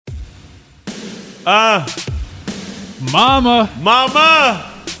Mama,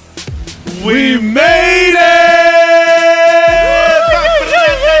 we made it!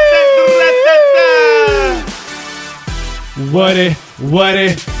 what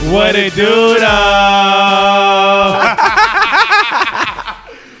it do da?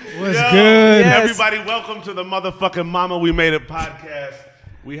 What's good? Yes. Everybody, welcome to the motherfucking Mama We Made It podcast.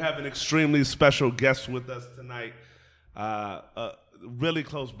 We have an extremely special guest with us tonight. A really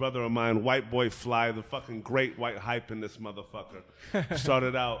close brother of mine, White Boy Fly, the fucking great white hype in this motherfucker.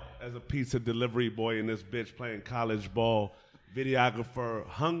 Started out as a pizza delivery boy in this bitch playing college ball, videographer,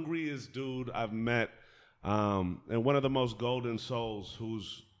 hungriest dude I've met, and one of the most golden souls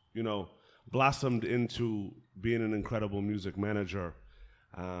who's, you know, blossomed into being an incredible music manager.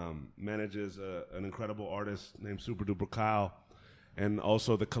 Manages an incredible artist named Super Duper Kyle, and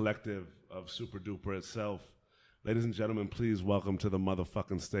also the collective of Super Duper itself. Ladies and gentlemen, please welcome to the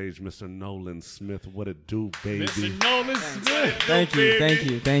motherfucking stage, Mr. Nolan Smith. What it do, baby? Mr. Nolan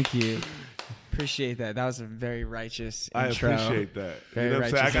Smith. Thank you. Appreciate that. That was a very righteous intro. I appreciate that. Very you know what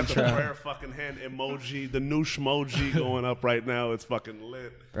I'm saying? I got intro. the prayer fucking hand emoji, the new schmoji going up right now. It's fucking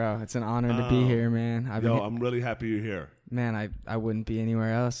lit. Bro, it's an honor to be here, man. I'm really happy you're here. Man, I wouldn't be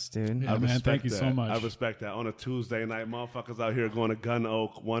anywhere else, dude. Yeah, man, thank you so much. I respect that. On a Tuesday night, motherfuckers out here going to Gun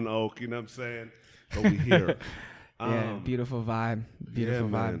Oak, One Oak, you know what I'm saying? But we here. Yeah, beautiful vibe. Beautiful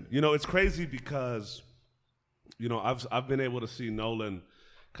vibe. Man. You know, it's crazy because, you know, I've been able to see Nolan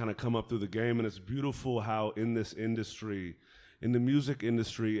kind of come up through the game, and it's beautiful how in this industry, in the music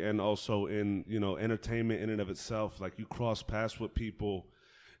industry, and also in, you know, entertainment in and of itself, like you cross paths with people,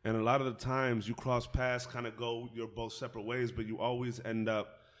 and a lot of the times you cross paths, kind of go your both separate ways, but you always end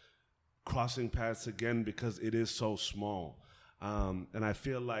up crossing paths again because it is so small. And I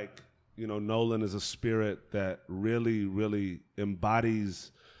feel like, you know, Nolan is a spirit that really, really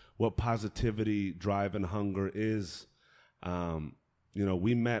embodies what positivity, drive, and hunger is. You know,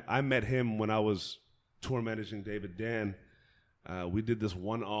 I met him when I was tour managing David Dan. We did this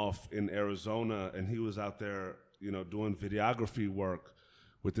one-off in Arizona, and he was out there, you know, doing videography work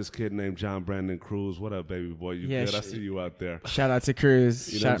with this kid named John Brandon Cruz. What up, baby boy? You good? I see you out there. Shout out to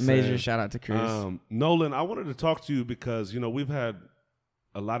Cruz. You know Major shout out to Cruz. Nolan, I wanted to talk to you because, you know, we've had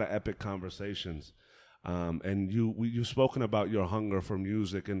a lot of epic conversations. And you've spoken about your hunger for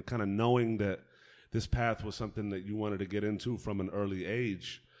music and kind of knowing that this path was something that you wanted to get into from an early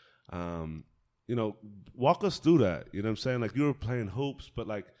age. You know, walk us through that. You know what I'm saying? Like, you were playing hoops, but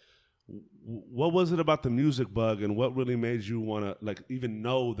like, what was it about the music bug, and what really made you want to, like, even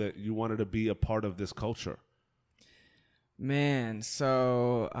know that you wanted to be a part of this culture? Man,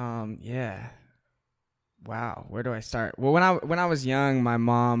 so yeah. Wow, where do I start? Well, when I was young, my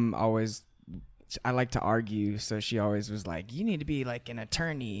mom I like to argue, so she always was like, you need to be like an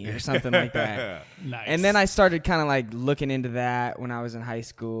attorney or something like that. Nice. And then I started kind of like looking into that when I was in high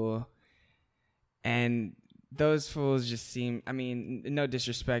school. And those fools just seem, I mean, no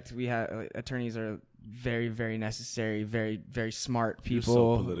disrespect, attorneys are very, very necessary, very, very smart people.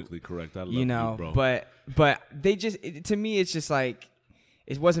 You're so politically correct. I love you, bro. But they just, to me, it's just like,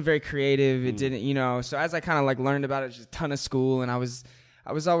 it wasn't very creative. It didn't, you know. So as I kind of like learned about it, just a ton of school, and I was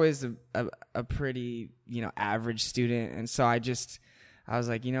always a pretty, you know, average student, and so I was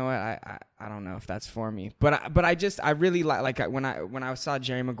like, you know what, I don't know if that's for me, but I really like when I saw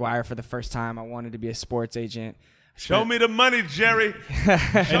Jerry Maguire for the first time, I wanted to be a sports agent. Show me the money, Jerry.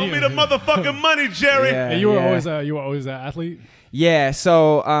 Show me the motherfucking money, Jerry. And you were always an athlete. Yeah,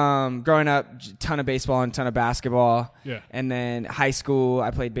 so growing up, ton of baseball and ton of basketball. Yeah. And then high school,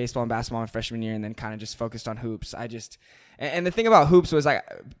 I played baseball and basketball my freshman year, and then kind of just focused on hoops. And the thing about hoops was, like,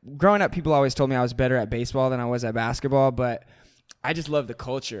 growing up, people always told me I was better at baseball than I was at basketball, but I just love the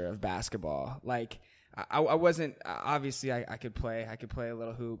culture of basketball. Like, I wasn't, obviously I could play a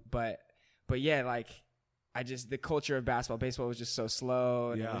little hoop, but yeah, like, the culture of basketball. Baseball was just so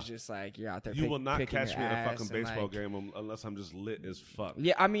slow, and it was just like, you're out there. You will not catch me at a fucking and baseball like, game unless I'm just lit as fuck.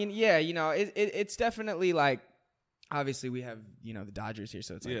 Yeah, I mean, yeah, you know, it's definitely like, obviously we have, you know, the Dodgers here,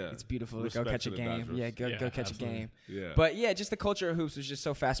 so it's like, it's beautiful to go catch a game. Dodgers. Yeah, go catch absolutely. a game. Yeah. But yeah, just the culture of hoops was just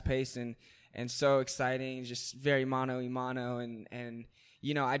so fast paced and so exciting, just very mano y mano, and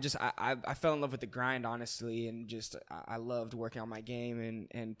you know, I fell in love with the grind, honestly, and just I loved working on my game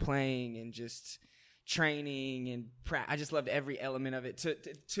and playing and just training and I just loved every element of it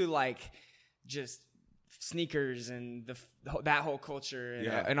to like just sneakers and that whole culture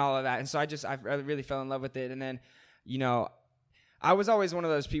and all of that. And so I really fell in love with it. And then, you know, I was always one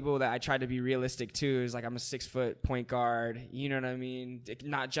of those people that I tried to be realistic too. Is like I'm a 6 foot point guard. You know what I mean?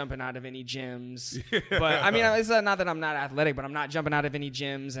 Not jumping out of any gyms. But I mean, it's not that I'm not athletic, but I'm not jumping out of any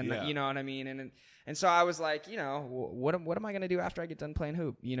gyms, and you know what I mean. And so I was like, you know, what am I gonna do after I get done playing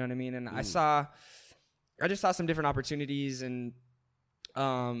hoop? You know what I mean? And I just saw some different opportunities, and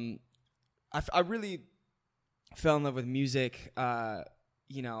I really fell in love with music.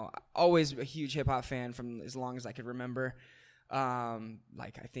 You know, always a huge hip hop fan from as long as I could remember.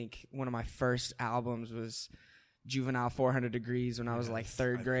 Like I think one of my first albums was Juvenile 400 Degrees when I was like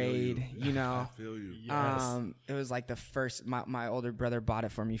third grade, you know. I feel you. Yes. It was like the first, my older brother bought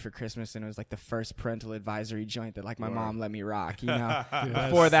it for me for Christmas, and it was like the first parental advisory joint that like my mom let me rock, you know.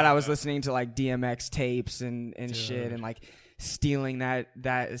 Before that I was listening to like DMX tapes and shit, and like stealing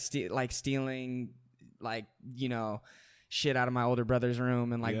stealing like, you know, shit out of my older brother's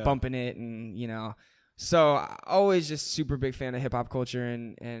room and like bumping it, and you know. So always just super big fan of hip hop culture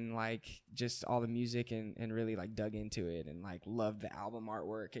and like just all the music and really like dug into it and like loved the album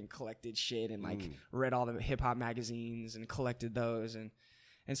artwork and collected shit and like read all the hip hop magazines and collected those, and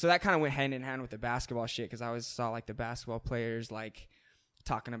so that kind of went hand in hand with the basketball shit, because I always saw like the basketball players like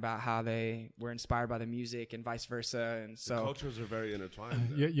talking about how they were inspired by the music and vice versa, and so the cultures are very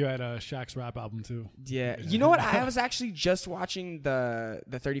intertwined. You had Shaq's rap album too. Yeah, you know what? I was actually just watching the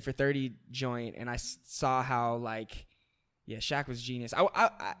 30 for 30 joint, and I saw how like, yeah, Shaq was genius.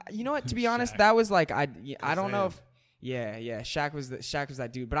 I you know what? To be honest, that was like I don't know if Shaq was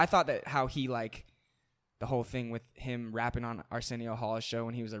that dude, but I thought that how he like the whole thing with him rapping on Arsenio Hall's show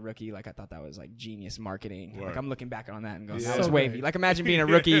when he was a rookie, like I thought that was like genius marketing. Right. Like I'm looking back on that and going, Yeah. that was So wavy. great. Like imagine being a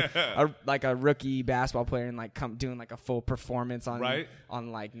rookie, a rookie basketball player and like doing like a full performance on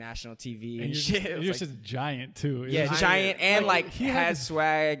like national TV and shit. You're It was just like, a giant too. It yeah, was- giant and like he he had had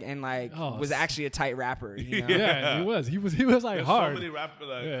swag and like Oh, was actually a tight rapper. You know? yeah, he was. He was like There's hard. so many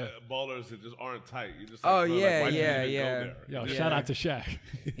ballers that just aren't tight. You just like, Oh, bro, like, yeah, why did you yeah, even yeah. go there? Yo, Yeah. shout out to Shaq.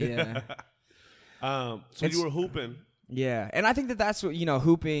 Yeah. So you were hooping. Yeah, and I think that's what, you know,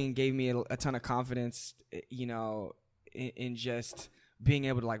 hooping gave me a ton of confidence, you know, in just being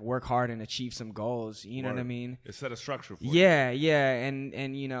able to like work hard and achieve some goals. You know what I mean? It set a structure for you. Yeah,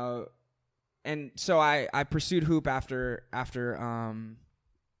 and you know, and so I pursued hoop after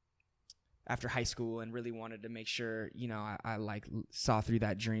high school and really wanted to make sure, you know, I like saw through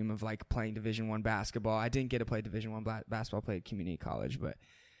that dream of like playing Division I basketball. I didn't get to play Division I basketball, played community college, but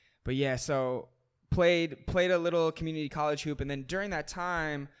yeah, so played a little community college hoop, and then during that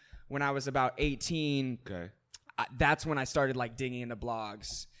time when I was about 18, that's when I started like digging into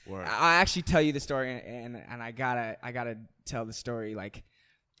blogs. Word. I actually tell you the story, and I gotta tell the story like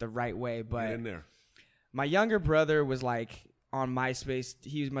the right way. But Get in there. my younger brother was like on MySpace.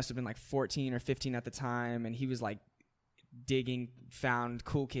 He must have been like 14 or 15 at the time, and he was like found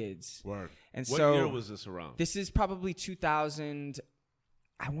Cool Kids. Word. And What so year was this around? this is probably 2000.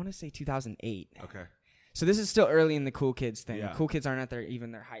 I want to say 2008. Okay. So this is still early in the Cool Kids thing. Yeah. Cool Kids aren't at their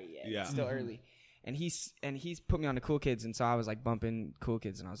height yet. Yeah. It's still early. And he's put me on the Cool Kids, and so I was like bumping Cool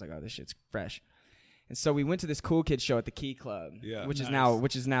Kids, and I was like, oh, this shit's fresh. And so we went to this Cool Kids show at the Key Club, which is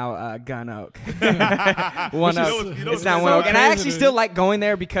now Gun Oak. One Oak. It's now One Oak, and I actually still like going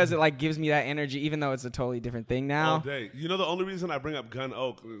there because it like gives me that energy, even though it's a totally different thing now. All day. You know, the only reason I bring up Gun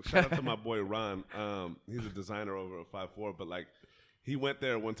Oak, shout out to my boy Ron. He's a designer over at 5'4", but like he went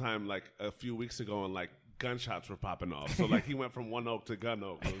there one time like a few weeks ago, and like gunshots were popping off. So like he went from One Oak to Gun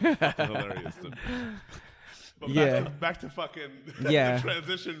Oak. It was fucking hilarious to me. But back to fucking the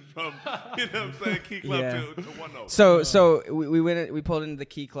transition from, you know what I'm saying, Key Club to One Oak. So we pulled into the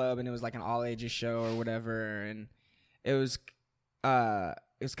Key Club, and it was like an all ages show or whatever, and it was kind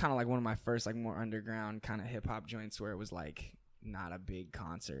of like one of my first like more underground kind of hip hop joints where it was like not a big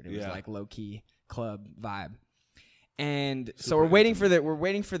concert. It was like low key club vibe. And so we're waiting for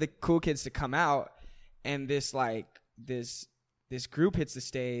the Cool Kids to come out, and this group hits the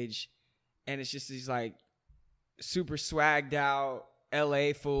stage, and it's just these like super swagged out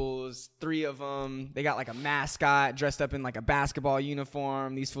LA fools, 3 of them. They got like a mascot dressed up in like a basketball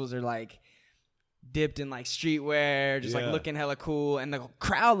uniform. These fools are like dipped in like streetwear, just like looking hella cool, and the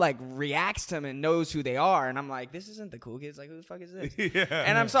crowd like reacts to them and knows who they are. And I'm like, this isn't the Cool Kids. Like, who the fuck is this?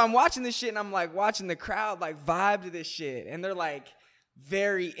 And I'm watching this shit, and I'm like watching the crowd like vibe to this shit, and they're like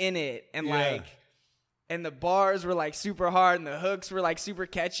very in it, and like, and the bars were like super hard, and the hooks were like super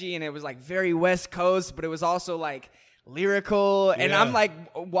catchy, and it was like very West Coast, but it was also like lyrical. And I'm like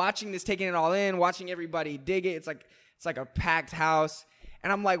watching this, taking it all in, watching everybody dig it. It's like a packed house.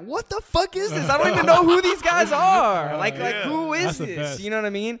 And I'm like, what the fuck is this? I don't even know who these guys are. Like who is this? You know what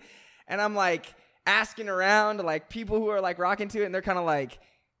I mean? And I'm like, asking around to like people who are like rocking to it, and they're kind of like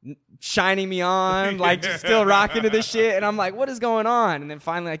shining me on, like just still rocking to this shit, and I'm like, what is going on? And then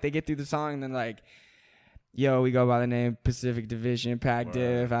finally, like they get through the song, and then like, yo, we go by the name Pacific Division, Pac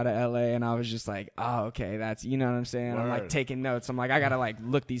Div out of LA, and I was just like, oh, okay, that's, you know what I'm saying? I'm like taking notes. I'm like, I gotta like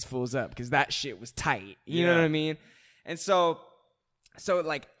look these fools up because that shit was tight. You know what I mean? And so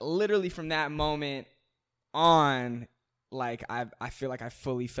like literally from that moment on, like I feel like I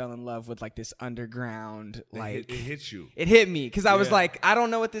fully fell in love with like this underground, like it hit you. It hit me because I was like, I don't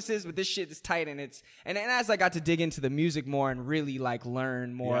know what this is, but this shit is tight, and as I got to dig into the music more and really like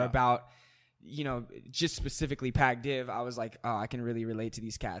learn more about, you know, just specifically Pac Div, I was like, oh, I can really relate to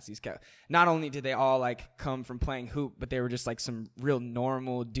these cats. Not only did they all like come from playing hoop, but they were just like some real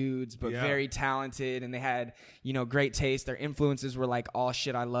normal dudes, but very talented, and they had, you know, great taste. Their influences were like all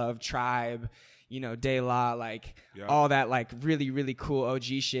shit I love, Tribe, you know, De La, like all that like really, really cool OG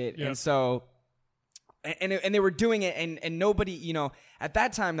shit. And so, and they were doing it, and nobody, you know, at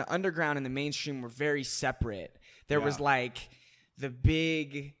that time, the underground and the mainstream were very separate. There was like the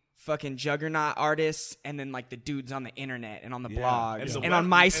big fucking juggernaut artists, and then like the dudes on the internet and on the blogs and on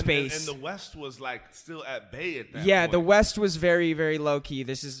MySpace. And the West was like still at bay at that point. The West was very, very low key.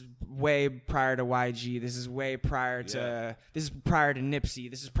 This is way prior to YG. This is way prior to this is prior to Nipsey.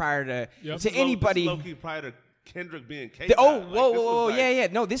 This is prior to anybody. Low key prior to Kendrick being K-Dot. Whoa,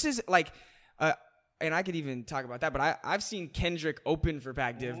 no, this is like and I could even talk about that, but I've seen Kendrick open for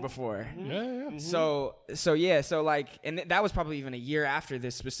Pac Div before. So like, and that was probably even a year after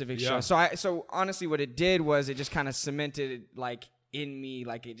this specific show. So honestly, what it did was it just kind of cemented like in me,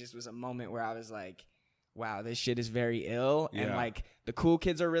 like it just was a moment where I was like, wow, this shit is very ill, and like the cool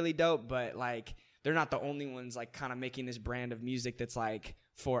kids are really dope, but like they're not the only ones like kind of making this brand of music that's like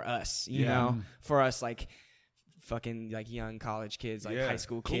for us, you know, for us like fucking like young college kids, like high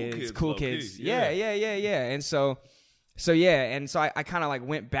school kids, cool kids. Yeah. And so I kind of like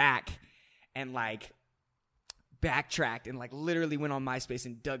went back and like backtracked and like literally went on MySpace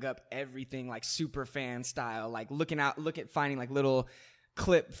and dug up everything like super fan style, like finding like little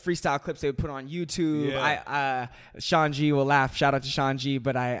freestyle clips they would put on YouTube. Sean G will laugh. Shout out to Sean G.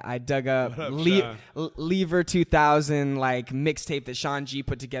 But I dug up Lever 2000 like mixtape that Sean G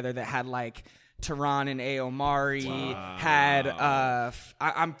put together that had like Tehran and Aomari, had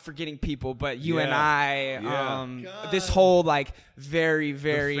I'm forgetting people, but you and I, this whole like very,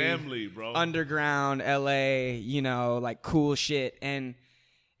 very the family, bro, underground LA, you know, like cool shit, and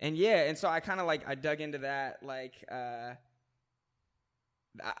so I kind of like I dug into that, like I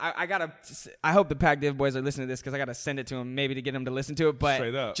hope the Pac Div boys are listening to this because I gotta send it to them maybe to get them to listen to it,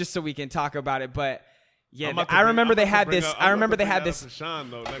 but just so we can talk about it, but. Yeah, I remember they had this. I remember they had this.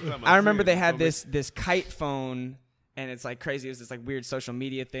 I remember they had this kite phone, and it's like crazy. It was this like weird social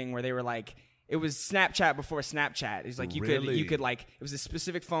media thing where they were like, it was Snapchat before Snapchat. It's like you could like, it was a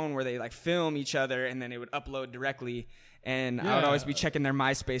specific phone where they like film each other and then it would upload directly. And I would always be checking their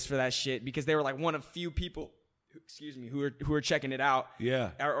MySpace for that shit because they were like one of few people, who were checking it out.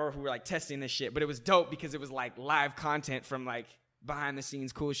 Or who were like testing this shit. But it was dope because it was like live content from like behind the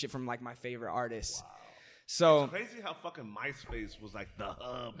scenes cool shit from like my favorite artists. Wow. So it's crazy how fucking MySpace was like the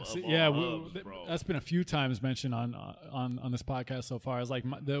hub of all hubs, bro. That's been a few times mentioned on this podcast so far. Is like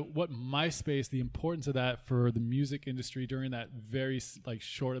what MySpace, the importance of that for the music industry during that very like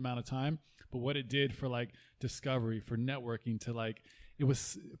short amount of time, but what it did for like discovery, for networking, to like it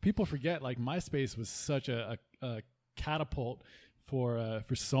was, people forget like MySpace was such a catapult for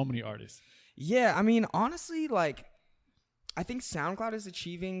so many artists. Yeah, I mean honestly, like. I think SoundCloud is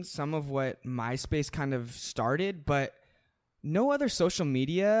achieving some of what MySpace kind of started, but no other social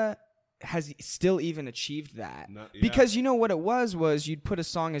media has still even achieved that. Because you know what it was you'd put a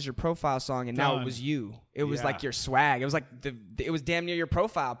song as your profile song, and now it was you. It was like your swag. It was like it was damn near your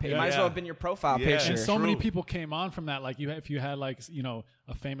profile page. It might as well have been your profile picture. And so many people came on from that. Like if you had like, you know,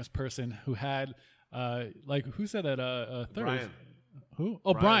 a famous person who had like, who said that? Brian. Who?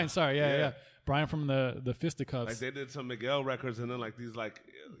 Oh, Brian. Sorry. Yeah. Brian from the Fisticuffs. Like they did some Miguel records, and then like these like,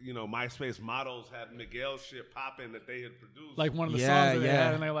 you know, MySpace models had Miguel shit popping that they had produced. Like one of the songs that they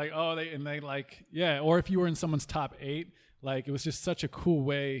had, and they're like, or if you were in someone's top 8, like it was just such a cool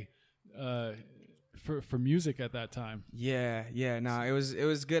way for music at that time. No, it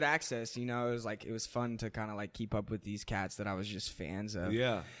was good access, you know. It was fun to kind of like keep up with these cats that I was just fans of.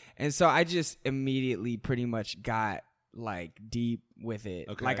 And so I just immediately pretty much got like deep with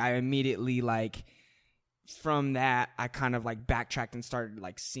it. Like I immediately like from that I kind of like backtracked and started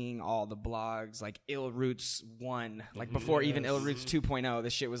like seeing all the blogs, like Ill Roots 1, like before even Ill Roots 2.0.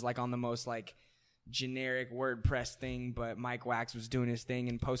 This shit was like on the most like generic WordPress thing, but Mike Wax was doing his thing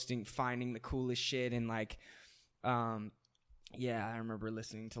and finding the coolest shit. And like, I remember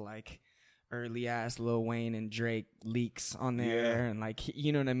listening to like early ass Lil Wayne and Drake leaks on there, and like,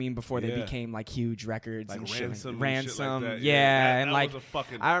 you know what I mean, before they became like huge records, like and Ransom, like that. And like,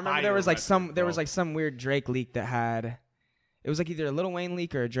 I remember there was like record, some weird Drake leak that had, it was like either a Lil Wayne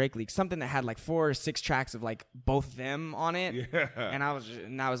leak or a Drake leak, something that had like 4 or 6 tracks of like both of them on it. And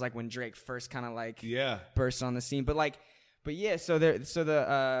that was like when Drake first kind of like burst on the scene. But yeah, so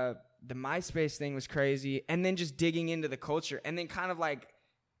the MySpace thing was crazy, and then just digging into the culture, and then kind of like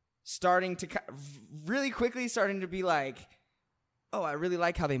really quickly starting to be like, oh, I really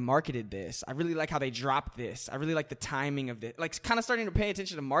like how they marketed this. I really like how they dropped this. I really like the timing of this. Like, kind of starting to pay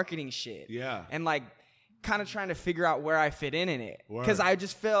attention to marketing shit. Yeah. And like, kind of trying to figure out where I fit in it. Because I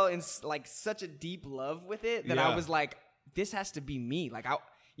just fell in like such a deep love with it that I was like, this has to be me. Like,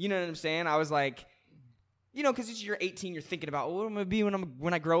 you know what I'm saying? I was like, you know, because you're 18, you're thinking about what I'm gonna be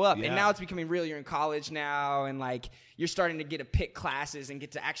when I grow up, and now it's becoming real. You're in college now, and like you're starting to get to pick classes and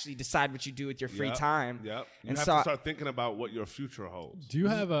get to actually decide what you do with your free time. Yep. You have to start thinking about what your future holds. Do you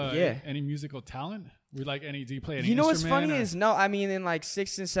have any musical talent? Do you play any instrument? You know what's funny is no. I mean, in like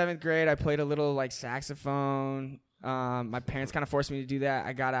 6th and 7th grade, I played a little like saxophone. My parents kind of forced me to do that.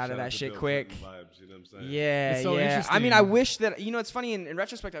 I got out of that shit quick. Vibes, you know what I'm saying? Yeah, it's so interesting. I mean, I wish that, you know, it's funny in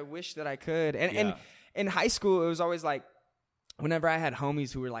retrospect. I wish that I could. And in high school, it was always like, whenever I had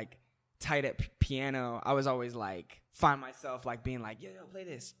homies who were like tight at piano, I was always like, find myself like being like, yo, play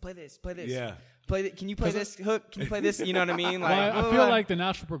this. Yeah. Can you play this hook? Can you play this? You know what I mean? Like, well, I feel like the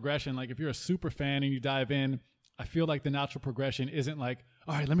natural progression, like if you're a super fan and you dive in, I feel like the natural progression isn't like,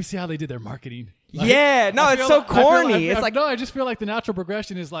 all right, let me see how they did their marketing. Like, it's so corny. I just feel like the natural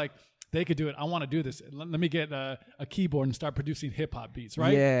progression is like, they could do it. I want to do this. Let me get a keyboard and start producing hip hop beats,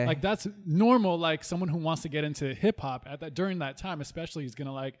 right? Yeah. Like that's normal. Like someone who wants to get into hip hop during that time, especially, is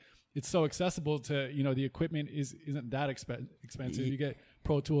gonna like. It's so accessible to, you know, the equipment isn't that expensive. You get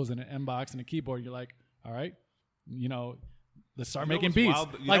Pro Tools and an MBox and a keyboard. You're like, all right, you know, let's start making beats.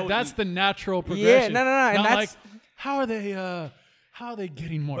 Like that's the natural progression. Yeah, no, and not that's like how are they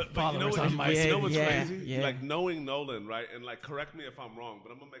getting more followers on MySpace? You know what's crazy? Yeah. Like knowing Nolan, right? And like, correct me if I'm wrong,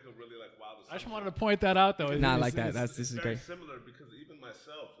 but I'm gonna make a really like wild assumption. I just wanted to point that out, though. This is very great. Similar, because even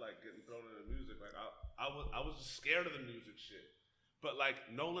myself, like getting thrown into music, like I was scared of the music shit. But like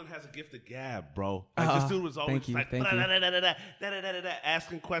Nolan has a gift of gab, bro. Like this dude was always like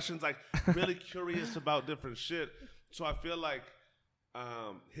asking questions, like really curious about different shit. So I feel like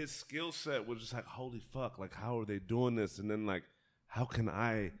his skill set was just like, holy fuck, like how are they doing this? And then like, how can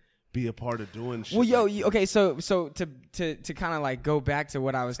I be a part of doing shit? Well, okay, so to kind of like go back to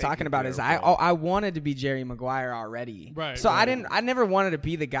what I was talking about is I wanted to be Jerry Maguire already. Right. So I never wanted to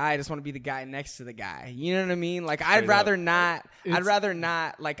be the guy. I just want to be the guy next to the guy. You know what I mean? Like I'd rather not. And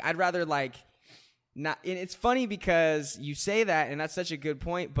it's funny because you say that, and that's such a good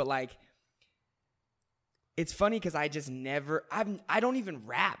point, but like, it's funny because I just never. I don't even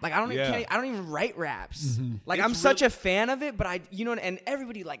rap. Like I don't even write raps. Mm-hmm. Like I'm such a fan of it, but and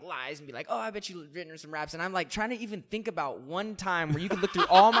everybody like lies and be like, oh, I bet you written some raps, and I'm like trying to even think about one time where you could look through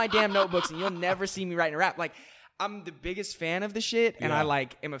all my damn notebooks and you'll never see me writing a rap. Like I'm the biggest fan of the shit, and I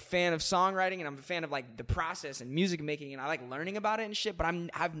like am a fan of songwriting, and I'm a fan of like the process and music making, and I like learning about it and shit. But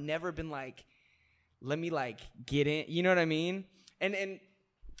I've never been like, let me like get in. You know what I mean?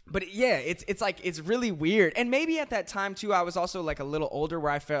 But yeah, it's like, it's really weird. And maybe at that time too, I was also like a little older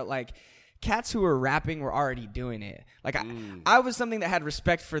where I felt like cats who were rapping were already doing it. Like I was something that had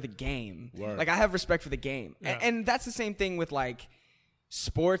respect for the game. Word. Like I have respect for the game. Yeah. And that's the same thing with like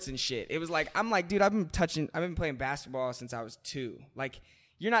sports and shit. It was like, I'm like, dude, I've been playing basketball since I was 2. Like,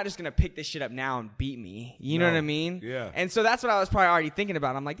 you're not just going to pick this shit up now and beat me. You know what I mean? Yeah. And so that's what I was probably already thinking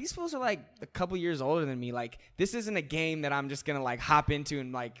about. I'm like, these fools are like a couple years older than me. Like, this isn't a game that I'm just going to like hop into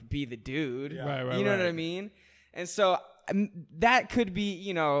and like be the dude. Yeah. Right, you know what I mean? And so that could be,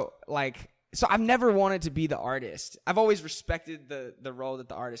 you know, like, so I've never wanted to be the artist. I've always respected the role that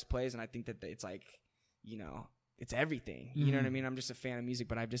the artist plays. And I think that it's like, you know, it's everything. Mm-hmm. You know what I mean? I'm just a fan of music,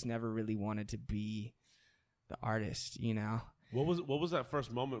 but I've just never really wanted to be the artist, you know? What was that first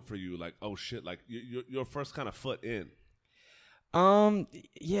moment for you? Like, oh shit! Like your first kind of foot in.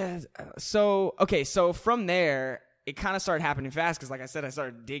 Yeah. So from there, it kind of started happening fast because, like I said, I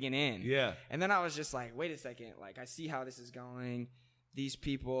started digging in. Yeah. And then I was just like, wait a second. Like, I see how this is going. These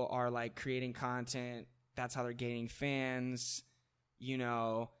people are like creating content. That's how they're gaining fans. You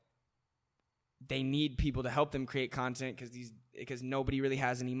know, they need people to help them create content because nobody really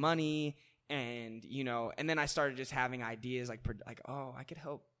has any money. And, you know, and then I started just having ideas like, oh, I could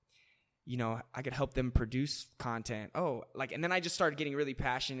help you know, I could help them produce content. Oh, like, and then I just started getting really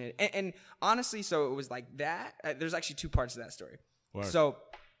passionate. And honestly, so it was like that. There's actually 2 parts to that story. Word. So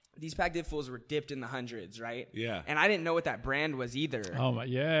these Pac Div fools were dipped in the hundreds, right? Yeah. And I didn't know what that brand was either. Oh my,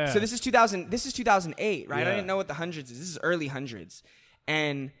 yeah. So this is 2008, right? Yeah. I didn't know what the hundreds is. This is early hundreds.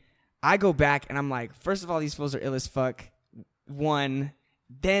 And I go back and I'm like, first of all, these fools are ill as fuck. 1,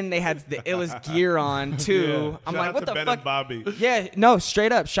 then they had the illest gear on. 2, Yeah. I'm Shout like, out what to the Ben fuck? and Bobby. Yeah, no,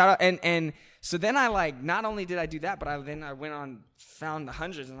 straight up, shout out. And so then I like, not only did I do that, but I went on, found the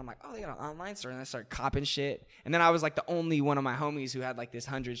hundreds, and I'm like, oh, they got an online store, and I started copping shit. And then I was like the only one of my homies who had like this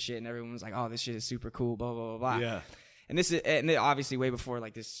 100 shit, and everyone was like, oh, this shit is super cool, blah blah blah blah. Yeah. And this is, and obviously way before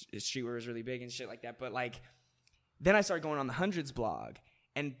like this streetwear was really big and shit like that. But like, then I started going on the hundreds blog,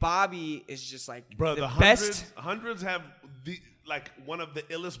 and Bobby is just like, Bro, the best. hundreds have like one of the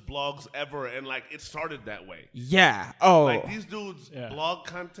illest blogs ever, and like it started that way. Yeah. Oh. Like these dudes' Yeah. blog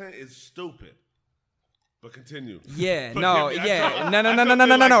content is stupid. But continue. Yeah. Forgive No. me. Yeah. No. I feel No. like,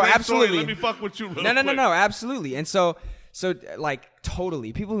 man, sorry, Absolutely. let me fuck with you real No. quick. Absolutely. And so like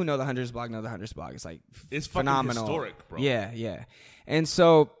totally, people who know the Hundreds blog know the Hundreds blog. It's like It's fucking phenomenal, historic, bro. Yeah. And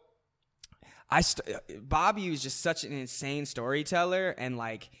so Bobby was just such an insane storyteller and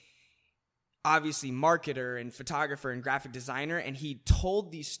like obviously marketer and photographer and graphic designer, and he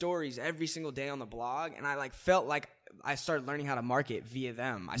told these stories every single day on the blog, and I like felt like I started learning how to market via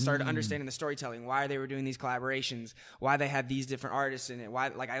them. I started understanding the storytelling, why they were doing these collaborations, why they had these different artists in it, why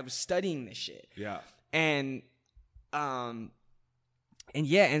like I was studying this shit. Yeah. And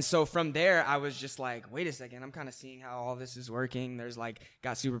yeah, and so from there I was just like, wait a second, I'm kind of seeing how all this is working. There's like,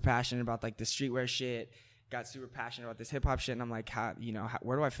 got super passionate about like the streetwear shit, got super passionate about this hip hop shit, and I'm like,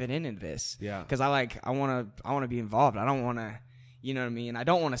 where do I fit in this? Yeah. Because I want to be involved. I don't want to, you know what I mean? I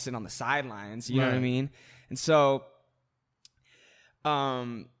don't want to sit on the sidelines, you know what I Right. mean? And so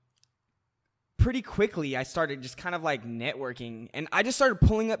pretty quickly I started just kind of like networking, and I just started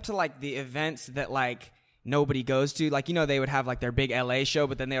pulling up to like the events that like nobody goes to. Like, you know, they would have like their big LA show,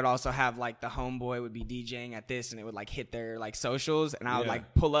 but then they would also have like the homeboy would be DJing at this, and it would like hit their like socials, and I would Yeah.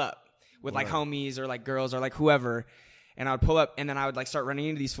 like pull up with like homies or like girls or like whoever, and I would pull up, and then I would like start running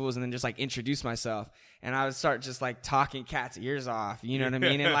into these fools and then just like introduce myself, and I would start just like talking cats' ears off, you know what I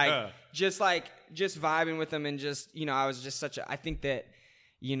mean? And like just vibing with them, and just, you know, I was just I think that,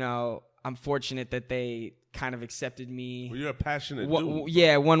 you know, I'm fortunate that they kind of accepted me. Well, you're a passionate dude.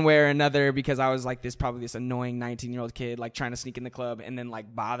 Yeah, one way or another, because I was like probably this annoying 19-year-old kid like trying to sneak in the club and then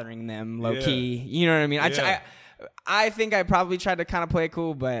like bothering them low key. You know what I mean? I think I probably tried to kind of play it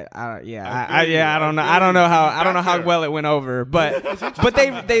cool, but I don't know how well it went over. But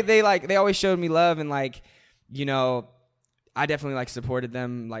they always showed me love, and like, you know, I definitely like supported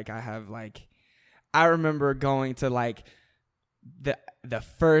them. Like I remember going to like the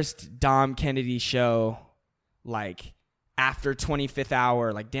first Dom Kennedy show, like after 25th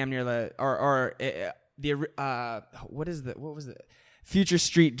Hour, like damn near what was the Future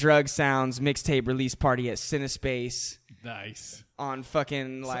Street Drug Sounds mixtape release party at Cinespace. Nice. On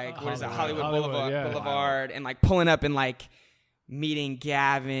fucking like what is it, Hollywood yeah. Boulevard, and like pulling up and like meeting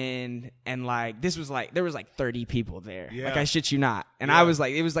Gavin, and like this was like there was like 30 people there. Yeah. Like I shit you not. And I was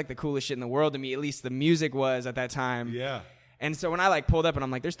like, it was like the coolest shit in the world to me. At least the music was at that time. Yeah. And so when I like pulled up and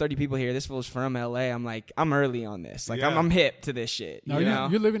I'm like, there's 30 people here. This fool's from LA. I'm like, I'm early on this. Like I'm hip to this shit. Now, you know?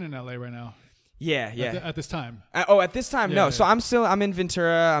 you're living in LA right now. Yeah. At this time. At this time, no. Yeah. So I'm in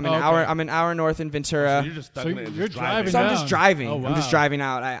Ventura. I'm an hour north in Ventura. So you're just So thugging it and you're just driving So I'm down. just driving. Oh, wow. I'm just driving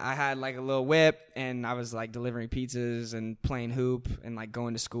out. I had like a little whip, and I was like delivering pizzas and playing hoop and like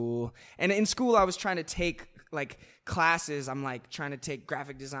going to school. And in school, I was trying to take like classes. I'm like trying to take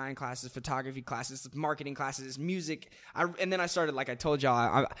graphic design classes, photography classes, marketing classes, music. And then I started, like I told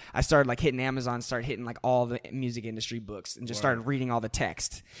y'all, I started like hitting Amazon, started hitting like all the music industry books, and just started reading all the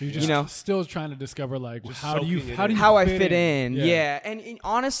text. So you're just still trying to discover like how I fit in. Yeah. And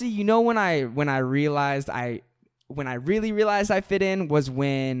honestly, you know, when I really realized I fit in was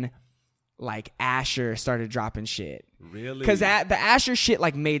when like Asher started dropping shit. Really? Because the Asher shit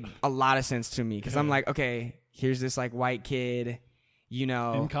like made a lot of sense to me, because I'm like, okay, here's this like white kid, you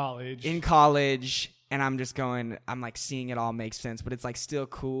know, in college, and I'm like seeing it all make sense, but it's like still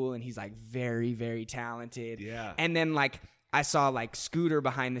cool, and he's like very, very talented. Yeah. And then like I saw like Scooter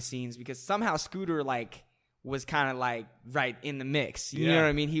behind the scenes, because somehow Scooter like was kind of like right in the mix. You know what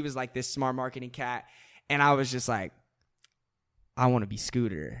I mean? He was like this smart marketing cat, and I was just like, I want to be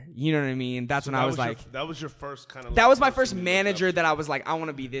Scooter. You know what I mean? That's when I was like, that was your first kind of. that was my first manager that I was like, I want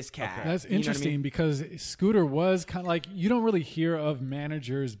to be this cat. Okay. That's You know what I interesting mean? because Scooter was kind of like, you don't really hear of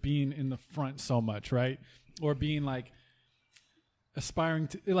managers being in the front so much, right? Or being like, aspiring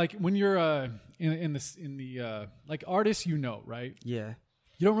to, like when you're in the like artists, right? Yeah.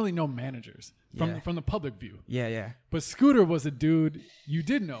 You don't really know managers Yeah. from the public view. Yeah. But Scooter was a dude you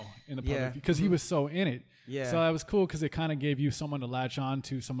did know in the public Yeah. because he was so in it. Yeah. So that was cool because it kind of gave you someone to latch on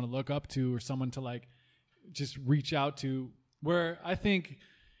to, someone to look up to, or someone to like just reach out to. Where I think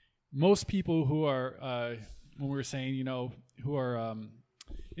most people who are, when we were saying, who are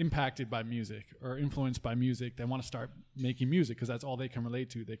impacted by music or influenced by music, they want to start making music because that's all they can relate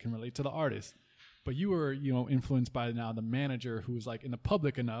to. They can relate to the artist. But you were, influenced by now the manager who's like in the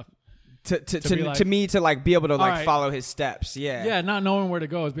public enough to me to like be able to like follow his steps. Yeah. Yeah, not knowing where to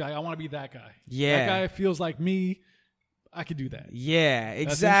go is be like, I want to be that guy. Yeah. That guy feels like me. I could do that. Yeah,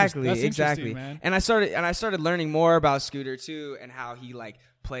 exactly. That's exactly. Man. And I started learning more about Scooter too, and how he like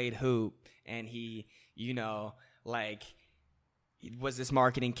played hoop, and he, like was this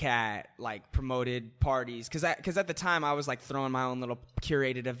marketing cat, like promoted parties, because at the time I was like throwing my own little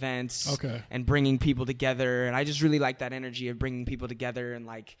curated events, and bringing people together, and I just really liked that energy of bringing people together, and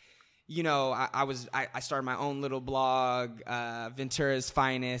like, I started my own little blog, Ventura's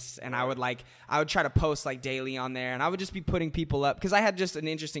Finest, and I would try to post like daily on there, and I would just be putting people up because I had just an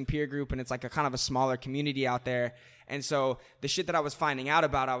interesting peer group, and it's like a kind of a smaller community out there. And so the shit that I was finding out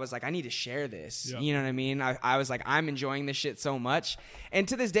about, I was like, I need to share this. Yep. You know what I mean? I was like, I'm enjoying this shit so much. And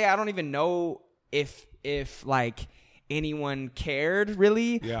to this day, I don't even know if like anyone cared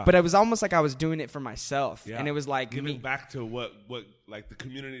really, but it was almost like I was doing it for myself, and it was like giving back to what like the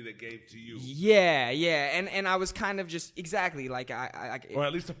community that gave to you. And I was kind of just exactly like or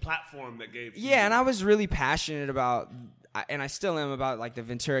at least a platform that gave to you. And I was really passionate about, and I still am, about like the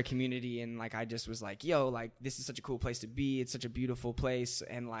Ventura community, and like I just was like, yo, like this is such a cool place to be, it's such a beautiful place,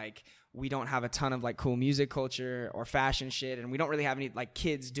 and like we don't have a ton of like cool music culture or fashion shit, and we don't really have any like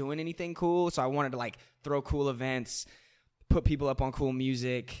kids doing anything cool, so I wanted to like throw cool events, put people up on cool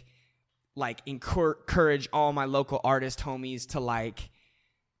music, like encourage all my local artist homies to like,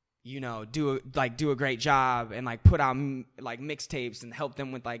 do a great job, and like put out like mixtapes and help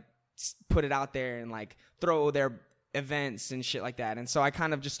them with like put it out there, and like throw their events and shit like that. And so I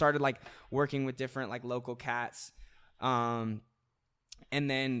kind of just started like working with different like local cats, and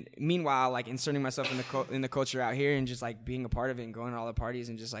then meanwhile like inserting myself in the culture out here, and just like being a part of it, and going to all the parties,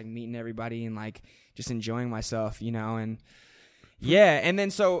 and just like meeting everybody, and like just enjoying myself, and yeah. And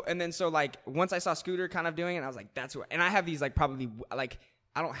then so like once I saw Scooter kind of doing it, I was like, that's what. And I have these like probably like,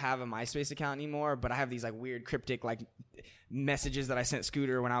 I don't have a MySpace account anymore, but I have these like weird cryptic like messages that I sent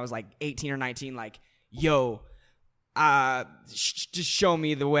Scooter when I was like 18 or 19, like, yo, just show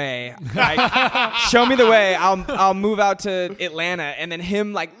me the way, like show me the way, I'll move out to Atlanta. And then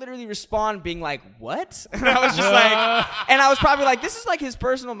him like literally respond being like, what? And I was just like, and I was probably like, this is like his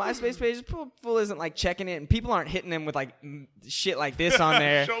personal MySpace page, fool isn't like checking it, and people aren't hitting him with like shit like this on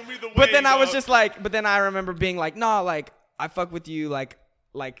there. Show me the way, but then I was just like, but then I remember being like, nah, like I fuck with you, like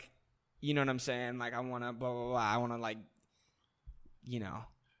you know what I'm saying, like I want to blah blah blah, I want to like,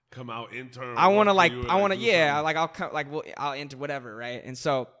 come out intern. I want to like, I want to, yeah, like I'll come, like I'll enter whatever, right? And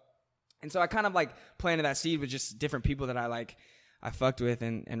so I kind of like planted that seed with just different people that I fucked with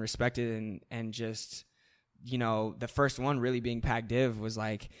and respected, and just, the first one really being Pac Div was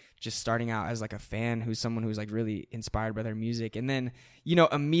like just starting out as like a fan, who's someone who's like really inspired by their music, and then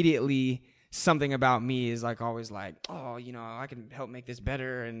immediately something about me is like always like, oh, I can help make this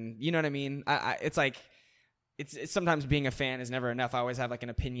better, and you know what I mean? It's like. It's sometimes being a fan is never enough. I always have like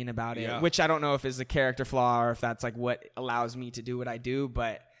an opinion about it, which I don't know if is a character flaw or if that's like what allows me to do what I do.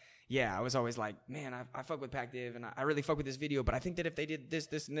 But yeah, I was always like, man, I fuck with Pac Div, and I really fuck with this video, but I think that if they did this,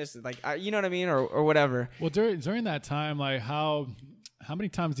 this, and this, like, you know what I mean, or whatever. Well, during that time, like how many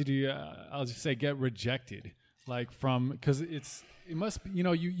times did you, I'll just say, get rejected? Like because it must be,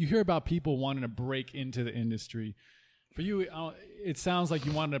 you hear about people wanting to break into the industry. For you, it sounds like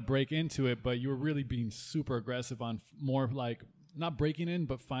you wanted to break into it, but you were really being super aggressive on more like not breaking in,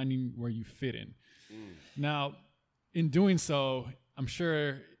 but finding where you fit in. Now, in doing so, I'm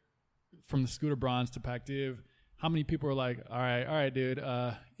sure from the Scooter Bronze to Pac Div, how many people are like, all right, dude,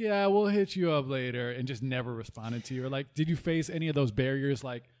 yeah, we'll hit you up later, and just never responded to you? Or like, did you face any of those barriers,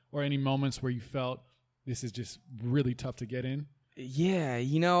 like, or any moments where you felt this is just really tough to get in? Yeah,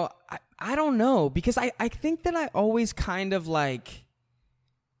 I don't know, because I think that I always kind of like,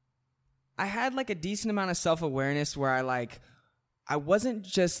 I had like a decent amount of self-awareness where I wasn't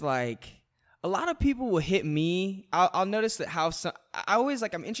just like, a lot of people will hit me. I'll notice that I always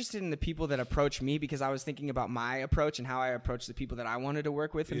like, I'm interested in the people that approach me, because I was thinking about my approach and how I approach the people that I wanted to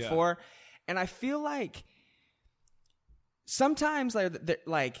work with and for. And I feel like sometimes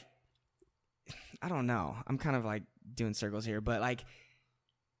like I don't know. I'm kind of like doing circles here, but like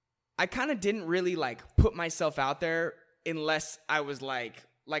I kind of didn't really like put myself out there unless I was like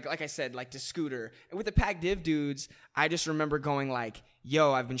I said, like to Scooter. And with the Pac Div dudes, I just remember going like,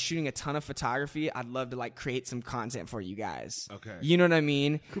 yo, I've been shooting a ton of photography. I'd love to like create some content for you guys. Okay. You know what I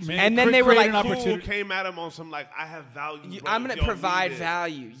mean? Man, and then they were like, cool, came at him on some like, I have value. Bro, I'm going to provide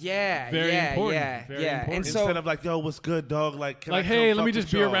value. Yeah. Very important. Yeah. Very yeah. important. And so, instead of like, yo, what's good, dog? Like, can like, I hey, come let me fuck just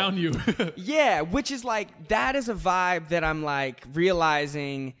with be y'all? around you. yeah, which is like, that is a vibe that I'm like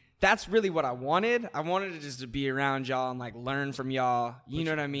realizing that's really what I wanted. I wanted to just to be around y'all and like learn from y'all. You know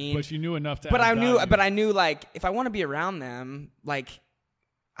what I mean? But you knew enough to. But add value. I knew like if I want to be around them, like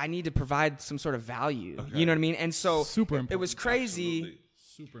I need to provide some sort of value. Okay. You know what I mean? And so Super important. it was crazy. Absolutely.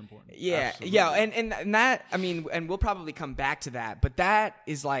 Super important. Yeah, Absolutely. yeah, and that, I mean, and we'll probably come back to that, but that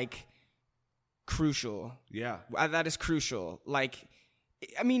is like crucial. Yeah. That is crucial. Like,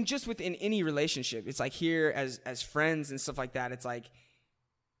 I mean, just within any relationship, it's like here as friends and stuff like that. It's like,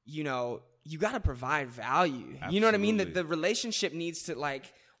 you know, you got to provide value. Absolutely. You know what I mean? That the relationship needs to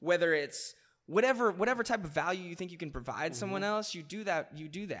like, whether it's whatever type of value you think you can provide someone else, you do that.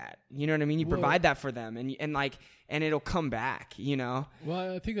 You know what I mean? You provide that for them, and it'll come back. You know?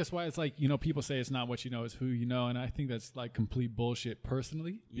 Well, I think that's why it's like, you know, people say it's not what you know, it's who you know. And I think that's like complete bullshit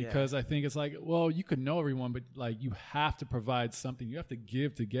personally, because I think it's like, well, you could know everyone, but like you have to provide something. You have to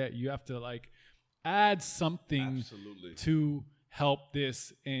give to get. You have to like add something Absolutely. to help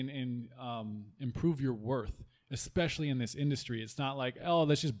this and improve your worth, especially in this industry. It's not like, oh,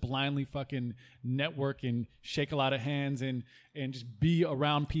 let's just blindly fucking network and shake a lot of hands and just be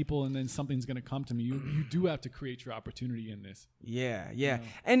around people and then something's going to come to me. You do have to create your opportunity in this. Yeah.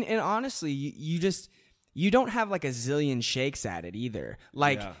 And honestly, you don't have like a zillion shakes at it either.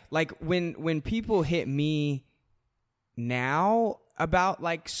 Like when people hit me now about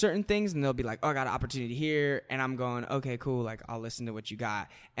like certain things and they'll be like, oh, I got an opportunity here, and I'm going, okay, cool, like I'll listen to what you got,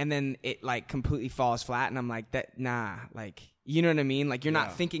 and then it like completely falls flat and I'm like, that nah, like, you know what I mean? Like you're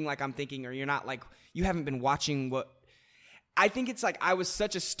not thinking like I'm thinking, or you're not like, you haven't been watching what I think. It's like I was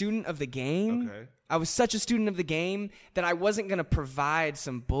such a student of the game. Okay. I was such a student of the game that I wasn't going to provide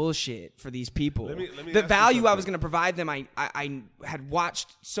some bullshit for these people. Let me The ask you value I was something. going to provide them, I had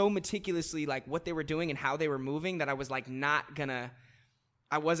watched so meticulously like what they were doing and how they were moving that I was like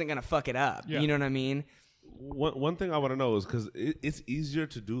I wasn't going to fuck it up. Yeah. You know what I mean? One thing I want to know is because it's easier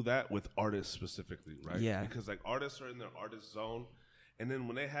to do that with artists specifically, right? Yeah. Because like artists are in their artist zone, and then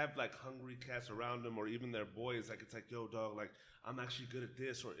when they have like hungry cats around them or even their boys, like it's like, yo, dog, like I'm actually good at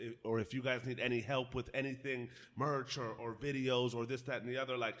this, or if you guys need any help with anything, merch or videos or this, that, and the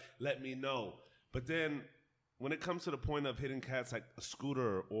other, like let me know. But then when it comes to the point of hitting cats like a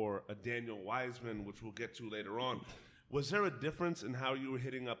Scooter or a Daniel Wiseman, which we'll get to later on, was there a difference in how you were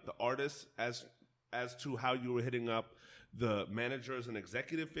hitting up the artists as to how you were hitting up the managers and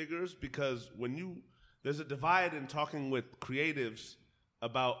executive figures? Because there's a divide in talking with creatives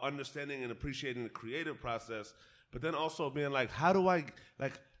about understanding and appreciating the creative process, but then also being like, how do I,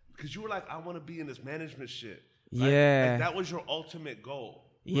 like, because you were like, I want to be in this management shit. Right? Yeah. Like, that was your ultimate goal.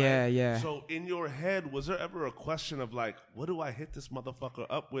 Yeah, right? yeah. So in your head, was there ever a question of like, what do I hit this motherfucker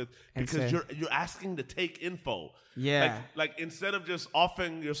up with? And Because say- you're asking to take info. Yeah. Like instead of just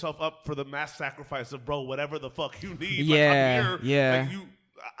offering yourself up for the mass sacrifice of, bro, whatever the fuck you need. Yeah, like, I'm here. yeah. Like,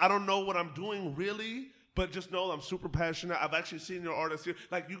 I don't know what I'm doing really, but just know I'm super passionate. I've actually seen your artists here.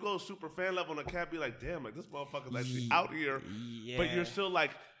 Like you go super fan level and a cat be like, damn, like this motherfucker's actually out here. Yeah. But you're still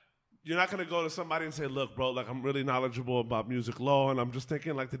like, you're not going to go to somebody and say, look, bro, like I'm really knowledgeable about music law, and I'm just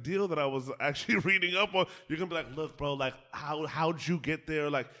thinking like the deal that I was actually reading up on. You're going to be like, look, bro, like how'd you get there?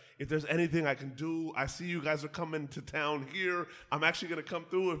 Like if there's anything I can do, I see you guys are coming to town here. I'm actually going to come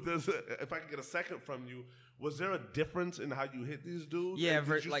through if I can get a second from you. Was there a difference in how you hit these dudes? Yeah, And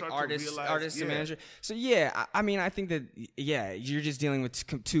did you like start to artist realize- and manager. So yeah, I mean, I think that you're just dealing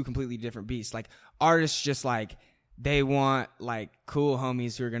with two completely different beasts. Like artists, just like they want like cool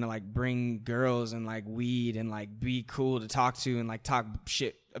homies who are gonna like bring girls and like weed and like be cool to talk to and like talk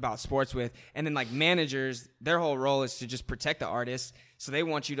shit about sports with. And then like managers, their whole role is to just protect the artists. So they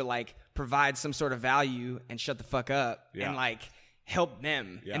want you to like provide some sort of value and shut the fuck up and like help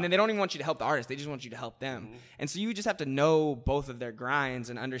them. Yeah. And then they don't even want you to help the artist. They just want you to help them. Mm-hmm. And so you just have to know both of their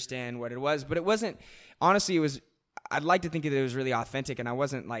grinds and understand what it was. But it wasn't, honestly, I'd like to think that it was really authentic. And I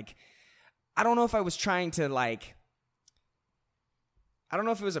wasn't like, I don't know if I was trying to like, I don't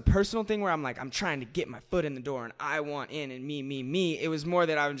know if it was a personal thing where I'm trying to get my foot in the door and I want in and me. It was more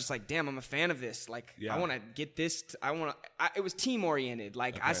that I was just like, damn, I'm a fan of this. Like, I want to get this. It was team oriented.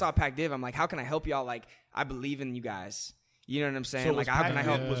 Like, I saw Pac Div. I'm like, how can I help y'all? Like, I believe in you guys. You know what I'm saying? So like, how can I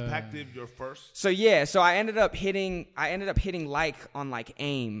help? Was Pac Div your first? So I ended up hitting like on like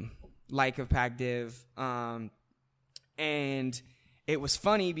AIM, like of Pac Div, and it was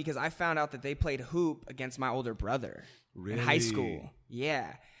funny because I found out that they played hoop against my older brother in high school.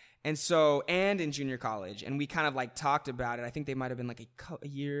 Yeah. And so, and in junior college, and we kind of like talked about it. I think they might have been like a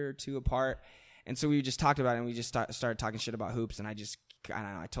year or two apart. And so we just talked about it, and we just started talking shit about hoops. And I don't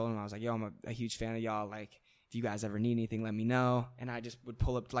know, I told him, I was like, yo, I'm a huge fan of y'all. Like, if you guys ever need anything, let me know. And I just would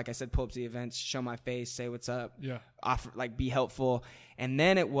pull up to the events, show my face, say what's up, offer, like, be helpful. And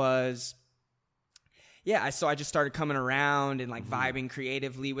then it was, so I just started coming around and like vibing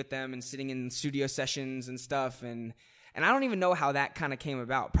creatively with them and sitting in studio sessions and stuff. And I don't even know how that kind of came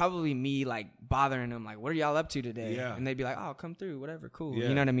about. Probably me like bothering them, like, what are y'all up to today? Yeah. And they'd be like, oh, come through, whatever, cool. Yeah.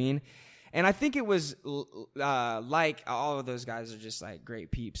 You know what I mean? And I think it was like all of those guys are just like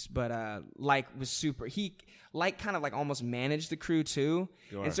great peeps, but like was super. He like kind of like almost managed the crew too,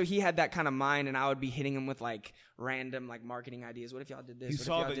 and so he had that kind of mind. And I would be hitting him with like random like marketing ideas. What if y'all did this? He what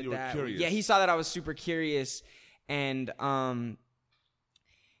saw if y'all that did you were that? curious. Yeah, he saw that I was super curious, and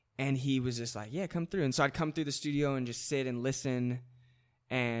he was just like, yeah, come through. And so I'd come through the studio and just sit and listen,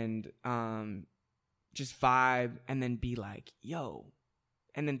 and just vibe, and then be like, yo.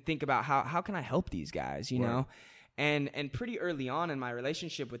 And then think about how can I help these guys, you know? And pretty early on in my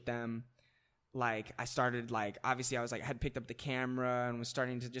relationship with them, like I started like, obviously I was like, I had picked up the camera and was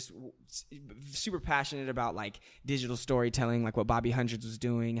starting to just super passionate about like digital storytelling, like what Bobby Hundreds was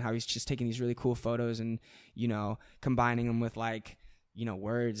doing, how he's just taking these really cool photos and, you know, combining them with like, you know,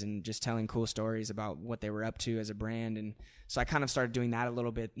 words and just telling cool stories about what they were up to as a brand. And so I kind of started doing that a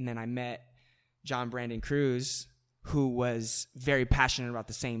little bit. And then I met John Brandon Cruz, who was very passionate about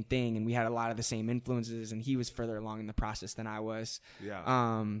the same thing, and we had a lot of the same influences, and he was further along in the process than I was.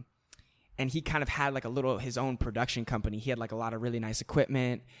 Yeah. And he kind of had like his own production company. He had like a lot of really nice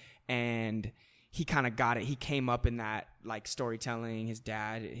equipment, and he kind of got it. He came up in that like storytelling. His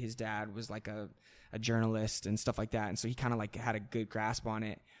dad was like a journalist and stuff like that, and so he kind of like had a good grasp on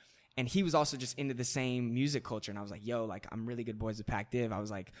it. And he was also just into the same music culture, and I was like, yo, like I'm really good boys with Pac Div. I was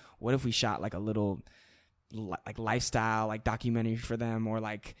like, what if we shot like a little like lifestyle like documentary for them, or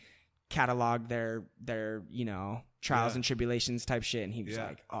like catalog their you know trials and tribulations type shit. And he was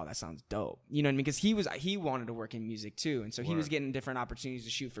like, oh, that sounds dope, you know what I mean? Because he wanted to work in music too, and so he was getting different opportunities to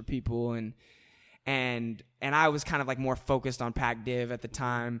shoot for people, and I was kind of like more focused on Pac Div at the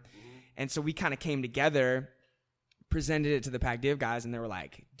time. And so we kind of came together, presented it to the Pac Div guys, and they're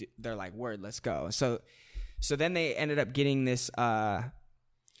like word, let's go. So then they ended up getting this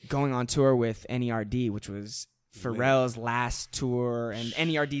going on tour with NERD, which was Pharrell's last tour and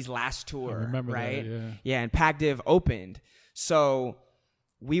NERD's last tour. I remember right? that, yeah, and Pac Div opened. So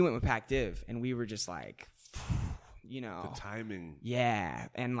we went with Pac Div, and we were just like, you know, the timing. Yeah,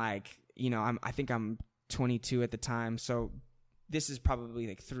 and like, you know, I think I'm 22 at the time, so this is probably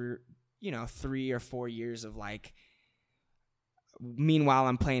like 3 or 4 years of like. Meanwhile,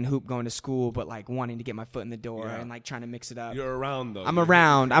 I'm playing hoop, going to school, but like wanting to get my foot in the door and like trying to mix it up. You're around though. I'm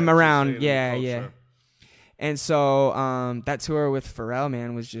around. Yeah. And so that tour with Pharrell,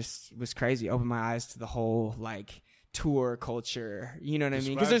 man, was crazy. Opened my eyes to the whole like tour culture. You know what I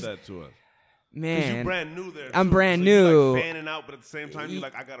mean? Describe that to us. Man, because you're brand new there. I'm too, brand so new. You're like fanning out, but at the same time, you're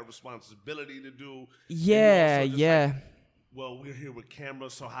like, I got a responsibility to do. Yeah. Like, well, we're here with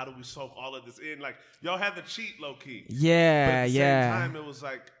cameras, so how do we soak all of this in? Like, y'all had to cheat low-key. Yeah, but at the same time, it was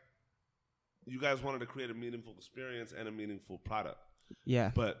like, you guys wanted to create a meaningful experience and a meaningful product.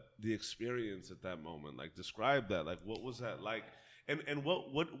 Yeah. But the experience at that moment, like, describe that. Like, what was that like? And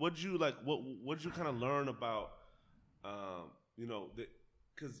what'd you kind of learn about, you know,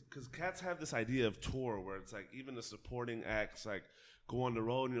 because cats have this idea of tour where it's like, even the supporting acts, like, go on the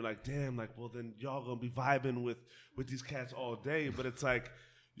road and you're like, damn, like, well, then y'all gonna be vibing with these cats all day. But it's like,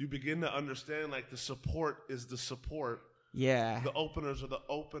 you begin to understand, like, the support is the support. Yeah. The openers are the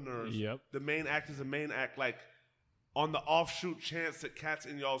openers. Yep. The main act is the main act. Like, on the offshoot chance that cats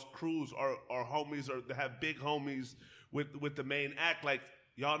in y'all's crews are homies, or they have big homies with the main act, like,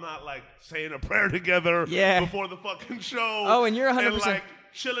 y'all not, like, saying a prayer together before the fucking show. Oh, and you're 100%. And, like,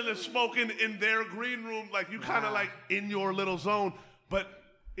 chilling and smoking in their green room. Like, you kind of, like, in your little zone. But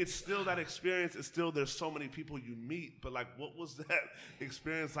it's still that experience. It's still, there's so many people you meet. But, like, what was that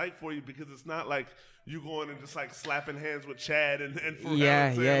experience like for you? Because it's not like you going and just, like, slapping hands with Chad and Pharrell. Yeah.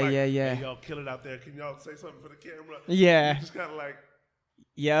 Hey, y'all kill it out there. Can y'all say something for the camera? Yeah. Just kind of like.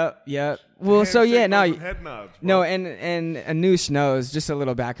 Yep. Well, so yeah, no, head nods, no, and Anoush knows. Just a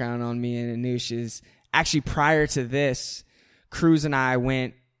little background on me and Anoush is actually prior to this, Cruz and I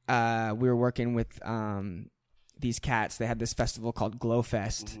went. We were working with these cats. They had this festival called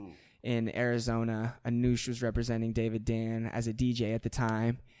Glowfest in Arizona. Anoush was representing David Dan as a DJ at the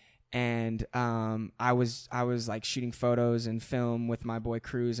time. And I was like shooting photos and film with my boy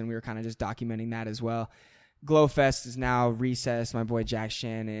Cruz, and we were kind of just documenting that as well. Glowfest is now Recess. My boy Jack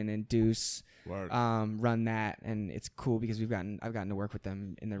Shannon and Deuce run that, and it's cool because I've gotten to work with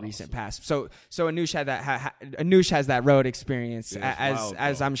them in the recent past. So Anoush had that. Anoush has that road experience,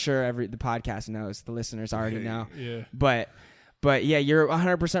 as I'm sure the podcast knows. The listeners already know. Yeah. But yeah, you're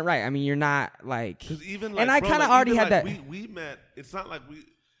 100% right. I mean, you're not like. 'Cause even and I kind of already had that. We met. It's not like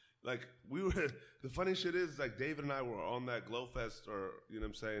we were. The funny shit is like David and I were on that Glowfest, or you know what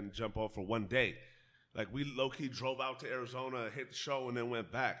I'm saying, jump off for one day. Like, we low-key drove out to Arizona, hit the show, and then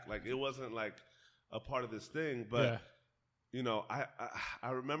went back. Like, it wasn't, like, a part of this thing. But, you know,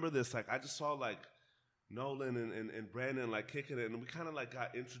 I remember this. Like, I just saw, like, Nolan and Brandon, like, kicking it. And we kind of, like,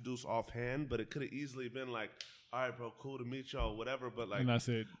 got introduced offhand. But it could have easily been, like, all right, bro, cool to meet y'all, whatever. But, like, and that's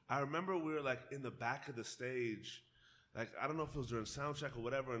it. I remember we were, like, in the back of the stage. Like, I don't know if it was during sound check or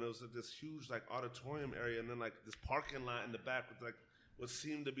whatever. And it was, like, this huge, like, auditorium area. And then, like, this parking lot in the back with, like, what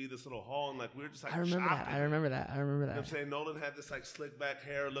seemed to be this little hall, and like we were just like, I remember that. You know what I'm saying? Nolan had this like slick back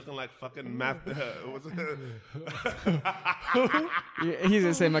hair, looking like fucking math. He's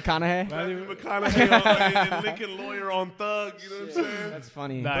gonna say McConaughey. McConaughey and Lincoln Lawyer on Thug. You know what I'm saying? That's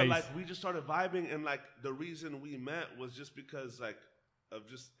funny. Nice. But like we just started vibing, and like the reason we met was just because like of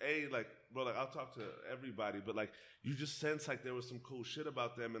just like bro, like I'll talk to everybody, but like you just sense like there was some cool shit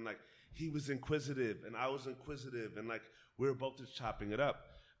about them, and like he was inquisitive and I was inquisitive, and like we were both just chopping it up.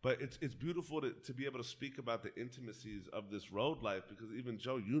 But it's beautiful to be able to speak about the intimacies of this road life, because even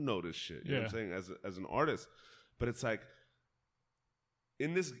Joe, you know this shit. You know what I'm saying, as an artist. But it's like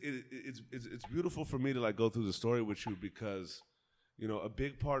in this, it's beautiful for me to like go through the story with you, because you know a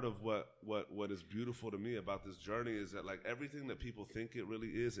big part of what is beautiful to me about this journey is that like everything that people think it really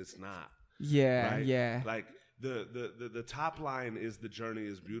is, it's not. Yeah, right? yeah. Like the top line is the journey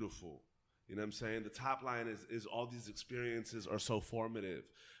is beautiful. You know what I'm saying? The top line is all these experiences are so formative.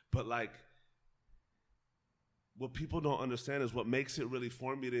 But like what people don't understand is what makes it really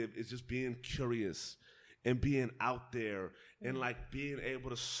formative is just being curious and being out there and like being able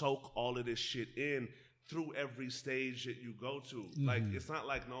to soak all of this shit in through every stage that you go to. Mm-hmm. Like it's not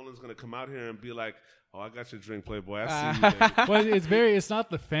like Nolan's gonna come out here and be like, "Oh, I got your drink, Playboy. I see you." Baby. Well, it's not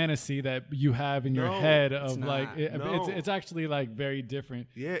the fantasy that you have in your head of like it's actually like very different.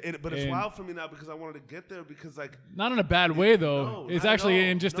 Yeah, but it's wild for me now because I wanted to get there because like not in a bad way though. It's actually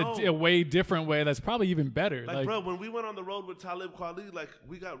in just a way different way that's probably even better. Like bro, when we went on the road with Talib Kweli, like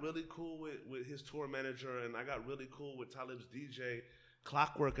we got really cool with his tour manager, and I got really cool with Talib's DJ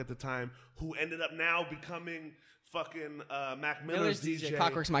Clockwork at the time, who ended up now becoming fucking Mac Miller's DJ.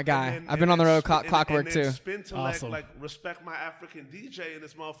 Clockwork's my guy. I've been on the road with Clockwork too. Spin to awesome. like respect my African DJ, and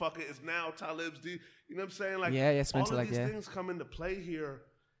this motherfucker is now Talib's DJ. You know what I'm saying? Like Spin all of these things come into play here,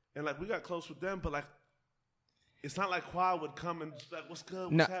 and like we got close with them, but like it's not like Quad would come and just like, what's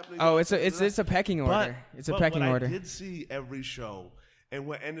good, what's happening? Oh, it's a pecking order. It's a pecking order. I did see every show. And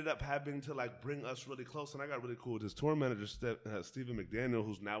what ended up having to like bring us really close, and I got really cool with his tour manager, Stephen McDaniel,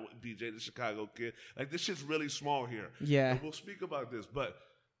 who's now with BJ, the Chicago kid. Like this shit's really small here. Yeah, and we'll speak about this, but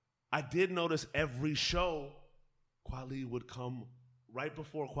I did notice every show, Kweli would come right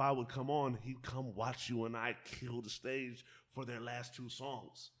before Kweli would come on. He'd come watch you and I kill the stage for their last two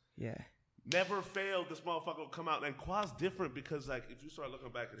songs. Yeah, never failed. This motherfucker would come out, and Kweli's different because like if you start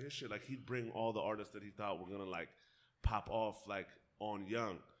looking back at his shit, like he'd bring all the artists that he thought were gonna like pop off like on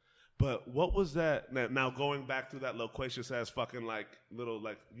Young. But what was that? Now going back through that loquacious ass fucking like little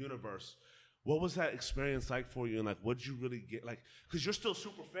like universe, what was that experience like for you? And like, what'd you really get? Like, because you're still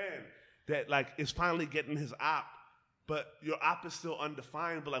super fan that like is finally getting his op, but your op is still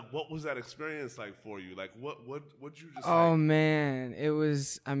undefined. But like, what was that experience like for you? Like, what'd you just? Oh man, it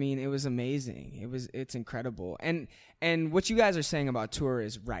was amazing. It's incredible. And what you guys are saying about tour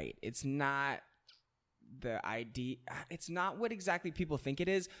is right. It's not the idea. It's not what exactly people think it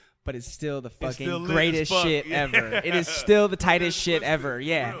is, but it's still the fucking greatest shit ever. It is still the tightest shit ever.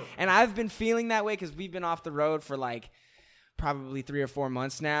 Yeah. And I've been feeling that way because we've been off the road for like probably 3 or 4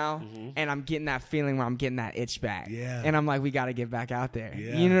 months now, and I'm getting that feeling where I'm getting that itch back. Yeah. And I'm like, we got to get back out there.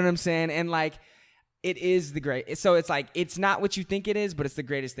 Yeah. You know what I'm saying? And like, it is the great. So it's like, it's not what you think it is, but it's the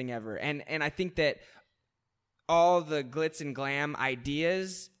greatest thing ever. And I think that all the glitz and glam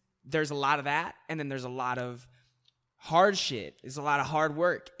ideas, there's a lot of that, and then there's a lot of hard shit. There's a lot of hard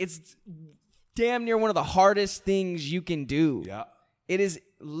work. It's damn near one of the hardest things you can do. Yeah. It is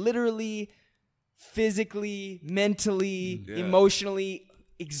literally, physically, mentally, emotionally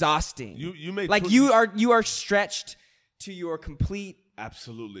exhausting. You made like you are stretched to your complete.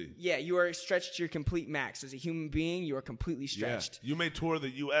 Absolutely. Yeah, you are stretched to your complete max. As a human being, you are completely stretched. Yeah. You may tour the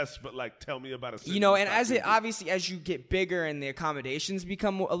U.S., but like, tell me about a city. And obviously as you get bigger and the accommodations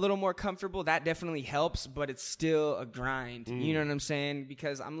become a little more comfortable, that definitely helps. But it's still a grind. You know what I'm saying?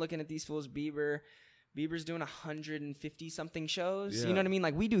 Because I'm looking at these fools. Bieber's doing 150 something shows. Yeah. You know what I mean?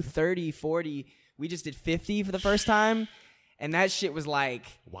 Like we do 30, 40. We just did 50 for the first time. And that shit was like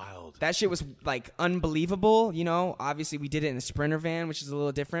wild. That shit was like unbelievable. Obviously we did it in a Sprinter van, which is a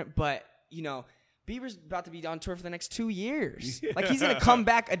little different. But Bieber's about to be on tour for the next 2 years. Yeah. Like he's gonna come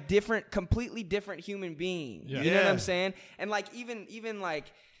back completely different human being. Yeah. You know what I'm saying? And like even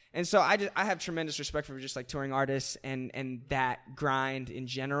like, and so I have tremendous respect for just like touring artists and that grind in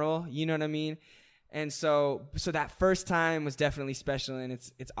general. You know what I mean? And so that first time was definitely special, and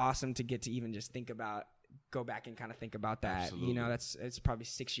it's awesome to get to even just go back and kind of think about that. Absolutely. It's probably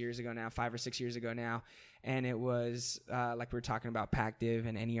 6 years ago now, 5 or 6 years ago now. And it was, like we were talking about Pactiv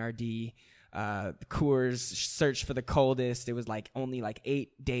and NERD, Coors Search for the Coldest. It was like only like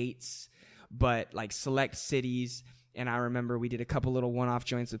 8 dates, but like select cities. And I remember we did a couple little one-off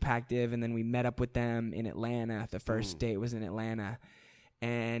joints with Pactiv, and then we met up with them in Atlanta. The first date was in Atlanta.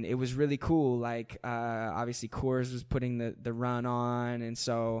 And it was really cool. Like, obviously Coors was putting the run on. And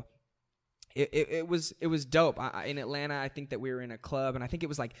so it was dope. In Atlanta, I think that we were in a club, and I think it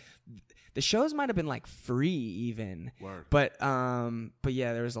was like the shows might have been like free even. Word. But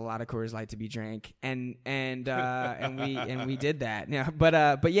yeah, there was a lot of Coors Light to be drank, and we did that. Yeah,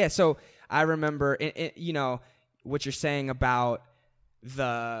 but yeah. So I remember, what you're saying about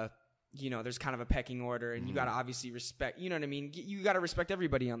there's kind of a pecking order, and you got to obviously respect, you know what I mean? You got to respect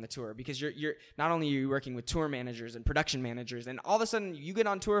everybody on the tour, because you're not only are you working with tour managers and production managers, and all of a sudden you get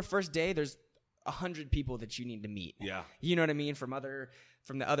on tour first day, there's 100 people that you need to meet. Yeah. You know what I mean? From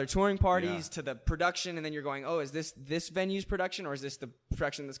the other touring parties to the production, and then you're going, oh, is this venue's production, or is this the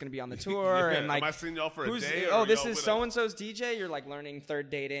production that's going to be on the tour? Yeah. And like, am I seeing y'all for a day? This is so-and-so's DJ. You're like learning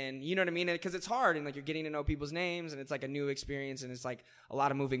third date in, you know what I mean? Because it's hard, and like you're getting to know people's names, and it's like a new experience, and it's like a lot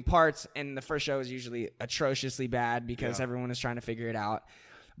of moving parts. And the first show is usually atrociously bad because everyone is trying to figure it out.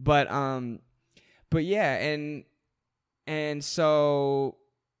 But yeah, and so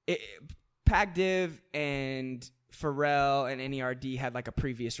Pactiv and Pharrell and NERD had like a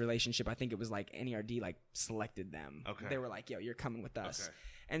previous relationship. I think it was like NERD like selected them. Okay. They were like, yo, you're coming with us. Okay.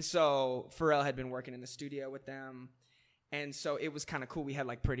 And so Pharrell had been working in the studio with them. And so it was kind of cool. We had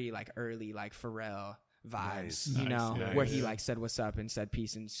like pretty like early like Pharrell vibes, Nice. where he like said what's up and said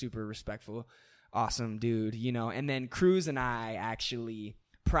peace, and super respectful, awesome dude, And then Cruz and I actually,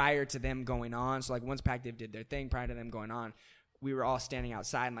 prior to them going on, so like once Pactiv did their thing, prior to them going on, we were all standing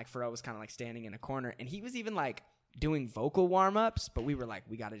outside, and like Pharrell was kind of like standing in a corner, and he was even like doing vocal warm-ups, but we were like,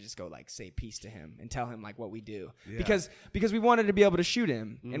 we got to just go like say peace to him and tell him like what we do, because we wanted to be able to shoot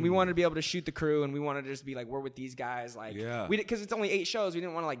him, and we wanted to be able to shoot the crew, and we wanted to just be like, we're with these guys, like because it's only 8 shows, we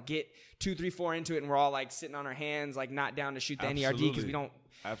didn't want to like get 2, 3, 4 into it, and we're all like sitting on our hands, like not down to shoot the NERD because we don't.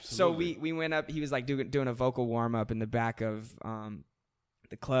 Absolutely. So we went up. He was like doing a vocal warm-up in the back of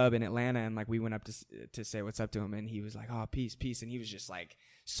the club in Atlanta, and like we went up to say what's up to him, and he was like, oh, peace, and he was just like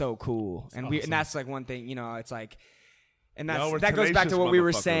so cool. And awesome. and that's like one thing, it's like, and that goes back to what we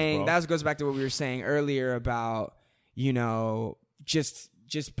were saying. Bro. That goes back to what we were saying earlier about, just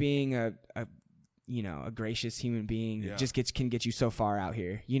being a gracious human being just can get you so far out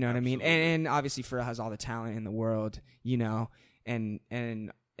here. You know what I mean? And obviously Pharrell has all the talent in the world, and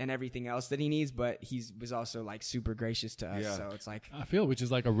everything else that he needs, but he was also like super gracious to us. So it's like, I feel, which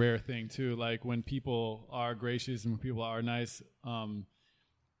is like a rare thing too. Like when people are gracious and when people are nice,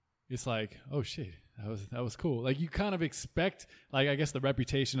 it's like, oh shit, that was cool. Like you kind of expect, like, I guess the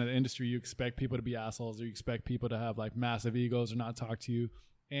reputation of the industry, you expect people to be assholes, or you expect people to have like massive egos or not talk to you.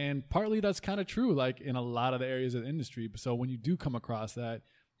 And partly that's kind of true, like in a lot of the areas of the industry. So when you do come across that,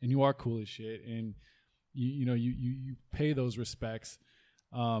 and you are cool as shit, and you pay those respects,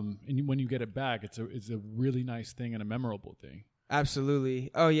 and when you get it back, it's a really nice thing and a memorable thing.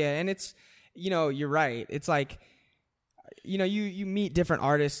 Absolutely. Oh yeah, and it's you're right. It's like you meet different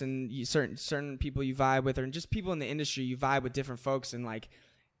artists, and certain people you vibe with, or just people in the industry you vibe with different folks, and like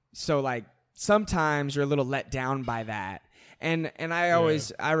so like sometimes you're a little let down by that. And I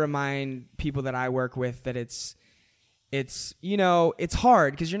always I remind people that I work with that it's it's, you know, it's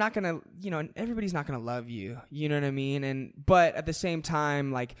hard because you're not going to, you know, everybody's not going to love you. You know what I mean? But at the same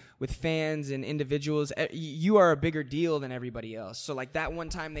time, like with fans and individuals, you are a bigger deal than everybody else. So like that one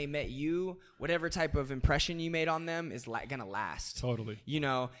time they met you, whatever type of impression you made on them is going to last. Totally. You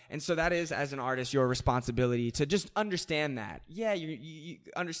know? And so that is, as an artist, your responsibility to just understand that. Yeah, you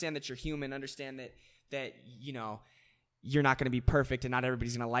understand that you're human, understand that, you know, you're not going to be perfect and not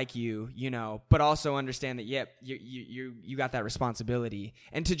everybody's going to like you, you know, but also understand that, yep, you got that responsibility,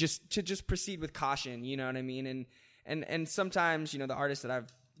 and to just proceed with caution, you know what I mean? And sometimes, you know, the artists that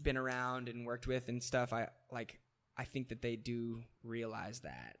I've been around and worked with and stuff, I think that they do realize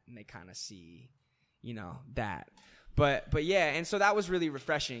that, and they kind of see, you know, that, but yeah. And so that was really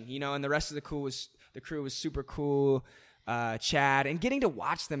refreshing, you know, and the rest of the crew was super cool. Chad, and getting to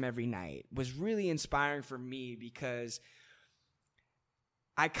watch them every night was really inspiring for me, because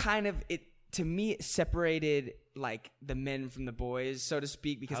to me it separated like the men from the boys, so to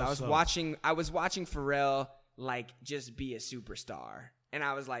speak, because I was watching Pharrell like just be a superstar, and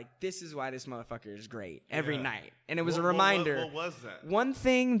I was like, this is why this motherfucker is great every night. And it was a reminder. What was that? One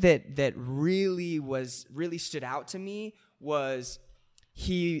thing that really stood out to me was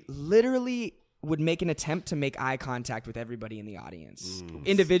he literally would make an attempt to make eye contact with everybody in the audience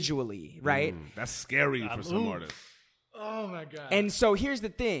individually, right? That's scary for some artists. Oh my God. And so here's the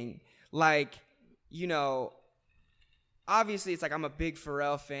thing, like, you know, obviously it's like I'm a big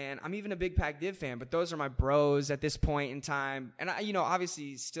Pharrell fan. I'm even a big Pac Div fan, but those are my bros at this point in time. And I, you know,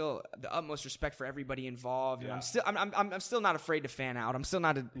 obviously still the utmost respect for everybody involved. Yeah. And I'm still not afraid to fan out. I'm still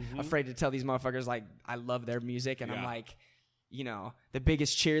not afraid to tell these motherfuckers like I love their music, and I'm like, you know, the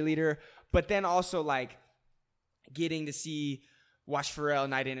biggest cheerleader. But then also like getting to watch Pharrell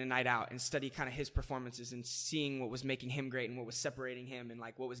night in and night out and study kind of his performances and seeing what was making him great and what was separating him and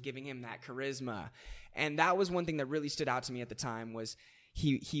like what was giving him that charisma. And that was one thing that really stood out to me at the time, was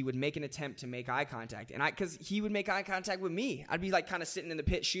he would make an attempt to make eye contact. And because he would make eye contact with me. I'd be like kind of sitting in the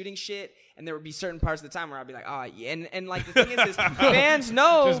pit shooting shit, and there would be certain parts of the time where I'd be like, oh yeah. And like the thing is fans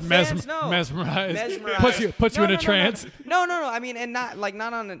know. Mesmerized. Puts you in a trance. No. I mean, and not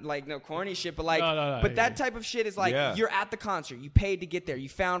on like no corny shit, but like, but that type of shit is like, you're at the concert, you paid to get there, you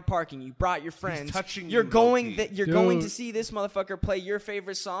found parking, you brought your friends, he's touching you're you, going to see this motherfucker play your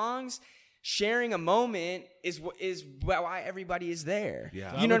favorite songs. Sharing a moment is why everybody is there.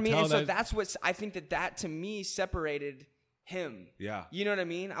 Yeah. You know what I mean? And so that's what I think that to me separated him. Yeah. You know what I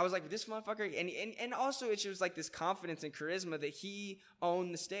mean? I was like, this motherfucker, and also it was like this confidence and charisma that he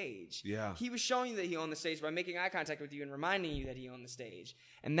owned the stage. Yeah. He was showing you that he owned the stage by making eye contact with you and reminding you that he owned the stage.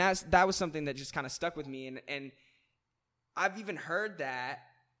 And that was something that just kind of stuck with me. And I've even heard that,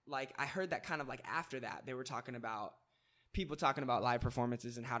 like, I heard that kind of like after that, they were talking about people talking about live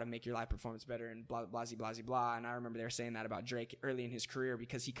performances and how to make your live performance better and blah, blah, blah, blah, blah. And I remember they were saying that about Drake early in his career,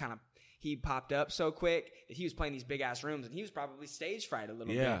 because he popped up so quick that he was playing these big ass rooms, and he was probably stage fright a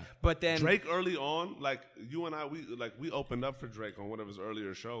little bit. But then Drake early on, like you and I, we opened up for Drake on one of his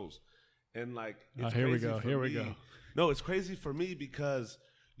earlier shows. And like, it's here we crazy go. No, it's crazy for me because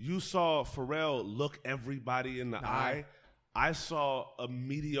you saw Pharrell look everybody in the eye. I saw a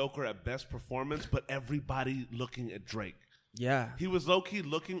mediocre at best performance, but everybody looking at Drake. Yeah. He was low-key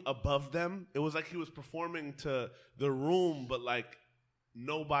looking above them. It was like he was performing to the room, but like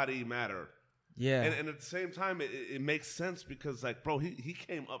nobody mattered. Yeah. And at the same time, it makes sense because like, bro, he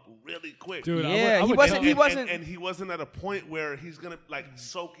came up really quick. Dude, yeah, he wasn't at a point where he's going to like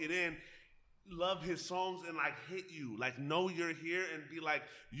soak it in, love his songs and like hit you, like know you're here and be like,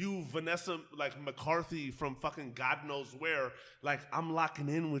 you Vanessa like McCarthy from fucking God knows where, like I'm locking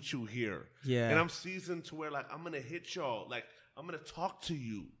in with you here. Yeah. And I'm seasoned to where like I'm gonna hit y'all, like I'm gonna talk to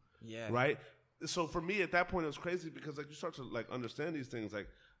you. Yeah. Right? So for me at that point it was crazy because like you start to like understand these things. Like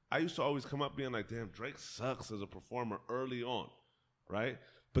I used to always come up being like, damn, Drake sucks as a performer early on. Right?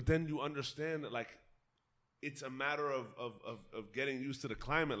 But then you understand that like it's a matter of getting used to the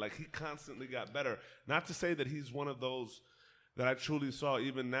climate. Like, he constantly got better. Not to say that he's one of those that I truly saw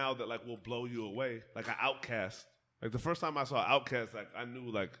even now that, like, will blow you away. Like, an Outkast. Like, the first time I saw Outkast, like, I knew,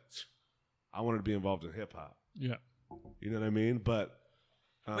 like, I wanted to be involved in hip-hop. Yeah. You know what I mean? But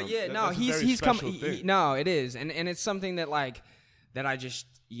yeah, no, he's come. No, it is. And it's something that, like, that I just,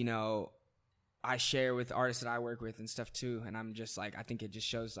 you know, I share with artists that I work with and stuff too, and I'm just like, I think it just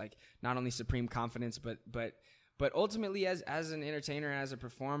shows like not only supreme confidence, but ultimately as an entertainer, as a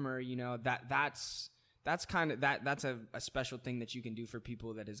performer, you know, that's kind of that's a special thing that you can do for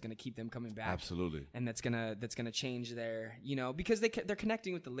people that is going to keep them coming back. Absolutely. And that's gonna change their, you know, because they're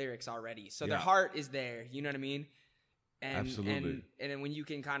connecting with the lyrics already, so their heart is there. You know what I mean? And, Absolutely. And then when you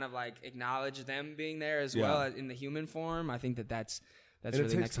can kind of like acknowledge them being there as Yeah. well in the human form, I think that's And really it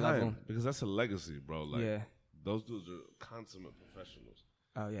takes next time level. because that's a legacy, bro. Like Yeah. those dudes are consummate professionals.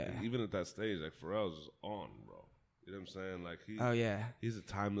 Oh yeah. And even at that stage, like Pharrell's just on, bro. You know what I'm saying? Like Oh yeah. he's a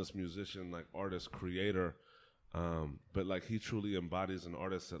timeless musician, like artist, creator. But like he truly embodies an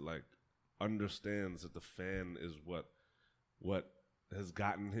artist that like understands that the fan is what has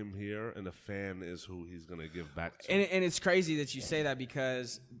gotten him here, and the fan is who he's gonna give back to. And it's crazy that you say that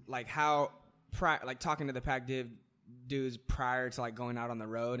because like how like talking to the Pac Div dudes prior to like going out on the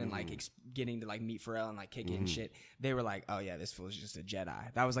road and like getting to like meet Pharrell and like kick it and shit, they were like, oh yeah, this fool's just a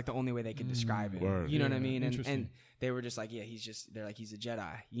Jedi. That was like the only way they could describe it. Word. You know what I Yeah, mean? And interesting. they were just like, yeah, they're like, he's a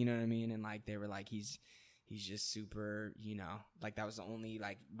Jedi. You know what I mean? And like they were like, he's just super, you know, like that was the only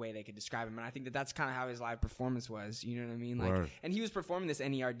like way they could describe him. And I think that that's kind of how his live performance was, you know what I mean? Like, Word. and he was performing this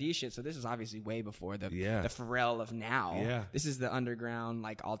NERD shit. So this is obviously way before the Yeah. Pharrell of now. Yeah. This is the underground,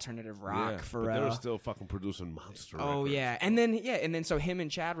 like alternative rock But Pharrell. they were still fucking producing monster Oh records. yeah, and then so him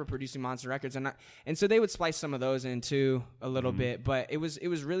and Chad were producing Monster Records, and so they would splice some of those in too a little bit, but it was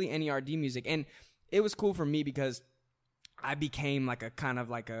really NERD music, and it was cool for me because I became like a kind of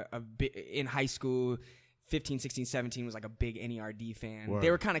like a bit in high school. 15, 16, 17 was like a big NERD fan. Word. They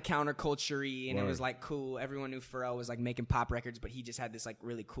were kind of counterculture-y, and it Word. was like cool. Everyone knew Pharrell was like making pop records, but he just had this like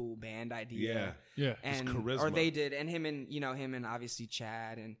really cool band idea. Yeah. Yeah. And charisma. or they did, and him and obviously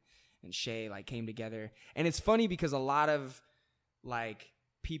Chad and Shay like came together. And it's funny because a lot of like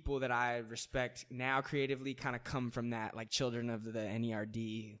people that I respect now creatively kind of come from that like children of the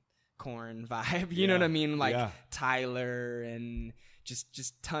NERD Korn vibe. You know Yeah. what I mean? Like Yeah. Tyler and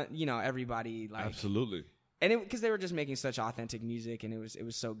just ton, you know, everybody like Absolutely. and because they were just making such authentic music, and it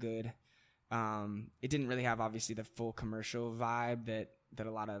was so good. It didn't really have obviously the full commercial vibe that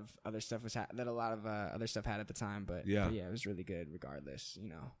a lot of other stuff other stuff had at the time, but Yeah. it was really good regardless, you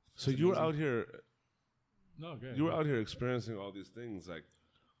know. So you were out here No, good. you were out here experiencing all these things, like,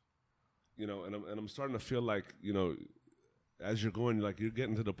 you know, and I'm starting to feel like, you know, as you're going, like you're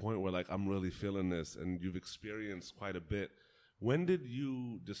getting to the point where like I'm really feeling this, and you've experienced quite a bit. When did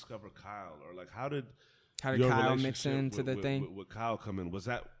you discover Kyle, or like how did your Kyle mix relationship into the thing? with Kyle come in? Was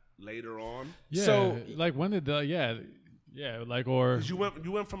that later on? Yeah. So- like when did like or 'Cause you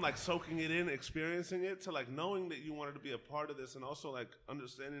went from like soaking it in, experiencing it, to like knowing that you wanted to be a part of this, and also like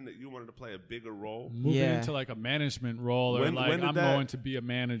understanding that you wanted to play a bigger role. moving Yeah. into like a management role, or When like did I'm that- going to be a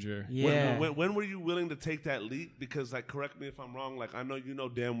manager. Yeah. When were you willing to take that leap? Because like, correct me if I'm wrong. Like, I know you know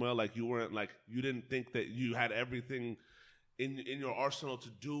damn well, like you weren't like you didn't think that you had everything in your arsenal to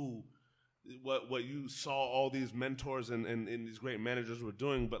do what you saw all these mentors and these great managers were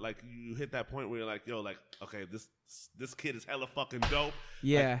doing. But like, you hit that point where you're like, yo, like, okay, this kid is hella fucking dope.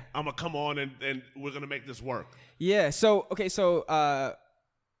 Yeah. Like, I'm gonna come on and we're gonna make this work. Yeah. So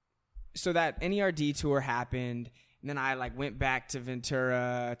so that NERD tour happened, and then I like went back to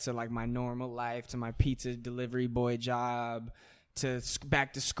Ventura to like my normal life, to my pizza delivery boy job, to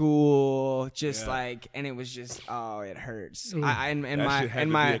back to school, just Yeah. like, and it was just it hurts. Ooh. And That my shit had and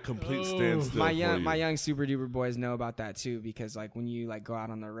to my be a complete standstill. my for young you. my young super duper boys know about that too, because like when you like go out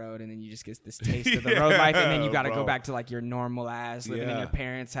on the road and then you just get this taste of the road life, and then you got to bro. go back to like your normal ass living in Yeah. your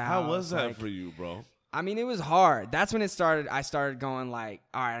parents' house. How was that like, for you, bro? I mean, it was hard. That's when it started. I started going like,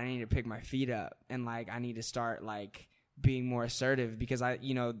 all right, I need to pick my feet up, and like I need to start like being more assertive, because I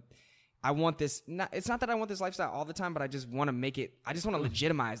want this. It's not that I want this lifestyle all the time, but I just want to make it. I just want to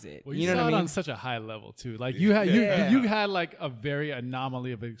legitimize it. Well, you you know saw what I it mean? on such a high level too. Like you had Yeah. you had like a very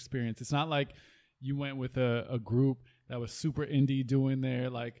anomaly of experience. It's not like you went with a group that was super indie doing their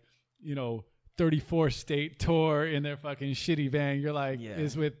like, 34 state tour in their fucking shitty van. You're like, Yeah.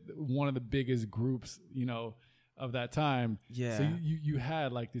 is with one of the biggest groups, of that time. Yeah. So you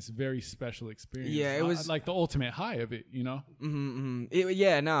had like this very special experience. Yeah, it was- like the ultimate high of it, It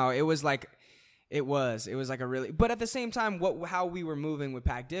was like. It was like a really, but at the same time, how we were moving with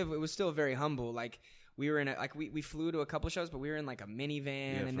Pac Div, it was still very humble. Like we were in we flew to a couple shows, but we were in like a minivan,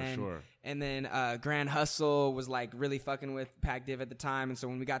 Yeah, and for then sure. and then Grand Hustle was like really fucking with Pac Div at the time, and so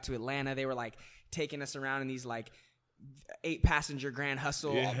when we got to Atlanta, they were like taking us around in these like 8-passenger Grand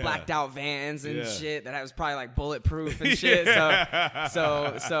Hustle, Yeah. blacked out vans and Yeah. shit that was probably like bulletproof and shit.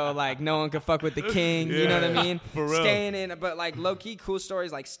 So like no one could fuck with the king. You know what I Yeah, mean? for real. Staying in, but like low key cool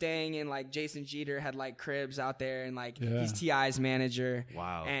stories, like staying in like Jason Jeter had like cribs out there, and like Yeah. he's T.I.'s manager.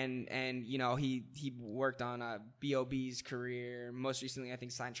 Wow. And he worked on B.O.B.'s career. Most recently, I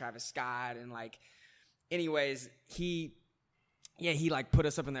think signed Travis Scott, and like, anyways, he yeah, he like put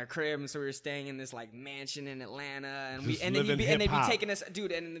us up in their crib, and so we were staying in this like mansion in Atlanta, and Just they'd living be hip-hop. taking us,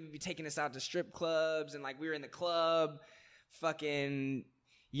 dude, and they'd be taking us out to strip clubs, and like we were in the club, fucking,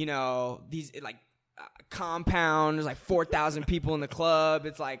 you know, these like compound. There's like 4,000 people in the club.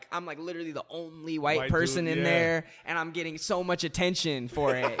 It's like I'm like literally the only white person dude, in yeah. there, and I'm getting so much attention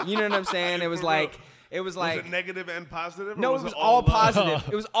for it. You know what I'm saying? It was For like. real. It was Was like it negative and positive? Or no, was it was all love? positive.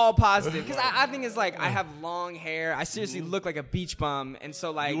 It was all positive because I think it's like I have long hair. I seriously look like a beach bum, and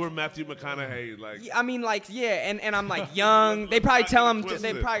so like You were Matthew McConaughey, like I mean, like, yeah, and I'm like young. They probably tell him. Twisted.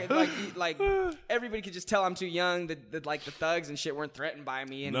 They probably like everybody could just tell I'm too young. That like the thugs and shit weren't threatened by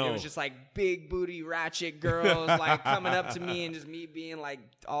me, and No. it was just like big booty ratchet girls like coming up to me and just me being like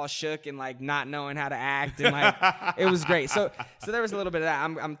all shook and like not knowing how to act, and like it was great. So there was a little bit of that.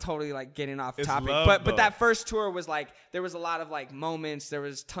 I'm totally like getting off It's topic, love, but though. that first tour was like there was a lot of like moments. There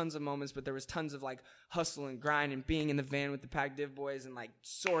was tons of moments, but there was tons of like hustle and grind and being in the van with the Pac Div boys and like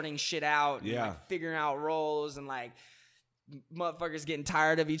sorting shit out, and, Yeah. like figuring out roles and like motherfuckers getting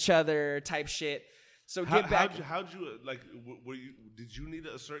tired of each other type shit. So get back. How'd you like? Were you? Did you need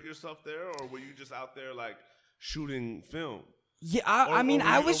to assert yourself there, or were you just out there like shooting film? Yeah, I mean,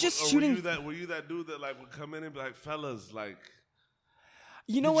 I was just shooting. Were you that dude that like would come in and be like, fellas, like?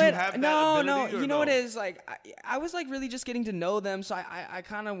 You know Did what? you have that No. ability or You know what no? it is like? I was like really just getting to know them, so I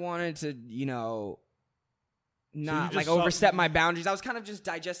kind of wanted to, you know, not just like saw- overstep my boundaries. I was kind of just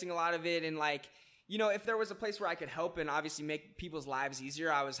digesting a lot of it, and like, you know, if there was a place where I could help and obviously make people's lives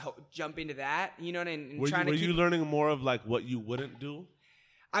easier, I was jump into that. You know what I mean? And Were trying to keep. you learning more of like what you wouldn't do?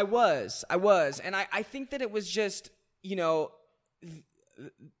 I was, and I think that it was just, you know,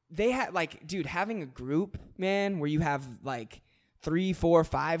 they had like, dude, having a group, man, where you have like 3, 4,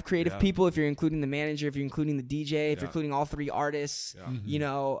 5 creative Yeah. people, if you're including the manager, if you're including the DJ, if Yeah. you're including all 3 artists, Yeah. you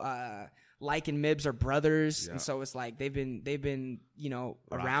know, Like and Mibs are brothers, Yeah. and so it's like they've been you know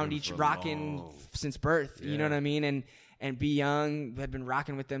Rocking around each for rocking long. since birth. You know Yeah. what I mean? And Be Young had been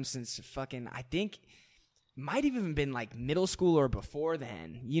rocking with them since fucking I think might have even been like middle school or before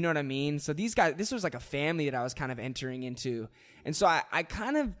then. You know what I mean? So these guys, this was like a family that I was kind of entering into. And so I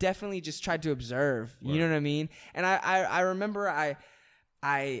kind of definitely just tried to observe, you know what I mean? And I remember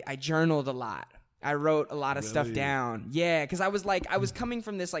I journaled a lot. I wrote a lot of stuff Really? down. Yeah, because I was coming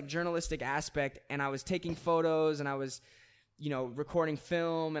from this like journalistic aspect, and I was taking photos, and I was, you know, recording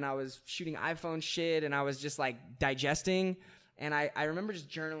film, and I was shooting iPhone shit, and I was just like digesting. And I remember just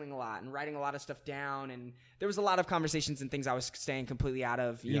journaling a lot and writing a lot of stuff down, and there was a lot of conversations and things I was staying completely out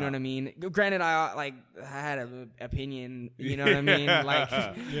of. You know what I mean? Granted, I had an opinion. You know what I mean? Like,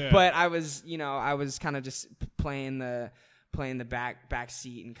 Yeah. but I was kind of just playing the back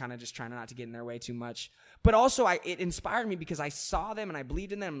seat and kind of just trying not to get in their way too much. But also, it inspired me because I saw them and I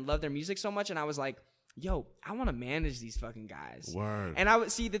believed in them and loved their music so much, and I was like, yo, I want to manage these fucking guys. Word. And I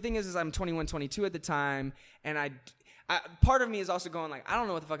would see the thing is I'm 21, 22 at the time, and I part of me is also going like, I don't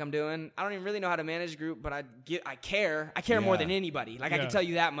know what the fuck I'm doing. I don't even really know how to manage a group, but I care more Yeah. than anybody. Like I Yeah. can tell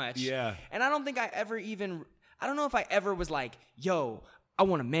you that much. Yeah. And I don't think I don't know if I ever was like, yo, I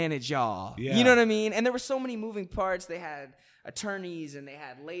want to manage y'all. Yeah. You know what I mean? And there were so many moving parts. They had attorneys and they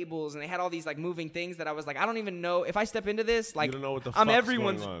had labels and they had all these like moving things that I was like, I don't even know if I step into this. Like, don't know what the I'm fuck's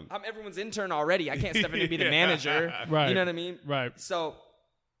everyone's going on. I'm everyone's intern already. I can't step in and be the Yeah. manager. Right. You know what I mean? Right.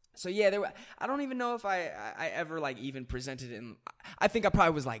 So yeah, I don't even know if I ever like even presented it. I think I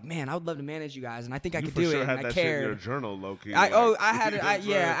probably was like, man, I would love to manage you guys, and I think I You could for do sure it. had And I that shit in cared. your journal, low key. I like, had you it. know what I'm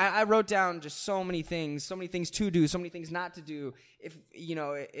saying? I wrote down just so many things to do, so many things not to do.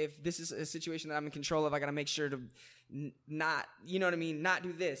 If this is a situation that I'm in control of, I got to make sure to not, you know what I mean, not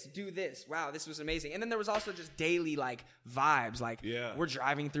do this, do this. Wow, this was amazing. And then there was also just daily like vibes, like Yeah. we're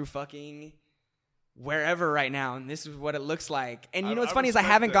driving through fucking wherever right now, and this is what it looks like. And you know I what's funny is I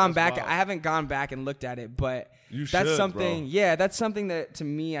respect haven't that. gone That's back. wild. I haven't gone back and looked at it, but You that's should, something. bro. Yeah, that's something that to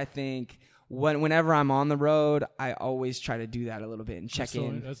me, I think whenever I'm on the road, I always try to do that a little bit and check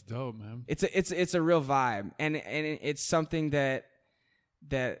in. That's dope, man. It's a real vibe, and it's something that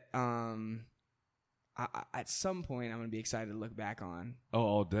at some point I'm gonna be excited to look back on Oh,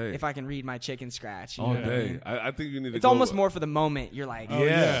 all day. if I can read my chicken scratch. You all know what I day. mean? I think you need to It's go- almost more for the moment. You're like, Oh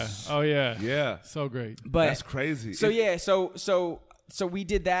Yes. yeah. Oh yeah. Yeah. So great. but That's crazy. So yeah, so we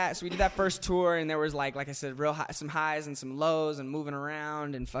did that. So we did that first tour, and there was like I said, some highs and some lows, and moving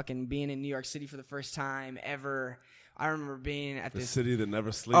around and fucking being in New York City for the first time ever. I remember being at the this. city that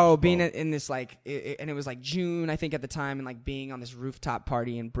never sleeps. Oh, bro. being in this like, and it was like June, I think at the time, and like being on this rooftop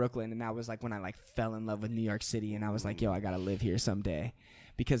party in Brooklyn, and that was like when I like fell in love with New York City, and I was like, yo, I gotta live here someday,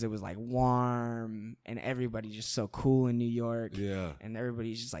 because it was like warm and everybody's just so cool in New York. Yeah. And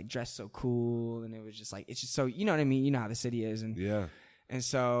everybody's just like dressed so cool, and it was just like, it's just so, you know what I mean? You know how the city is. And Yeah. and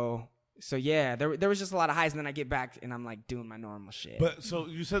so yeah, there was just a lot of highs, and then I get back and I'm like doing my normal shit. But so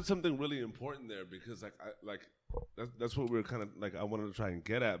you said something really important there, because that's what we were kind of like, I wanted to try and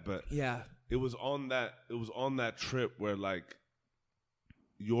get at, but yeah. it was on that trip where like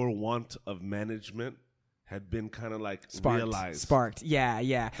your want of management had been kind of like Sparked.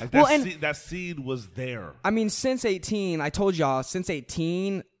 Yeah. Like Well, that seed was there. I mean, since 18, I told y'all, since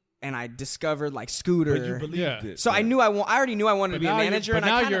 18, and I discovered like Scooter. But you believed it. So I already knew I wanted to be a manager. But and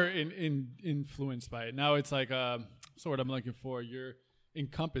now you're influenced by it. Now it's like sort of I'm looking for. You're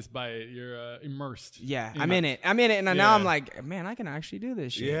encompassed by it. You're immersed. Yeah, I'm in it, and now I'm like, man, I can actually do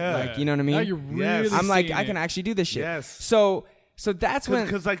this shit. Yeah. Like, you know what I mean? Now you're really. I'm like, seeing I can it. actually do this shit. Yes. So that's when.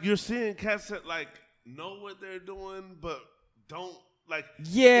 Because like you're seeing cats that like know what they're doing, but don't like.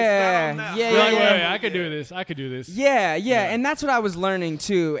 Yeah, it's not on that yeah, You're like, yeah. wait, I could do this. I could do this. Yeah, and that's what I was learning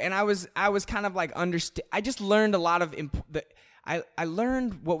too, and I was kind of like I just learned a lot of I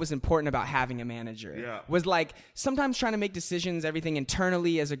learned what was important about having a manager. Yeah. Was like sometimes trying to make decisions, everything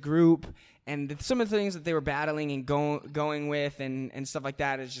internally as a group, and some of the things that they were battling and going with and stuff like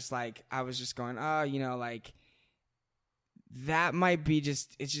that is just like I was just going, like that might be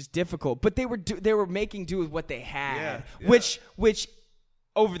it's just difficult. But they were making do with what they had, Yeah. which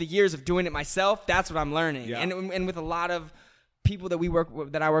over the years of doing it myself, that's what I'm learning. Yeah. And with a lot of people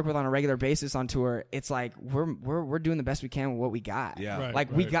that I work with on a regular basis on tour, it's like we're doing the best we can with what we got. Yeah. Right, like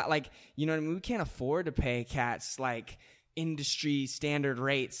we right. got like, you know what I mean? We can't afford to pay cats like industry standard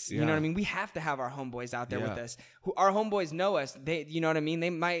rates. You know Yeah. what I mean? We have to have our homeboys out there Yeah. with us. Our homeboys know us. They, you know what I mean? They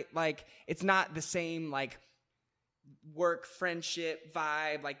might like, it's not the same like work friendship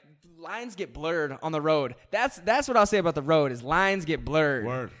vibe. Like lines get blurred on the road. That's what I'll say about the road is lines get blurred.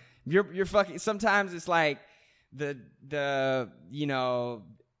 Word. You're fucking, sometimes it's like the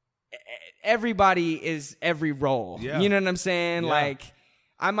everybody is every role. Yeah. You know what I'm saying? Yeah. Like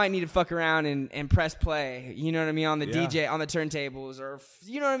I might need to fuck around and press play, you know what I mean, on the Yeah. DJ, on the turntables, or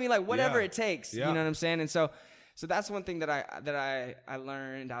you know what I mean, like whatever Yeah. it takes. Yeah. You know what I'm saying? And so that's one thing that I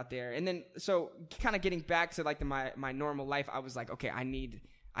learned out there. And then so kind of getting back to like my normal life, I was like, okay,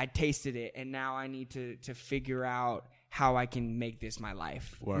 I tasted it, and now I need to figure out how I can make this my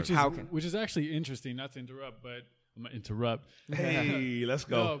life. Word. Which is actually interesting. Not to interrupt, but I'm gonna interrupt. Hey, let's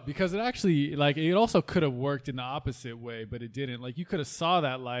go. No, because it actually like it also could have worked in the opposite way, but it didn't. Like you could have saw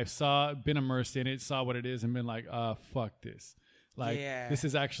that life, been immersed in it, saw what it is, and been like, fuck this. Like Yeah. this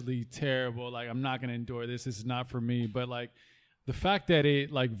is actually terrible. Like I'm not gonna endure this. This is not for me. But like the fact that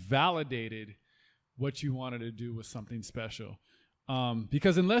it like validated what you wanted to do was something special.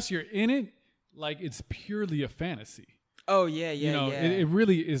 Because unless you're in it, like it's purely a fantasy. Oh yeah, You know, it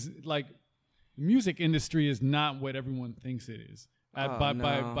really is like the music industry is not what everyone thinks it is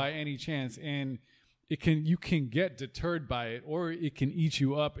by any chance. And you can get deterred by it, or it can eat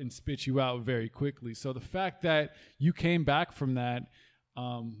you up and spit you out very quickly. So the fact that you came back from that,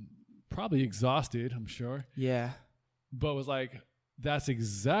 probably exhausted, I'm sure, yeah. but was like, that's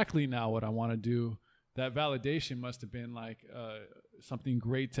exactly now what I want to do. That validation must have been like something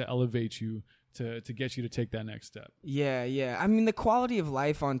great to elevate you, to get you to take that next step. Yeah. I mean, the quality of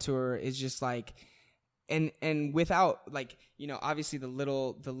life on tour is just like, and without like, you know, obviously the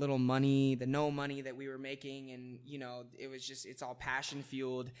little money, the no money that we were making, and you know, it's all passion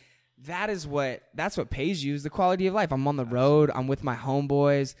fueled. That's what pays you is the quality of life. I'm on the road. I'm with my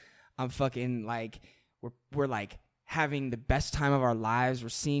homeboys. I'm fucking like, we're like having the best time of our lives. We're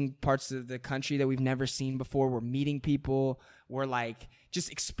seeing parts of the country that we've never seen before. We're meeting people. We're like,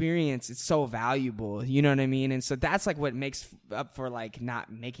 just experience. It's so valuable. You know what I mean? And so that's like what makes up for like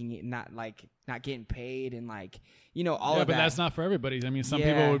not making it, not getting paid, and like, you know, all of that. But that's not for everybody. I mean, some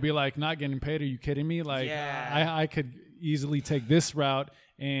Yeah. people would be like, not getting paid. Are you kidding me? Like, Yeah. I could easily take this route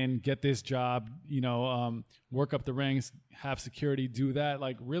and get this job, you know, work up the ranks, have security, do that.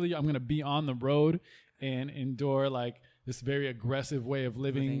 Like, really, I'm going to be on the road and endure like this very aggressive way of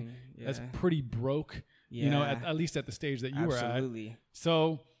living. That's pretty broke, you know, Yeah. at least at the stage that you were at. Absolutely.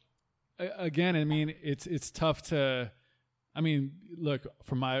 So again, I mean, it's tough to, I mean, look,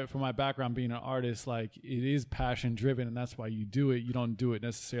 from my background being an artist, like it is passion driven, and that's why you do it. You don't do it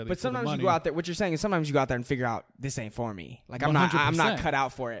necessarily. But for sometimes the you money. go out there. What you're saying is sometimes you go out there and figure out this ain't for me. Like I'm not 100%. cut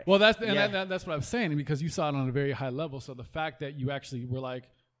out for it. Well, that's what I'm saying, because you saw it on a very high level. So the fact that you actually were like,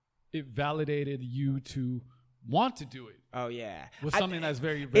 it validated you to want to do it Oh yeah. was something that's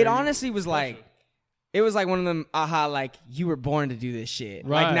very, very It honestly was special. like, it was like one of them, like you were born to do this shit.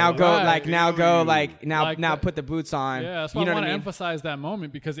 Right, like now go, right. like now go, like now Like now that- put the boots on. Yeah, that's why you know I what want I to mean? emphasize that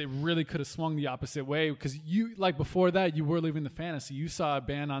moment because it really could have swung the opposite way. Because you, like before that, you were living the fantasy. You saw a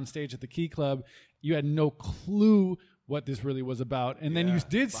band on stage at the Key Club. You had no clue what this really was about. And then you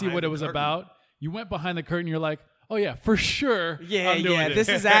did see behind what the it was curtain. about. You went behind the curtain. You're like, oh yeah, for sure. Yeah, I'm doing yeah. this.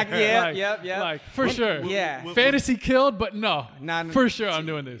 This is yep. Like for sure. Yeah. Fantasy killed, but no, Not- for sure I'm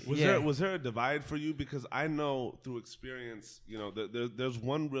doing this. Was there a divide for you? Because I know through experience, you know, there's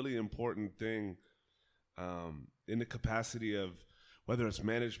one really important thing in the capacity of whether it's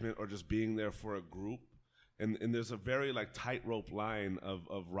management or just being there for a group, and there's a very like tightrope line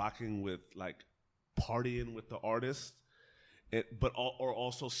of rocking with like partying with the artist, but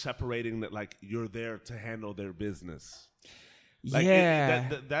also separating that like you're there to handle their business. Like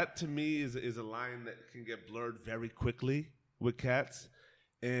that to me is a line that can get blurred very quickly with cats.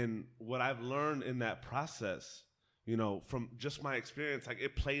 And what I've learned in that process, you know, from just my experience, like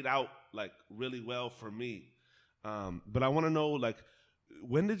it played out like really well for me. But I want to know, like,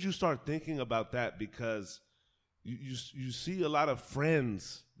 when did you start thinking about that? Because you see a lot of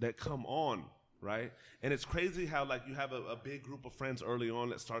friends that come on, right? And it's crazy how like you have a big group of friends early on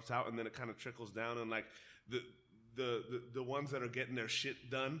that starts out and then it kind of trickles down, and like the ones that are getting their shit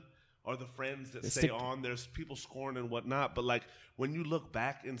done are the friends that stay on. There's people scoring and whatnot, but like when you look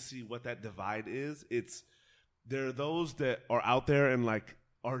back and see what that divide is, there are those that are out there and like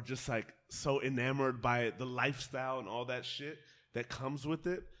are just like so enamored by the lifestyle and all that shit that comes with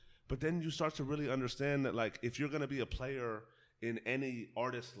it. But then you start to really understand that like if you're going to be a player in any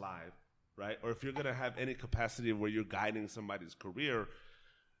artist live, right, or if you're going to have any capacity where you're guiding somebody's career,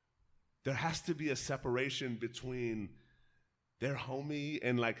 there has to be a separation between their homie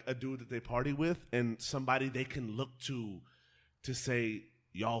and like a dude that they party with and somebody they can look to say,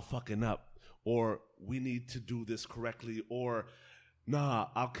 y'all fucking up, or we need to do this correctly, or nah,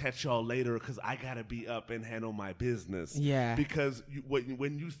 I'll catch y'all later because I got to be up and handle my business. Yeah. Because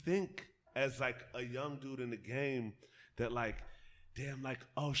when you think as like a young dude in the game that like, damn, like,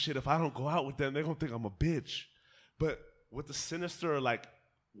 oh shit, if I don't go out with them, they're going to think I'm a bitch. But what the sinister, like,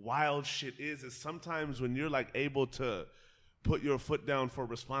 wild shit is sometimes when you're like able to put your foot down for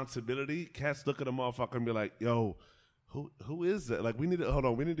responsibility, cats look at a motherfucker and be like, yo, who is that? Like, we need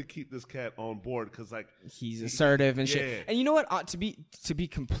to keep this cat on board because like he's assertive and shit. And you know what? To be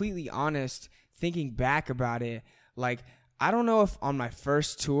completely honest, thinking back about it, like I don't know if on my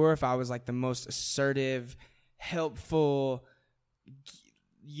first tour if I was like the most assertive, helpful,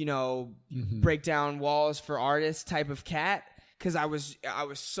 you know, break down walls for artists type of cat. Because I was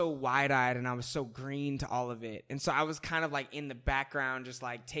so wide-eyed and I was so green to all of it. And so I was kind of like in the background just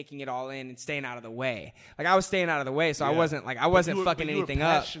like taking it all in and staying out of the way. Like I was staying out of the way, so I wasn't fucking anything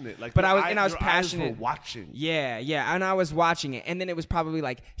up. Like, but I was passionate. Eyes were watching. Yeah, and I was watching it. And then it was probably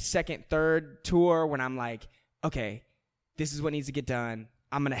like second, third tour when I'm like, okay, this is what needs to get done.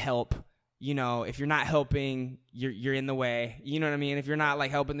 I'm going to help. You know, if you're not helping, you're in the way. You know what I mean? If you're not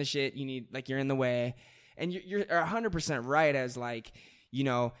like helping the shit, you need like you're in the way. And you're 100% right as like, you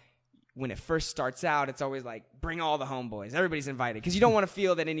know, when it first starts out, it's always like, bring all the homeboys. Everybody's invited. Because you don't want to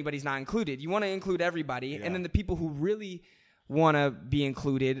feel that anybody's not included. You want to include everybody. Yeah. And then the people who really want to be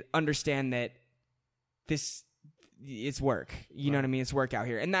included understand that it's work. You know what I mean? It's work out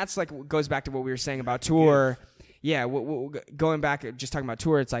here. And that's like, goes back to what we were saying about tour. Yeah, going back, just talking about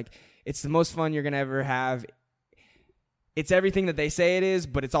tour, it's like, it's the most fun you're going to ever have. It's everything that they say it is,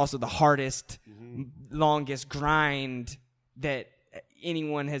 but it's also the hardest, longest grind that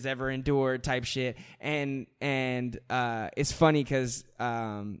anyone has ever endured type shit. And it's funny because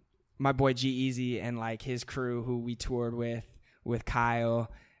my boy G-Eazy and like his crew who we toured with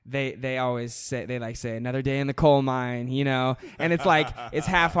Kyle, they always say, they like say another day in the coal mine, you know? And it's like, it's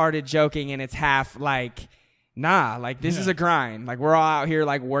half-hearted joking and it's half like, nah, like this is a grind. Like we're all out here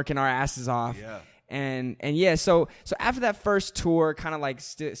like working our asses off. Yeah. And yeah, so after that first tour, kind of like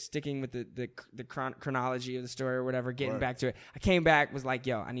sticking with the chronology of the story or whatever, getting back to it, I came back, was like,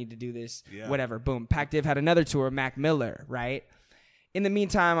 yo, I need to do this, whatever. Boom. Pac Div had another tour, Mac Miller, right? In the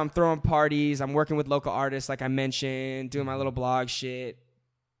meantime, I'm throwing parties, I'm working with local artists, like I mentioned, doing my little blog shit.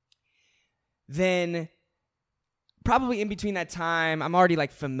 Then, probably in between that time, I'm already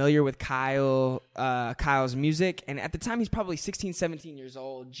like familiar with Kyle's music. And at the time, he's probably 16, 17 years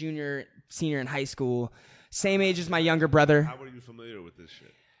old, junior, senior in high school, same age as my younger brother. How were you familiar with this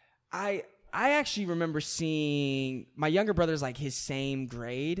shit? I actually remember seeing my younger brother's like his same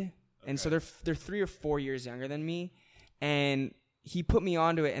grade. And so they're 3 or 4 years younger than me. And he put me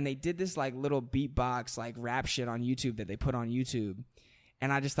onto it, and they did this like little beatbox, like rap shit on YouTube that they put on YouTube.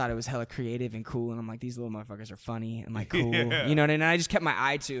 And I just thought it was hella creative and cool. And I'm like, these little motherfuckers are funny and like cool. Yeah. You know what I mean? And I just kept my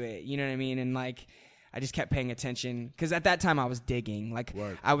eye to it. You know what I mean? And like, I just kept paying attention. Because at that time I was digging. Like,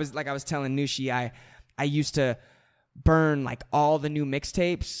 Word. I was telling Nushi, I used to burn like all the new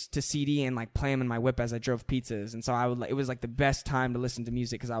mixtapes to CD and like play them in my whip as I drove pizzas. And so it was like the best time to listen to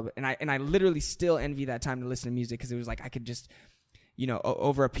music. Because I literally still envy that time to listen to music. Because it was like I could just... You know,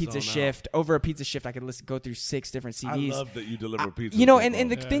 over a pizza shift, I could go through 6 different CDs. I love that you deliver pizza. You know,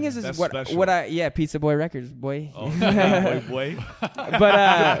 and the thing is Pizza Boy Records, boy. Oh, boy.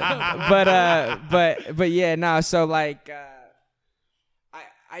 But yeah, no. So like,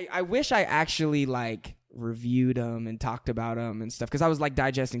 I wish I actually like reviewed them and talked about them and stuff because I was like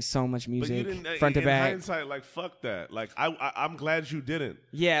digesting so much music front to back. In hindsight, like fuck that. Like I'm glad you didn't.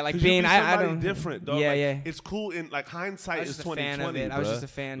 Yeah, like being I don't different. Dog. Yeah, like, yeah. It's cool in like hindsight is 2020. I was just a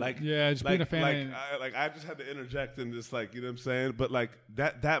fan. Like just being a fan. I just had to interject and just like you know what I'm saying. But like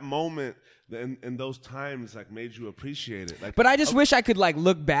that moment and those times like made you appreciate it. Like, but I just wish I could like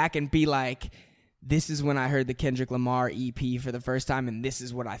look back and be like, this is when I heard the Kendrick Lamar EP for the first time, and this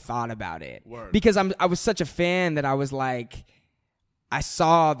is what I thought about it. Word. Because I was such a fan that I was like, I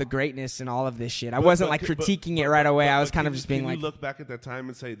saw the greatness in all of this shit. I wasn't like critiquing it right away. I was kind of just being like, you look back at that time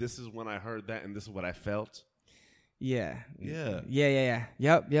and say, this is when I heard that, and this is what I felt. Yeah. Yeah.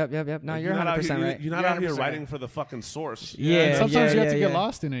 Yep. No, you're 100% right. You're not out here writing for the fucking source. Yeah. And sometimes you have to get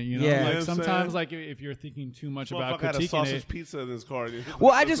lost in it, you know? Yeah. Like You know sometimes like if you're thinking too much about had a critiquing sausage it. pizza in his car.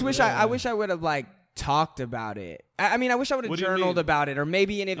 Well, I just wish I wish I would have like talked about it. I mean, I wish I would have journaled about it, or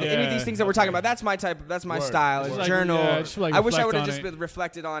maybe any of these things that we're talking about. That's my style. Is Like, journal. like I wish I would have reflect just on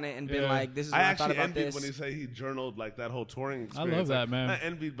reflected on it and been like, "This is what I thought about this." When he say he journaled like that whole touring experience. I love that, man. Not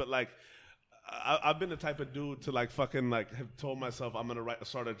envied, but like. I've been the type of dude to like fucking like have told myself I'm gonna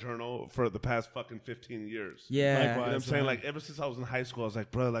start a journal for the past fucking 15 years. Yeah, you know what I'm saying? Like ever since I was in high school, I was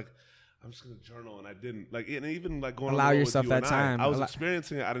like, bro, like I'm just gonna journal, and I didn't. Like, and even like going allow on the road yourself with you that and time. I was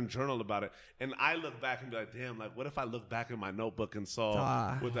experiencing it. I didn't journal about it, and I look back and be like, damn, like what if I look back in my notebook and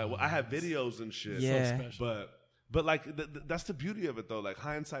saw with that? Well, I have videos and shit. Yeah. So special. But like that's the beauty of it though. Like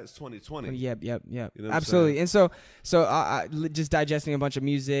hindsight is 2020. Yep. You know Absolutely. And so just digesting a bunch of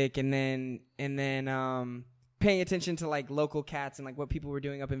music, and then paying attention to like local cats and like what people were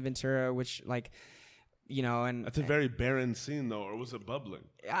doing up in Ventura, which like, you know, and that's a very barren scene though, or was it bubbling?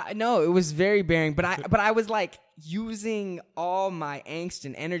 No, it was very barren. But I was like using all my angst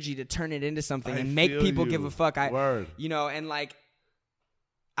and energy to turn it into something and make people give a fuck. You know, and like.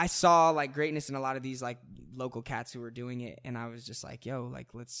 I saw like greatness in a lot of these like local cats who were doing it, and I was just like, yo, like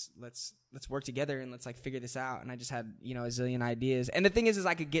let's work together and let's like figure this out. And I just had, you know, a zillion ideas. And the thing is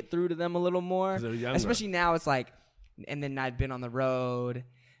I could get through to them a little more, especially now. It's like, and then I'd been on the road,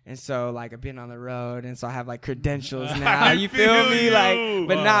 and so like I've been on the road, and so I have like credentials now. You feel me? You. Like,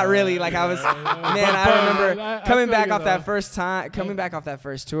 but not really. Like I was, man. I remember coming back off that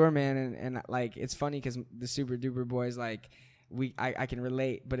first tour, man, and like it's funny because the Super Duper Boys like. I can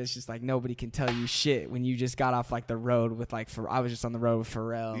relate, but it's just like nobody can tell you shit when you just got off like the road with like I was just on the road with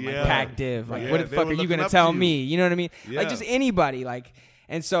Pharrell, and, like Pac Div, like what the fuck are you gonna tell me? You know what I mean? Like just anybody, like,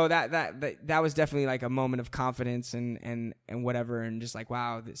 and so that was definitely like a moment of confidence and whatever, and just like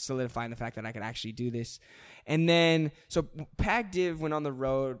wow, solidifying the fact that I could actually do this. And then so Pac Div went on the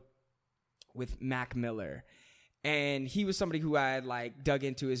road with Mac Miller. And he was somebody who I had like dug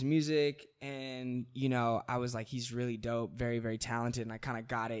into his music, and you know I was like, he's really dope, very very talented, and I kind of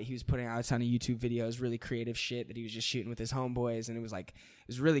got it. He was putting out a ton of YouTube videos, really creative shit that he was just shooting with his homeboys, and it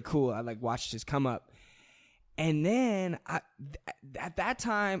was really cool. I like watched his come up, and then at that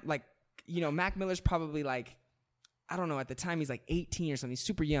time, like you know, Mac Miller's probably like. I don't know, at the time he's like 18 or something. He's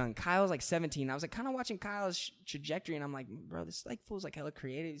super young. Kyle's like 17. I was like kind of watching Kyle's trajectory, and I'm like, bro, this like fool's like hella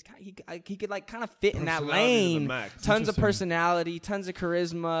creative. He could like kind of fit in that lane. Tons of personality, tons of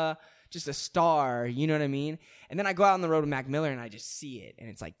charisma, just a star. You know what I mean? And then I go out on the road with Mac Miller, and I just see it, and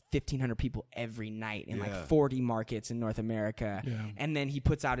it's like 1,500 people every night in like 40 markets in North America. Yeah. And then he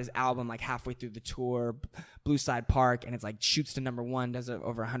puts out his album like halfway through the tour, Blue Side Park, and it's like shoots to *1, does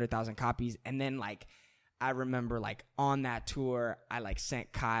over 100,000 copies, and then like. I remember like on that tour, I like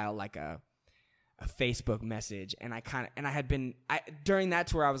sent Kyle like a Facebook message, and during that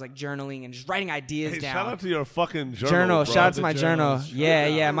tour I was like journaling and just writing ideas down. Shout out to your fucking journal. Shout out to my journal.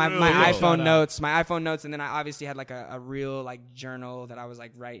 Yeah. My iPhone notes, and then I obviously had like a real like journal that I was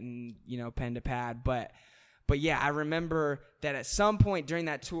like writing, you know, pen to pad. But yeah, I remember that at some point during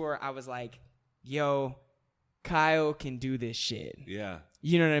that tour, I was like, yo, Kyle can do this shit. Yeah.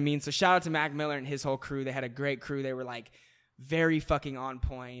 You know what I mean? So shout out to Mac Miller and his whole crew. They had a great crew. They were like very fucking on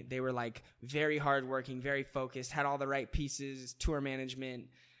point. They were like very hardworking, very focused, had all the right pieces, tour management,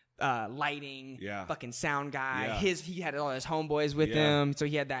 lighting, fucking sound guy. Yeah. He had all his homeboys with him, so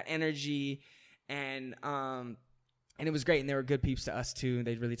he had that energy, and it was great. And they were good peeps to us too.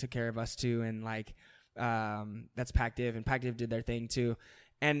 They really took care of us too, and like that's Pactiv, and Pactiv did their thing too.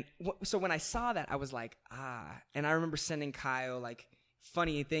 And so when I saw that, I was like, and I remember sending Kyle like.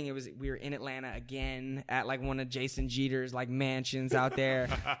 Funny thing, we were in Atlanta again at like one of Jason Jeter's like mansions out there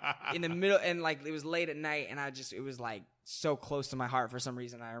in the middle, and like it was late at night, and it was like so close to my heart for some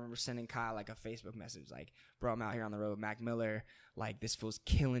reason. I remember sending Kyle like a Facebook message like, bro, I'm out here on the road with Mac Miller, like this fool's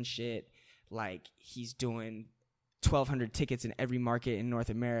killing shit, like he's doing 1,200 tickets in every market in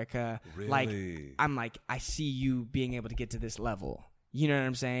North America. Really? Like I'm like, I see you being able to get to this level. You know what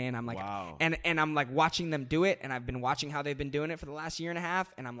I'm saying? I'm like, wow. and I'm like watching them do it, and I've been watching how they've been doing it for the last year and a half,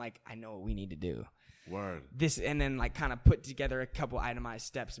 and I'm like, I know what we need to do. Word. This, and then like kind of put together a couple itemized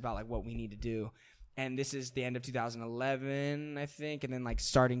steps about like what we need to do. And this is the end of 2011, I think, and then like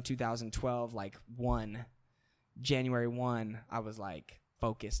starting 2012, like January 1, I was like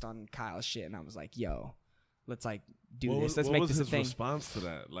focused on Kyle's shit, and I was like, yo, let's like do this. Let's make this a thing. What was his response to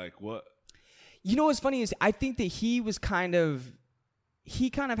that? Like what? You know what's funny is I think that he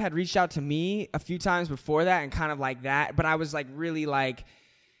kind of had reached out to me a few times before that and kind of like that, but I was like really like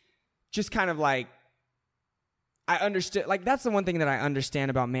just kind of like I understood, like that's the one thing that I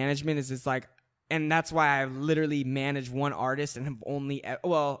understand about management is it's like, and that's why I've literally managed one artist and have only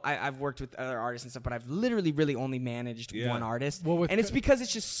I've worked with other artists and stuff, but I've literally really only managed one artist. Well, and it's because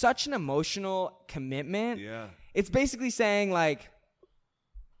it's just such an emotional commitment. Yeah. It's basically saying like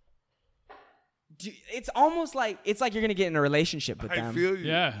it's almost like it's like you're gonna get in a relationship with them. I feel you.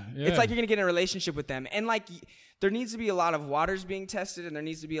 Yeah. It's like you're gonna get in a relationship with them, and like there needs to be a lot of waters being tested, and there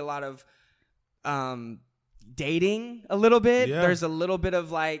needs to be a lot of dating a little bit. Yeah. There's a little bit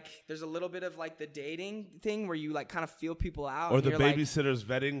of like the dating thing where you like kind of feel people out, Or and the you're like, babysitter's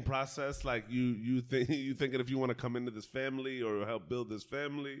vetting process, like you thinking if you want to come into this family or help build this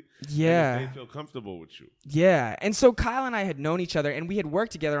family, yeah, and if they feel comfortable with you. Yeah. And so Kyle and I had known each other, and we had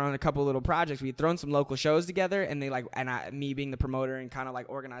worked together on a couple little projects. We had thrown some local shows together, and me being the promoter and kind of like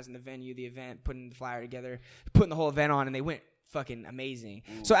organizing the venue, the event, putting the flyer together, putting the whole event on, and they went fucking amazing.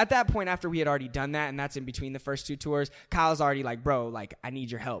 So at that point, after we had already done that, and that's in between the first two tours, Kyle's already like, bro, like I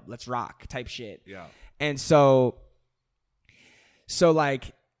need your help, let's rock type shit. Yeah. And so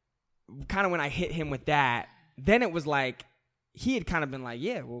like kind of when I hit him with that, then it was like he had kind of been like,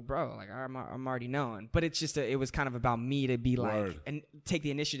 yeah, well, bro, like I'm already knowing, but it's just it was kind of about me to be like Word. and take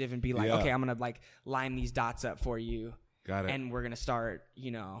the initiative and be like, okay, I'm gonna like line these dots up for you. Got it. And we're gonna start,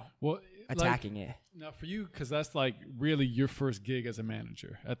 attacking it. Now for you, because that's like really your first gig as a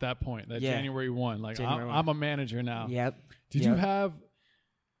manager at that point. That Yeah. January 1. Like January 1. I'm a manager now. Yep. Did you have?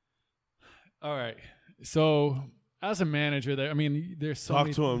 All right. So as a manager, there's so Talk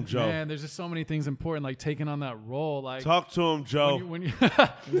many. to him, Joe. Man, there's just so many things important, like taking on that role. Like Talk to him, Joe. when you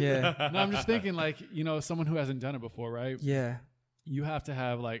Yeah. No, I'm just thinking like someone who hasn't done it before, right? Yeah. You have to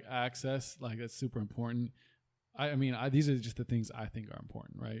have like access. Like that's super important. These are just the things I think are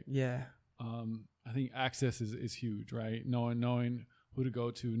important, right? Yeah. I think access is huge, right? Knowing who to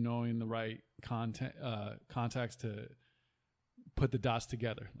go to, knowing the right contacts to put the dots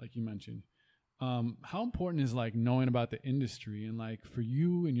together, like you mentioned. How important is like knowing about the industry and like for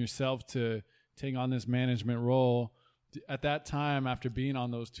you and yourself to take on this management role at that time after being on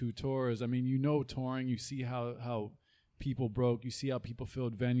those two tours? I mean, touring, you see how people broke, you see how people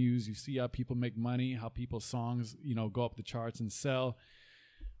filled venues, you see how people make money, how people's songs, go up the charts and sell.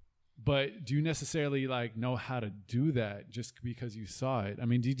 But do you necessarily like know how to do that just because you saw it? I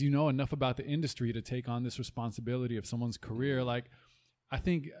mean, did you know enough about the industry to take on this responsibility of someone's career? Like,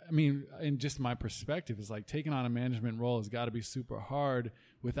 in just my perspective, is like taking on a management role has got to be super hard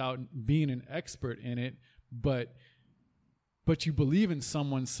without being an expert in it. But you believe in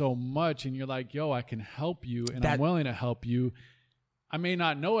someone so much and you're like, yo, I can help you and I'm willing to help you. I may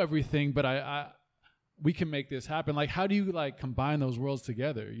not know everything, but we can make this happen. Like, how do you like combine those worlds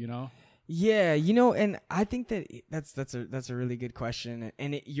together, Yeah, and I think that's a really good question,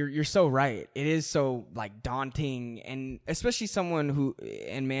 and you're so right. It is so like daunting, and especially someone who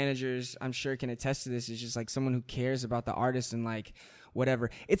and managers I'm sure can attest to this is just like someone who cares about the artist and like whatever.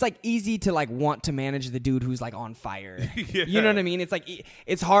 It's like easy to like want to manage the dude who's like on fire. Yeah. You know what I mean? It's like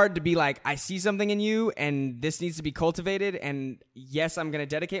it's hard to be like, I see something in you and this needs to be cultivated, and yes, I'm going to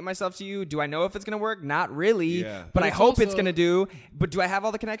dedicate myself to you. Do I know if it's going to work? Not really. Yeah. But I it's hope it's also- going to do. But do I have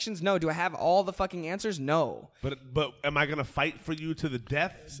all the connections? No. Do I have all the fucking answers? No. But am I gonna fight for you to the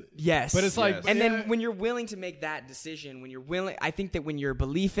death? Yes. But it's like, Yes. And yeah, then when you're willing to make that decision, when you're willing, I think that when your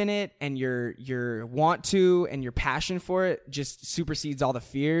belief in it and your want to and your passion for it just supersedes all the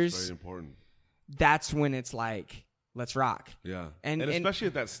Very fears, important. that's when it's like, let's rock. Yeah, And- and especially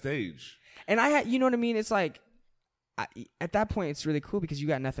at that stage. And I had, you know what I mean? It's like, at that point, it's really cool because you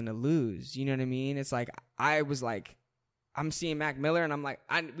got nothing to lose. You know what I mean? It's like, I was like, I'm seeing Mac Miller and I'm like,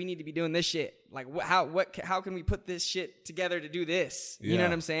 we need to be doing this shit. Like, how can we put this shit together to do this? You know Yeah.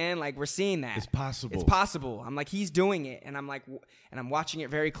 what I'm saying? Like, we're seeing that. It's possible. It's possible. I'm like, he's doing it. And I'm like, and I'm watching it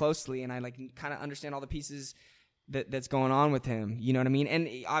very closely. And I like kind of understand all the pieces that's going on with him. You know what I mean? And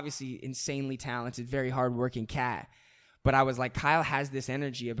obviously insanely talented, very hardworking cat. But I was like, Kyle has this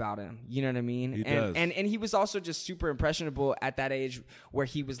energy about him. You know what I mean? He and, does. and he was also just super impressionable at that age where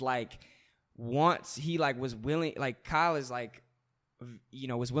he was like, once he like was willing, like Kyle is like, you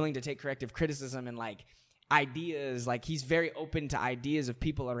know, was willing to take corrective criticism and like ideas. Like he's very open to ideas of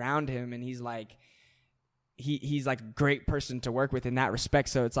people around him. And he's like, he's like a great person to work with in that respect.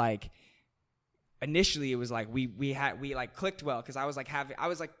 So it's like, initially it was like we like clicked well because I was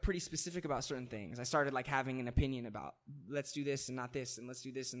like pretty specific about certain things. I started like having an opinion about let's do this and not this, and let's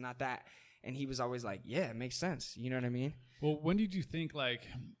do this and not that. And he was always like, yeah, it makes sense. You know what I mean? Well, when did you think like?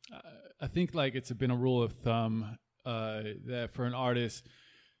 I think like it's been a rule of thumb that for an artist,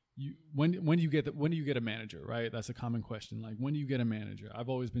 when do you get a manager? Right, that's a common question. Like, when do you get a manager? I've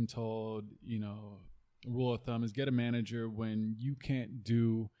always been told, you know, a rule of thumb is get a manager when you can't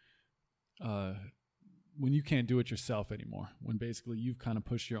do it yourself anymore. When basically you've kind of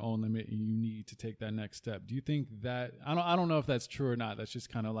pushed your own limit and you need to take that next step. Do you think that? I don't know if that's true or not. That's just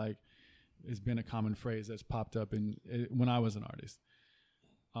kind of like, it's been a common phrase that's popped up when I was an artist.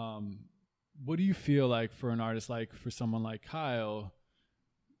 What do you feel like for an artist, like for someone like Kyle,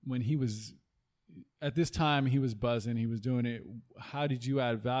 when he was at this time, he was buzzing, he was doing it. How did you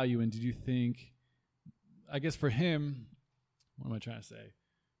add value? And did you think, I guess for him, what am I trying to say?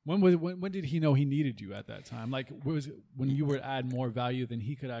 When did he know he needed you at that time? Like, was it when you would add more value than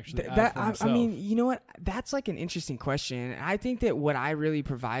he could actually add for himself? I mean, you know what? That's like an interesting question. I think that what I really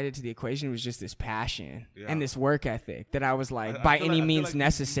provided to the equation was just this passion and this work ethic that I was like, I by feel any like means you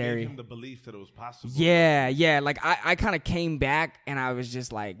necessary. gave him the belief that it was possible. Yeah. Like I kind of came back and I was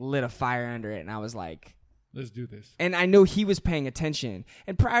just like lit a fire under it, and I was like, let's do this. and I know he was paying attention.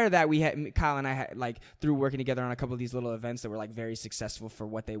 And prior to that, Kyle and I had like through working together on a couple of these little events that were like very successful for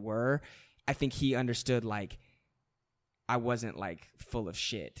what they were. I think he understood like I wasn't like full of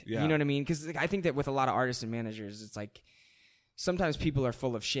shit. Yeah. You know what I mean? Because I think that with a lot of artists and managers, it's like sometimes people are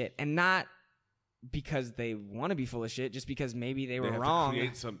full of shit, and not because they want to be full of shit, just because maybe they were have to wrong,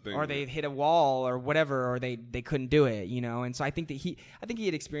 create something. or they hit a wall or whatever, or they couldn't do it, you know. And so I think he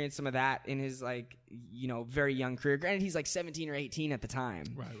had experienced some of that in his like, you know, very young career. Granted, he's like 17 or 18 at the time,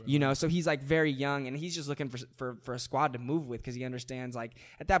 Right. you know, so he's like very young, and he's just looking for a squad to move with, because he understands like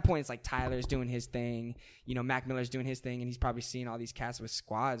at that point it's like Tyler's doing his thing, you know, Mac Miller's doing his thing, and he's probably seeing all these cats with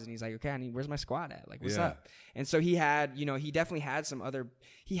squads, and he's like, okay, where's my squad at? Like, what's up? And so he had, you know, he definitely had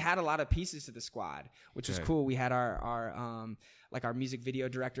he had a lot of pieces to the squad, which was cool. We had our music video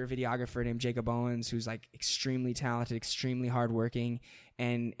director, videographer named Jacob Owens, who's like extremely talented, extremely hardworking.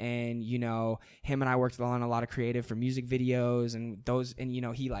 And, you know, him and I worked on a lot of creative for music videos and those, and, you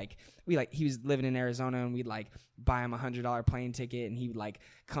know, he was living in Arizona, and we'd like buy him $100 plane ticket, and he would like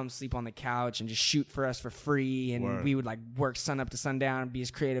come sleep on the couch and just shoot for us for free. And we would like work sun up to sundown and be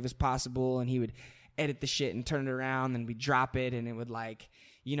as creative as possible. And he would edit the shit and turn it around, and we'd drop it, and it would like,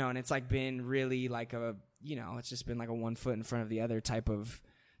 you know, and it's like been really like a, you know, it's just been like a one foot in front of the other type of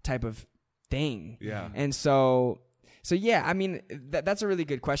thing. Yeah. And so yeah, I mean, that's a really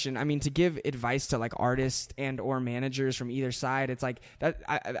good question. I mean, to give advice to like artists and or managers from either side, it's like that.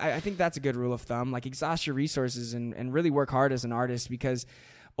 I think that's a good rule of thumb. Like, exhaust your resources and really work hard as an artist, because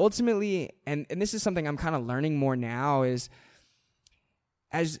ultimately, and this is something I'm kind of learning more now, is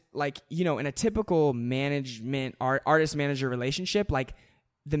as like, you know, in a typical management artist manager relationship, like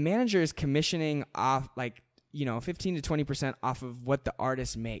the manager is commissioning off like, you know, 15 to 20% off of what the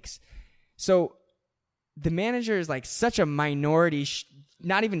artist makes. So the manager is like such a minority,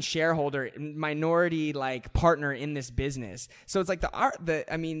 not even shareholder, minority like partner in this business. So it's like the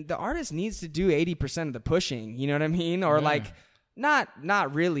artist needs to do 80% of the pushing, you know what I mean? Or like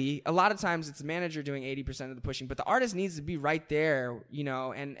Not really. A lot of times it's the manager doing 80% of the pushing, but the artist needs to be right there, you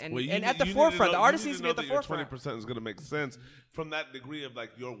know, and at the forefront. The artist needs to be at the forefront. 20% is going to make sense from that degree of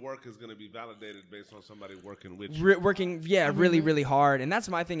like your work is going to be validated based on somebody working with you. Really, really hard. And that's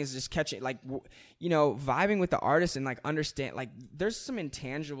my thing is just catching, like, you know, vibing with the artist and like understand, like, there's some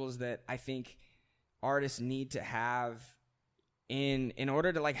intangibles that I think artists need to have in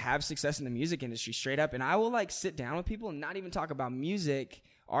order to like have success in the music industry straight up. And I will like sit down with people and not even talk about music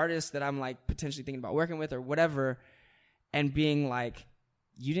artists that I'm like potentially thinking about working with or whatever, and being like,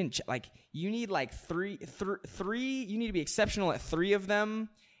 you didn't you need like three, you need to be exceptional at 3 of them,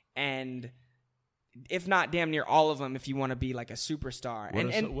 and if not damn near all of them if you want to be like a superstar.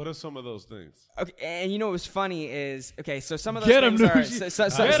 What are some of those things? Okay, and you know what was funny is, okay, so some of those things are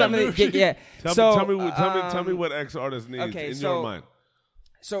some of the, yeah. Tell me what X artist needs in your mind.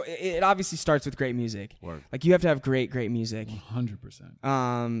 So it obviously starts with great music. Word. Like you have to have great music.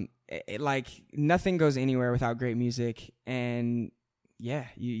 100%. Like nothing goes anywhere without great music, and yeah,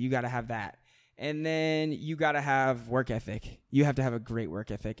 you got to have that. And then you got to have work ethic. You have to have a great work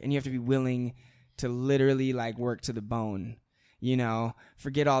ethic, and you have to be willing to literally like work to the bone, you know,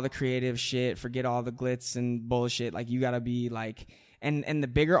 forget all the creative shit, forget all the glitz and bullshit. Like you gotta be like, and the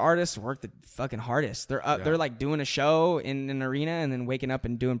bigger artists work the fucking hardest. They're up, they're like doing a show in an arena and then waking up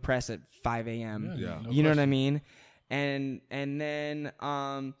and doing press at 5 a.m. You know what I mean? And then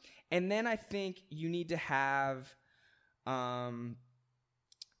I think you need to have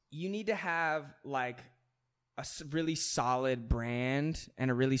like a really solid brand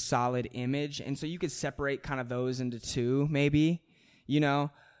and a really solid image. And so you could separate kind of those into 2, maybe, you know?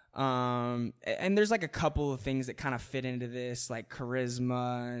 And there's like a couple of things that kind of fit into this, like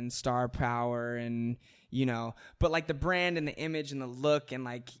charisma and star power and, you know, but like the brand and the image and the look and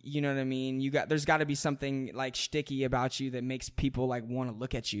like, you know what I mean? There's got to be something like shticky about you that makes people like want to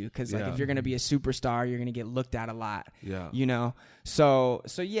look at you. Cause like if you're going to be a superstar, you're going to get looked at a lot, you know? So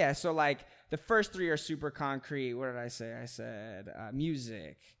like, the first 3 are super concrete. What did I say? I said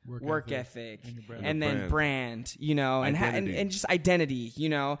music, work ethic, and then brand, you know, and just identity, you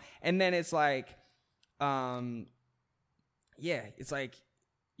know. And then it's like, it's like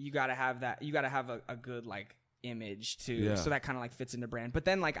you got to have that. You got to have a good like image too. So that kind of like fits into brand. But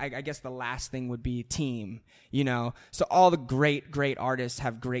then like I guess the last thing would be team, you know. So all the great artists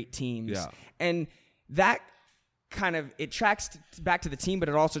have great teams. Yeah. And that kind of, it tracks back to the team, but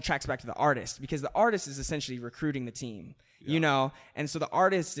it also tracks back to the artist, because the artist is essentially recruiting the team, you know? And so the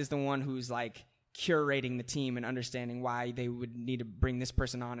artist is the one who's like curating the team and understanding why they would need to bring this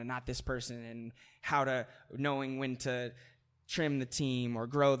person on and not this person, and knowing when to trim the team or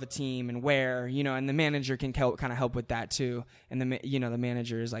grow the team and where, you know, and the manager can kind of help with that too. And the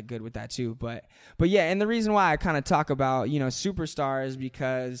manager is like good with that too. But yeah, and the reason why I kind of talk about, you know, superstars,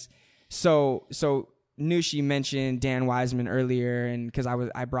 because so Nushi mentioned Dan Wiseman earlier, and because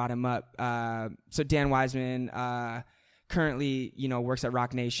I brought him up. So Dan Wiseman currently, you know, works at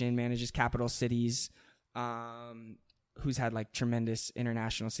Rock Nation, manages Capital Cities, who's had like tremendous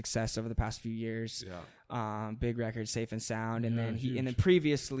international success over the past few years. Yeah. Big record, Safe and Sound, and then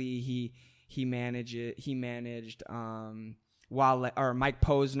previously he managed Wale, or Mike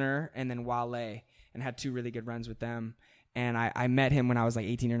Posner, and then Wale, and had 2 really good runs with them. And I met him when I was like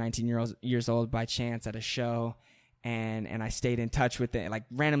 18 or 19 years old by chance at a show, and I stayed in touch with it. Like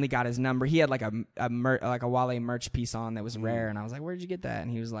randomly got his number. He had like a Wale merch piece on that was rare, and I was like, "Where'd you get that?" And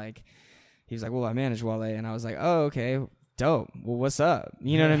he was like, "Well, I manage Wale." And I was like, "Oh, okay, dope. Well, what's up?"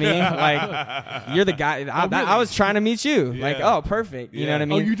 You know what I mean? Like, you're the guy. I was trying to meet you. Yeah. Like, oh, perfect. You know what I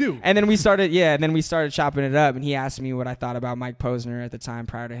mean? Oh, you do. And then we started chopping it up, and he asked me what I thought about Mike Posner at the time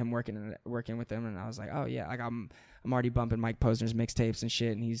prior to him working with him, and I was like, oh yeah, like I'm already bumping Mike Posner's mixtapes and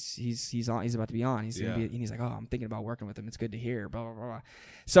shit, and he's about to be on. He's gonna be, and he's like, oh, I'm thinking about working with him. It's good to hear. Blah blah blah.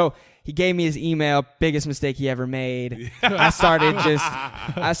 So he gave me his email. Biggest mistake he ever made. I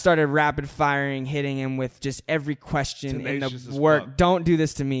started rapid firing, hitting him with just every question in the work. Fuck. Don't do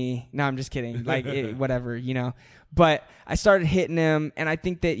this to me. No, I'm just kidding. Like whatever, you know. But I started hitting him, and I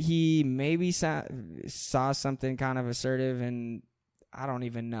think that he maybe saw something kind of assertive, and I don't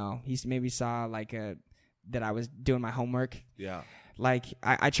even know. He maybe saw like that I was doing my homework. Yeah. Like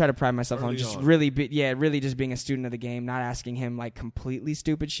I try to pride myself on just really just being a student of the game, not asking him like completely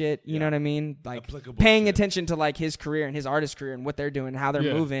stupid shit. You know what I mean? Like paying attention to like his career and his artist career and what they're doing, how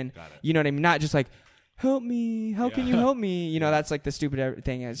they're moving. You know what I mean? Not just like, help me. How can you help me? You know, that's like the stupid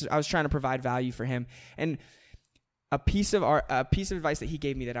thing. I was trying to provide value for him. And a piece of advice that he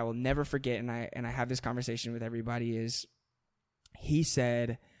gave me that I will never forget, and I have this conversation with everybody, is he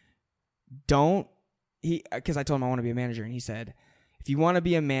said, don't because I told him I want to be a manager, and he said, if you want to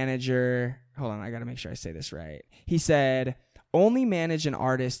be a manager, hold on, I got to make sure I say this right. He said, only manage an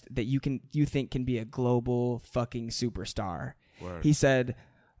artist that you think can be a global fucking superstar. Word. He said,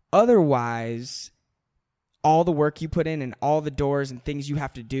 otherwise, all the work you put in and all the doors and things you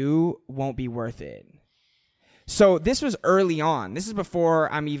have to do won't be worth it. So this was early on. This is before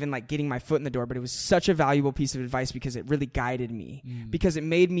I'm even like getting my foot in the door, but it was such a valuable piece of advice because it really guided me, because it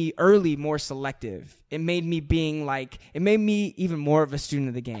made me early more selective. It made me even more of a student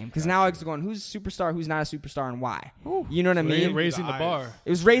of the game. Because now I was going, who's a superstar, who's not a superstar, and why? You know what I mean? Raising the bar. It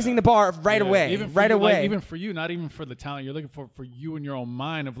was raising the bar right away. Even right you, away. Like, even for you, not even for the talent. You're looking for you in your own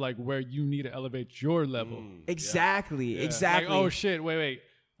mind of like where you need to elevate your level. Exactly. Yeah. Exactly. Like, oh shit, wait.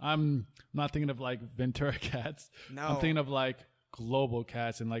 I'm not thinking of like Ventura Cats. No. I'm thinking of like global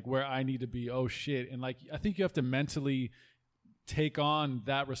cats and like where I need to be. Oh shit. And like, I think you have to mentally take on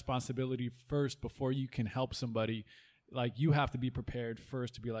that responsibility first before you can help somebody. Like you have to be prepared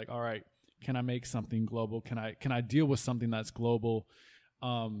first to be like, all right, can I make something global? Can I deal with something that's global?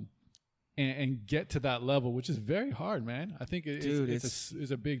 And get to that level, which is very hard, man. I think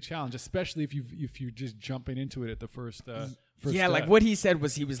it's a big challenge, especially if you're just jumping into it at the first yeah, step. like what he said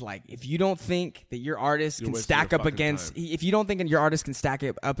was, he was like, if you don't think that your artist can stack up against, if you don't think your artist can stack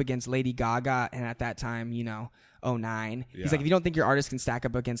it up against Lady Gaga, and at that time, 2009, he's like, if you don't think your artist can stack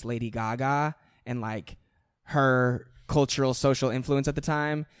up against Lady Gaga and like her cultural, social influence at the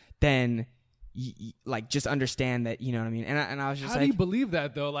time, then like just understand that, you know what I mean? And I was just how do you believe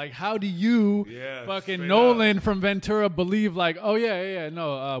that though? Like, how do you fucking Nolan from Ventura believe like, oh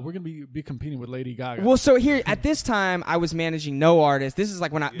no, we're gonna be competing with Lady Gaga? Well, so here at this time I was managing no artists. This is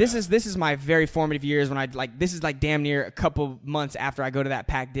like when this is my very formative years when I like, this is like damn near a couple months after I go to that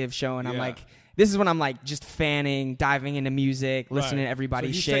Pac Div show, and I'm like, this is when I'm like just fanning, diving into music, listening to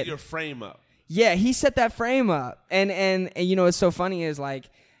everybody's shit. So he set your frame up. Yeah, he set that frame up, and what's so funny is like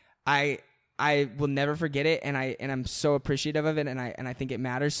I will never forget it, and I'm so appreciative of it, and I think it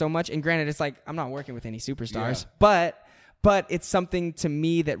matters so much. And granted, it's like I'm not working with any superstars, but it's something to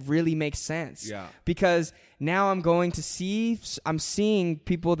me that really makes sense. Yeah. Because now I'm seeing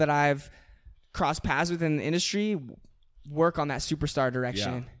people that I've crossed paths with in the industry work on that superstar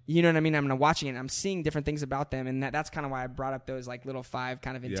direction. Yeah. You know what I mean? I'm watching it and I'm seeing different things about them, and that's kind of why I brought up those like little 5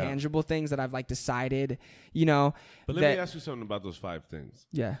 kind of intangible things that I've like decided, But let me ask you something about those 5 things.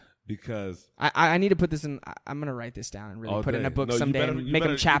 Yeah. Because I need to put this in. I'm gonna write this down and really put it in a book someday. Make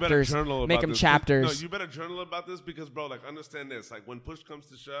them chapters. Make them chapters. No, you better journal about this because, bro, like understand this. Like when push comes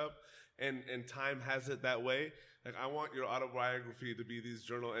to shove, and time has it that way. Like I want your autobiography to be these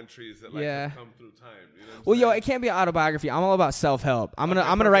journal entries that like just come through time. You know what I'm saying? It can't be an autobiography. I'm all about self-help. I'm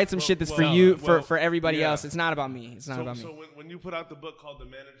gonna write some shit that's for you, for everybody else. It's not about me. It's not about me. So when you put out the book called The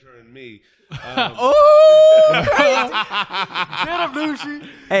Manager and Me,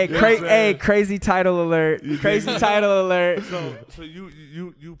 Hey, crazy title alert! Crazy title alert! So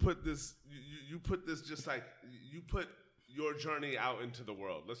you put this just like you put your journey out into the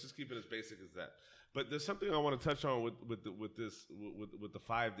world. Let's just keep it as basic as that. But there's something I want to touch on with the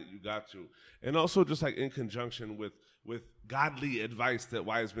 5 that you got to, and also just like in conjunction with godly advice that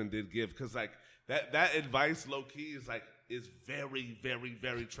Wiseman did give, because like that advice low key is very, very,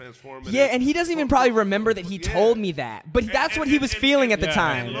 very transformative. Yeah, and he doesn't even probably remember that he told me that, but that's what he was feeling at the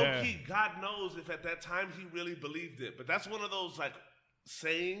time. And low key, God knows if at that time he really believed it. But that's one of those like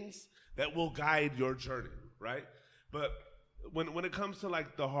sayings that will guide your journey, right? But when it comes to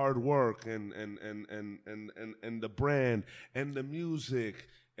like the hard work and the brand and the music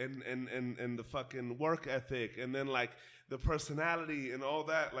and the fucking work ethic and then like the personality and all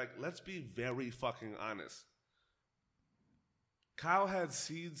that, like let's be very fucking honest. Kyle had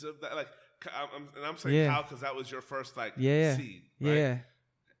seeds of that, like I'm saying Kyle because that was your first like seed, right? Yeah.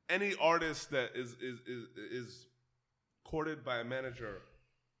 Any artist that is courted by a manager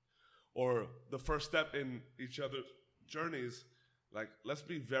or the first step in each other's journeys, like let's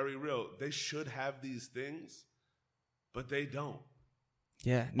be very real, they should have these things, but they don't.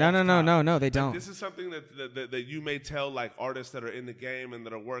 Yeah. No, they don't. Like, this is something that you may tell like artists that are in the game and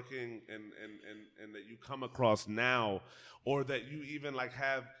that are working and that you come across now, or that you even like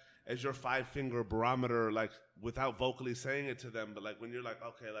have as your 5-finger barometer, like without vocally saying it to them, but like when you're like,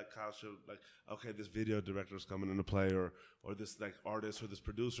 okay, like Kyle should, like, okay, this video director is coming into play, or this like artist or this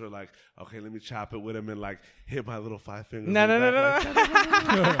producer, like, okay, let me chop it with him and like hit my little 5 fingers. No.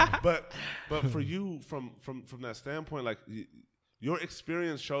 But for you, from that standpoint, like your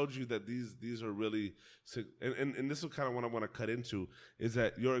experience showed you that these are really, and this is kind of what I want to cut into, is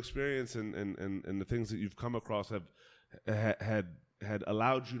that your experience and the things that you've come across had had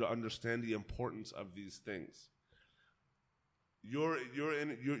allowed you to understand the importance of these things. You're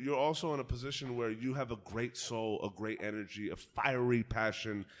also in a position where you have a great soul, a great energy, a fiery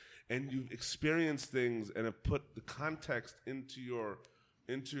passion, and you've experienced things and have put the context into your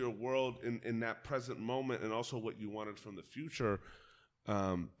world in that present moment, and also what you wanted from the future,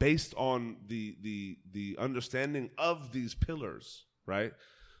 based on the understanding of these pillars, right?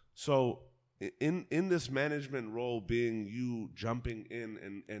 So in this management role, being you jumping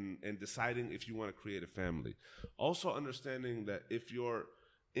in and deciding if you want to create a family, also understanding that if your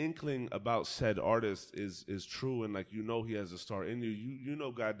inkling about said artist is true, and like he has a star in you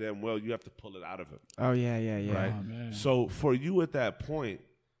know goddamn well you have to pull it out of him. Oh yeah. Right. Oh, man. So for you at that point,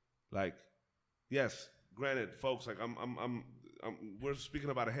 like, yes, granted, folks, like we're speaking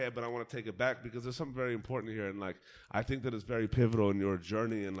about ahead, but I want to take it back because there's something very important here, and like I think that it's very pivotal in your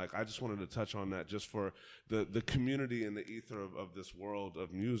journey, and like I just wanted to touch on that just for the community and the ether of this world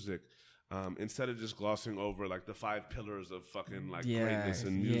of music, instead of just glossing over like the 5 pillars of fucking like greatness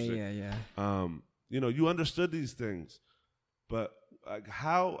in music. Yeah. You understood these things, but like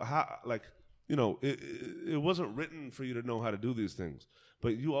how like it wasn't written for you to know how to do these things,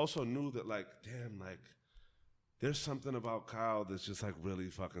 but you also knew that like damn, like there's something about Kyle that's just like really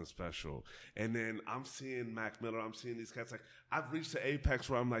fucking special. And then I'm seeing Mac Miller, I'm seeing these cats, like I've reached the apex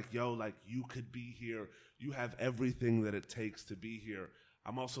where I'm like, yo, like you could be here. You have everything that it takes to be here.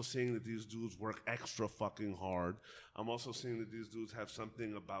 I'm also seeing that these dudes work extra fucking hard. I'm also seeing that these dudes have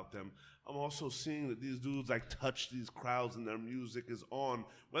something about them. I'm also seeing that these dudes like touch these crowds and their music is on.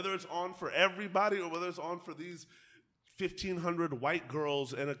 Whether it's on for everybody or whether it's on for these 1,500 white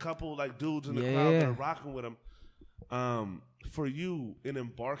girls and a couple like dudes in the crowd that are rocking with them. For you in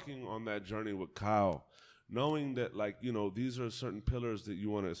embarking on that journey with Kyle, knowing that like, these are certain pillars that you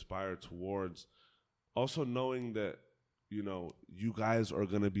want to aspire towards, also knowing that, you guys are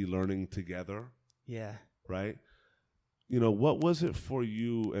going to be learning together. Yeah. Right? What was it for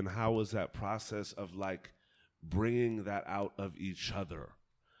you, and how was that process of like bringing that out of each other?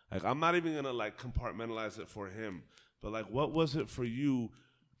 Like, I'm not even going to like compartmentalize it for him, but like, what was it for you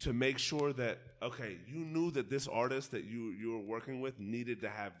to make sure that, okay, you knew that this artist that you were working with needed to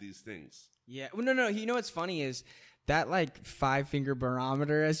have these things? Yeah. Well, no. You know what's funny is that like 5-finger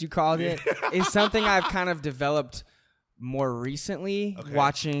barometer, as you called it, is something I've kind of developed more recently,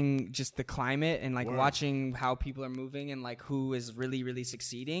 watching just the climate and like watching how people are moving and like who is really, really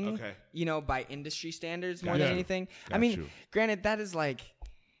succeeding, by industry standards more than anything. Granted, that is like,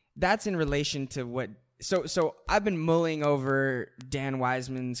 that's in relation to what. So I've been mulling over Dan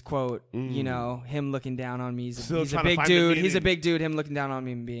Wiseman's quote, him looking down on me. He's a big dude. He's a big dude. Him looking down on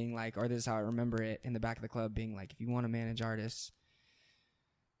me and being like, or this is how I remember it in the back of the club, being like, if you want to manage artists,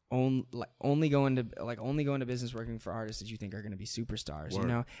 only go into business working for artists that you think are going to be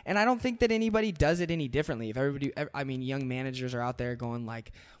superstars, And I don't think that anybody does it any differently. If everybody, young managers are out there going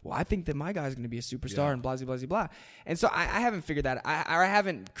like, well, I think that my guy's going to be a superstar and blah, blah, blah, blah. And so I haven't figured that. I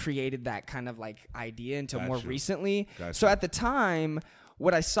haven't created that kind of like idea until more recently. So at the time,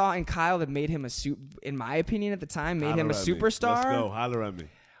 what I saw in Kyle that made him in my opinion at the time, made him a superstar. Let's go. Holler at me.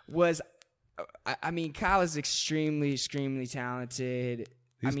 Was, Kyle is extremely, extremely talented.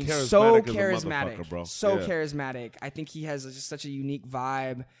 He's so charismatic, bro. Charismatic. I think he has just such a unique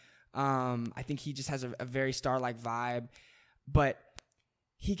vibe. I think he just has a very star-like vibe, but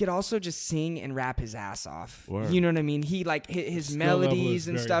he could also just sing and rap his ass off. Word. You know what I mean? He like his melodies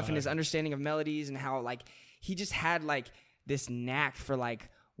and stuff, and his understanding of melodies, and how like he just had like this knack for like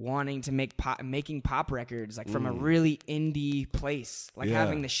wanting to making pop records like from a really indie place, like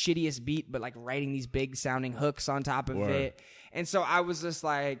having the shittiest beat, but like writing these big sounding hooks on top of it. And so I was just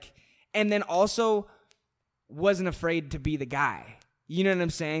like, and then also wasn't afraid to be the guy. You know what I'm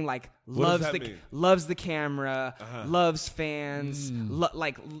saying? Like loves the camera, loves fans,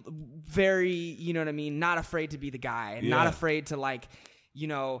 very, you know what I mean? Not afraid to be the guy, and not afraid to like,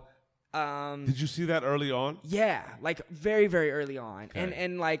 did you see that early on? Yeah, like very, very early on. Okay.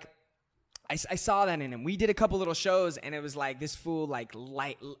 And like I saw that in him. We did a couple little shows, and it was like this fool like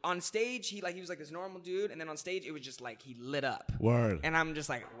light on stage. He was like this normal dude, and then on stage it was just like he lit up. Word. And I'm just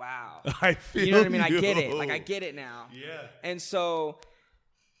like, wow. I feel you know what I mean? I get it. Like I get it now. Yeah. And so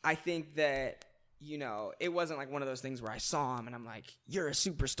I think that it wasn't like one of those things where I saw him and I'm like, you're a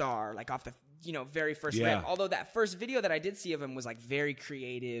superstar, like off the very first rip. Although that first video that I did see of him was like very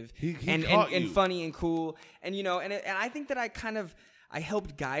creative and funny and cool, and and I think that I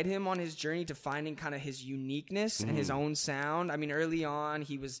helped guide him on his journey to finding kind of his uniqueness and his own sound. I mean, early on,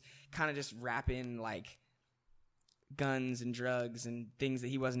 he was kind of just rapping like guns and drugs and things that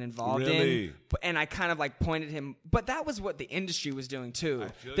he wasn't involved Really? in. And I kind of like pointed him, but that was what the industry was doing too.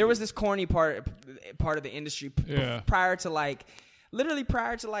 feel There you. was this corny part of the industry prior to like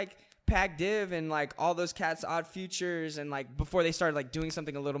Pac Div and like all those cats, Odd Futures, and like before they started like doing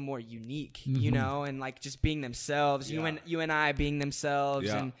something a little more unique, you know, and like just being themselves. Yeah. You and I being themselves,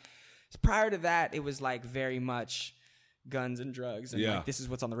 Yeah. and prior to that, it was like very much guns and drugs, and Yeah. like this is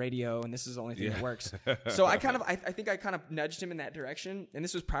what's on the radio, and this is the only thing Yeah. that works. So I think I kind of nudged him in that direction, and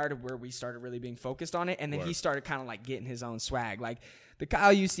this was prior to where we started really being focused on it, and then he started kind of like getting his own swag, like the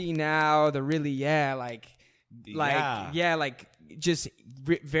Kyle you see now, the really just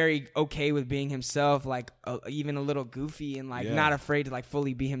very okay with being himself, like even a little goofy and like not afraid to like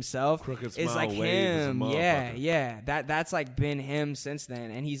fully be himself. Crooked It's smile like wave is a him, motherfucker. that's like been him since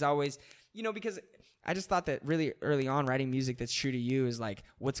then, and he's always, because I just thought that really early on, writing music that's true to you is like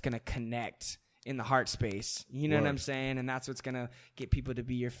what's gonna connect in the heart space. You know what I'm saying? And that's what's gonna get people to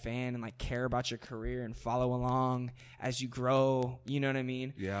be your fan and like care about your career and follow along as you grow. You know what I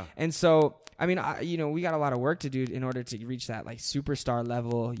mean? Yeah. And so, I mean, we got a lot of work to do in order to reach that like superstar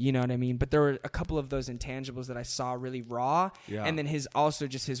level. You know what I mean? But there were a couple of those intangibles that I saw really raw. Yeah. And then his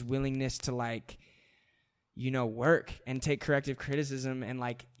willingness to like, work and take corrective criticism, and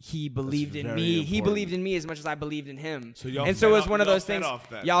like he believed in very me. He important. believed in me as much as I believed in him. So y'all and so it fed was off- one of y'all those fed things. off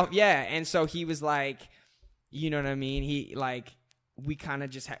that, Y'all, man. yeah. And so he was like, you know what I mean? He like, we kind of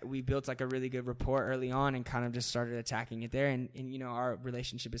just we built like a really good rapport early on, and kind of just started attacking it there. And our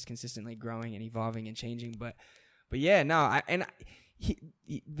relationship is consistently growing and evolving and changing. But yeah, no,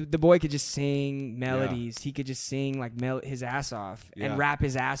 the boy could just sing melodies. He could just sing like his ass off and rap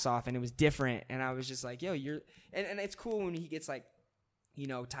his ass off, and it was different. And I was just like, yo, and it's cool when he gets like,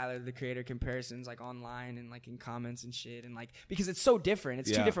 Tyler the Creator comparisons like online and like in comments and shit, and like because it's so different.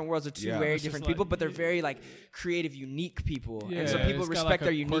 It's two different worlds of two very It's just different like- people, but they're very like creative, unique people, and so Yeah, people it's got, respect like, their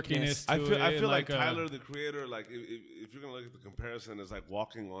a uniqueness. quirkiness I to feel it, like a- Tyler the Creator, like if you're gonna look at the comparison, is like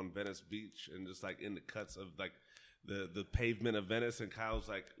walking on Venice Beach and just like in the cuts of like the pavement of Venice, and Kyle's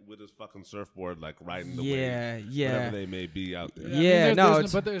like with his fucking surfboard, like riding the wave, whatever they may be out there. Yeah, I mean, no,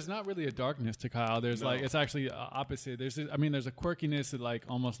 but there's not really a darkness to Kyle. There's like it's actually opposite. There's a quirkiness that like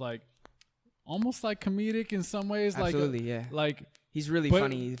almost like comedic in some ways. Absolutely, like, yeah. Like He's really but-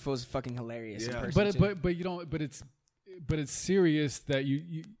 funny. He feels fucking hilarious in Yeah. person. too. but you don't. But it's serious that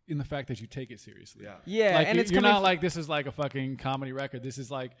you in the fact that you take it seriously. Yeah. yeah, Like and it's you're coming not like this is like a fucking comedy record. This is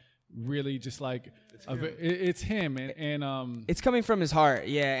like really just like it's him and it's coming from his heart,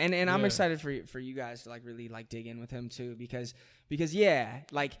 yeah, and I'm Yeah. excited for you guys to like really like dig in with him too, because yeah,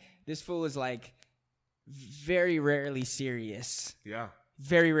 like this fool is like very rarely serious. Yeah.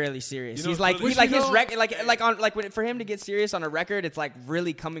 Very rarely serious. You know, He's like so- he's like you his know- record for him to get serious on a record, it's like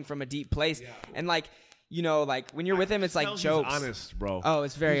really coming from a deep place, and like like when you're with him, it's like Tell he's jokes. honest, bro. Oh,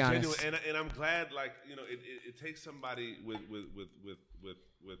 it's very He's honest. genuine. And I'm glad, like it takes somebody with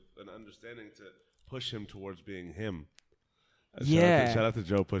an understanding to push him towards being him. Yeah. Shout out to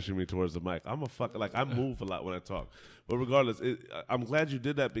Joe pushing me towards the mic. I'm a fuck like I move a lot when I talk, but regardless, I'm glad you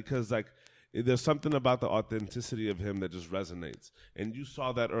did that because like there's something about the authenticity of him that just resonates, and you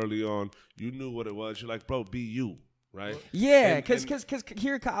saw that early on. You knew what it was. You're like, bro, be you. Right? Yeah, And- because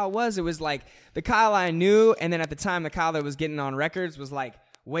here Kyle it was like the Kyle I knew, and then at the time the Kyle that was getting on records was like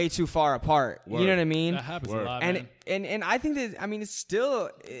way too far apart. Word. You know what I mean? that happens Word. a lot. Man. And I think that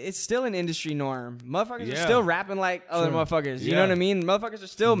it's still an industry norm. Motherfuckers are Yeah. still rapping like other motherfuckers. You know Yeah. what I mean? Motherfuckers are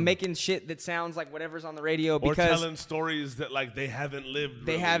still making shit that sounds like whatever's on the radio Or because telling stories that like they haven't lived.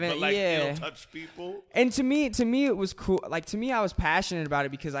 They really, haven't- But, like, yeah. it'll touch people. and to me it was cool. Like to me I was passionate about it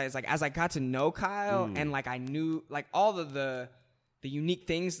because I was like as I got to know Kyle and like I knew like all of the unique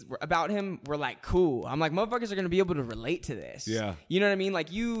things about him were like cool. I'm like motherfuckers are going to be able to relate to this. Yeah. You know what I mean?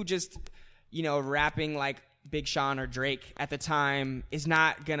 Like you just rapping like Big Sean or Drake at the time is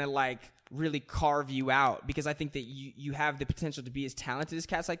not going to like really carve you out because I think that you have the potential to be as talented as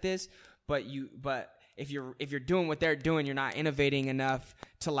cats like this, but if you're doing what they're doing, you're not innovating enough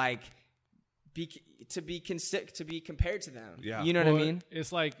to like be compared to them. Yeah. You know what I Well, mean?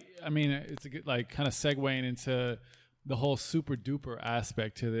 It's like it's a good like kind of segueing into the whole super duper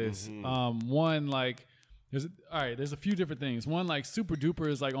aspect to this. One like there's a few different things. One like super duper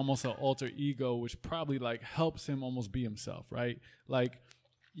is like almost an alter ego, which probably like helps him almost be himself, right? Like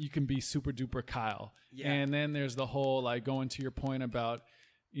you can be super duper Kyle, and then there's the whole like going to your point about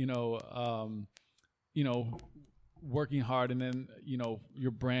working hard and then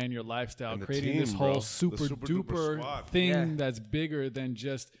your brand, your lifestyle, And the creating team, this whole bro. The super super duper duper squad. thing Yeah. that's bigger than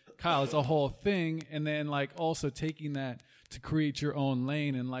just Kyle. It's a whole thing, and then like also taking that to create your own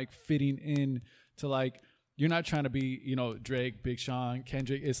lane and like fitting in to like you're not trying to be, you know, Drake, Big Sean,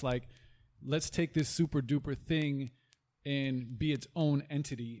 Kendrick. It's like, let's take this super duper thing and be its own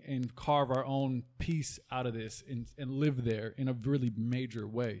entity and carve our own piece out of this and live there in a really major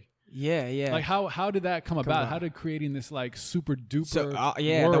way. Yeah, yeah. Like how did that come about? How did creating this like super duper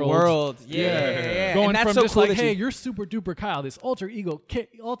the world. Yeah. Going and that's from so just cool like, hey, you're super duper Kyle, this alter ego,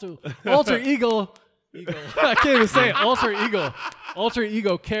 alter ego, I can't even say it, alter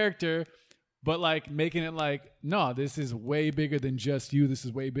ego character, but like making it like, no, this is way bigger than just you. This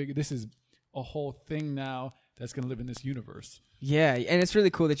is way bigger. This is a whole thing now that's going to live in this universe. Yeah, and it's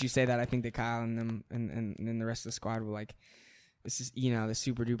really cool that you say that. I think that Kyle and them and the rest of the squad will like, this is, you know, the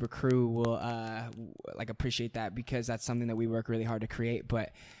super duper crew will like appreciate that, because that's something that we work really hard to create.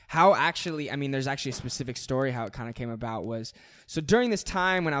 But how actually, I mean, there's actually a specific story how it kind of came about was, so during this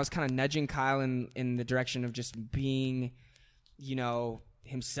time when I was kind of nudging Kyle in the direction of just being, you know,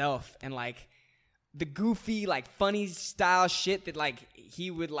 himself and like the goofy, like funny style shit that like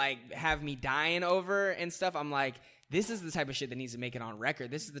he would like have me dying over and stuff, I'm like, this is the type of shit that needs to make it on record.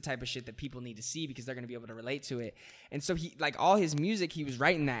 This is the type of shit that people need to see because they're going to be able to relate to it. And so he, like, all his music, he was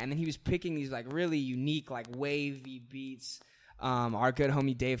writing that. And then he was picking these, like, really unique, like, wavy beats. Our good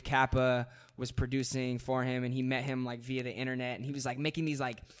homie Dave Kappa was producing for him. And he met him, like, via the internet. And he was, like, making these,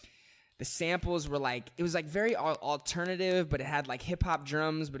 like, the samples were, like, it was, like, very alternative, but it had, like, hip-hop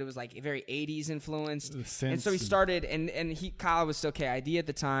drums, but it was, like, very 80s influenced. And so he started, and Kyle was still KID at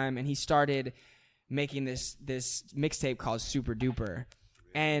the time, and he started making this mixtape called Super Duper.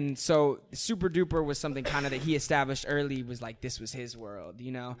 And so Super Duper was something kind of that he established early, was like, this was his world,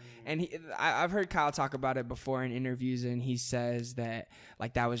 you know? And I've heard Kyle talk about it before in interviews, and he says that,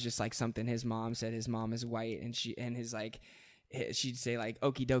 like, that was just, like, something his mom said. His mom is white, and she'd say, like,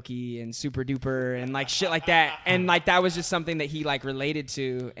 okie dokie and super duper and, like, shit like that. And, like, that was just something that he, like, related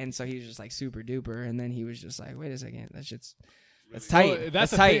to. And so he was just, like, super duper. And then he was just like, wait a second, that shit's... That's tight. Well,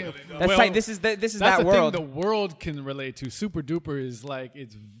 that's tight. That's tight. This is that world. Thing the world can relate to. Super duper is like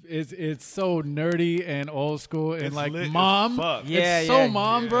it's so nerdy and old school and it's like mom. Yeah, it's so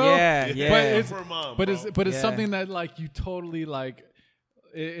mom, bro. Yeah. But it's something that like you totally like.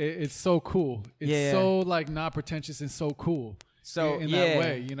 It's so cool. It's so like not pretentious and so cool. So in that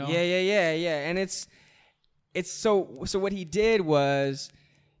way, you know. Yeah. And it's so what he did was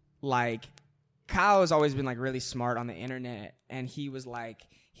like. Kyle has always been like really smart on the internet, and he was like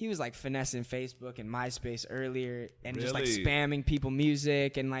finessing Facebook and MySpace earlier, and just like spamming people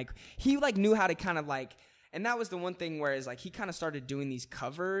music, and like he like knew how to kind of like, and that was the one thing where is like he kind of started doing these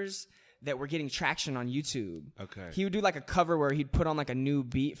covers that were getting traction on YouTube. Okay. He would do like a cover where he'd put on like a new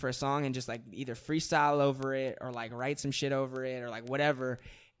beat for a song and just like either freestyle over it or like write some shit over it or like whatever.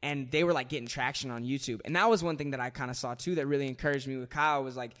 And they were like getting traction on YouTube. And that was one thing that I kind of saw too that really encouraged me with Kyle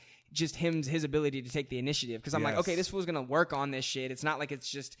was like just his ability to take the initiative. Because I'm like, okay, this fool's going to work on this shit. It's not like it's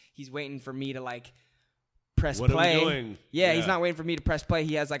just he's waiting for me to like press play. What are we doing? Yeah, he's not waiting for me to press play.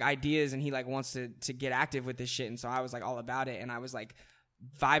 He has like ideas and he like wants to get active with this shit. And so I was like all about it. And I was like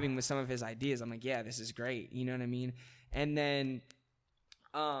vibing with some of his ideas. I'm like, yeah, this is great. You know what I mean? And then,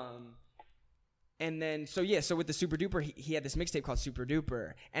 so with the Super Duper, he had this mixtape called Super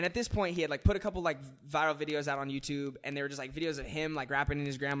Duper. And at this point, he had like put a couple like viral videos out on YouTube, and they were just like videos of him like rapping in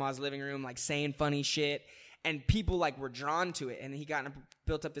his grandma's living room, like saying funny shit. And people like were drawn to it. And he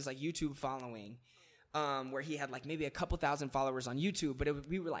built up this like YouTube following, where he had like maybe a couple thousand followers on YouTube. But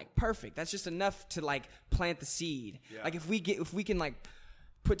we were like, perfect. That's just enough to like plant the seed. Yeah. Like if we can like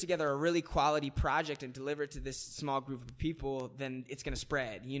put together a really quality project and deliver it to this small group of people, then it's going to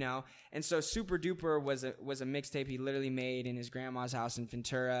spread, you know? And so Super Duper was a mixtape he literally made in his grandma's house in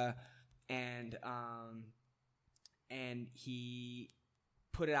Ventura. And he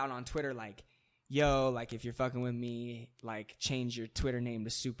put it out on Twitter like, yo, like if you're fucking with me, like change your Twitter name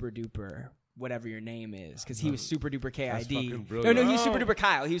to Super Duper, whatever your name is, because he was Super Duper KID. No, he was Super Duper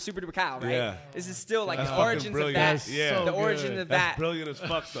Kyle. He was Super Duper Kyle, right? Yeah. This is still like the origins of that. Yeah. The origin of that. That's brilliant as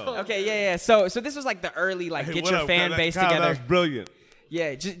fuck, though. Okay, yeah. So this was like the early like get your fan base Kyle, together. That's brilliant.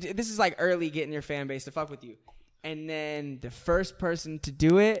 Yeah, this is like early getting your fan base to fuck with you. And then the first person to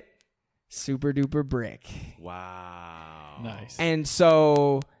do it, Super Duper Brick. Wow. Nice. And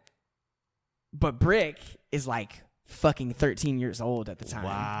so, but Brick is like fucking 13 years old at the time.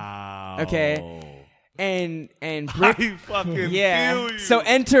 Wow. Okay. And Brick, I fucking feel you. So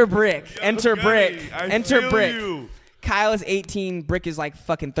enter Brick. Enter Brick. Enter Brick. You. Kyle is 18. Brick is like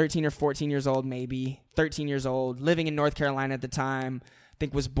fucking 13 or 14 years old, maybe 13 years old, living in North Carolina at the time. I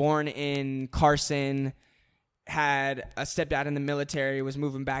think was born in Carson. Had a stepdad in the military. Was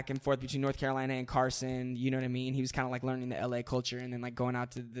moving back and forth between North Carolina and Carson. You know what I mean? He was kind of like learning the LA culture and then like going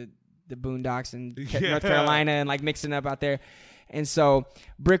out to the Boondocks and Yeah. North Carolina and like mixing it up out there. And so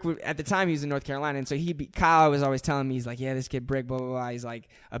Brick, at the time, he was in North Carolina, and so Kyle was always telling me, he's like, yeah, this kid Brick, blah, blah, blah. He's like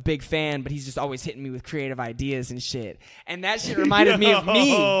a big fan, but he's just always hitting me with creative ideas and shit. And that shit reminded me of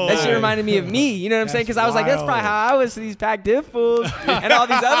me. That shit reminded me of me. You know what I'm saying? Because I was like, that's probably how I was to these Pac Div fools and all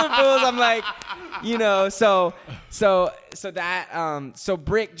these other fools. I'm like, you know, so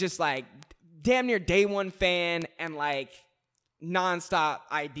Brick just like damn near day one fan and like nonstop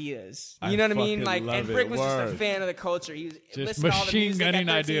ideas. You know what I mean? Like, and Brick was just a fan of the culture. He was just listening to all the machine music gunning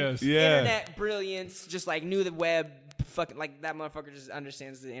at 13. ideas. Yeah. Internet brilliance, just like knew the web. Fucking like that motherfucker just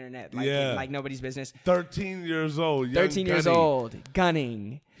understands the internet like nobody's business. 13 years old. Young 13 years gunny. old,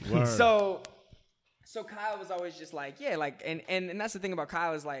 gunning. Word. So Kyle was always just like, yeah, like, and that's the thing about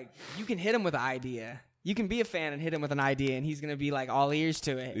Kyle is like, you can hit him with an idea. You can be a fan and hit him with an idea, and he's gonna be like all ears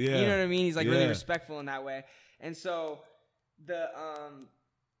to it. Yeah. You know what I mean? He's like really Yeah. respectful in that way. And so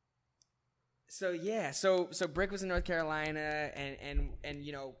so Brick was in North Carolina, and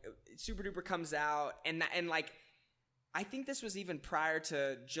you know, Super Duper comes out, and like, I think this was even prior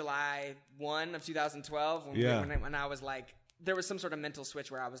to July 1 of 2012 when I was like, there was some sort of mental switch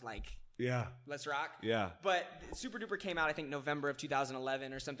where I was like, Yeah. let's rock. Yeah. But Super Duper came out, I think, November of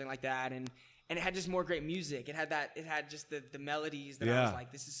 2011 or something like that, and it had just more great music. It had just the melodies that I was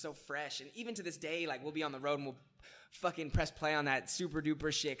like, this is so fresh. And even to this day, like, we'll be on the road and we'll fucking press play on that Super Duper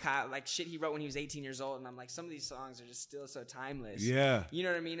shit, Kyle, like shit he wrote when he was 18 years old, and I'm like, some of these songs are just still so timeless. Yeah. You know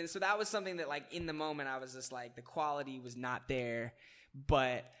what I mean? And so that was something that, like, in the moment, I was just like, the quality was not there,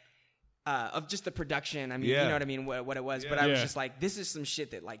 but of just the production. I mean, you know what I mean, what it was. Yeah. But I was just like, this is some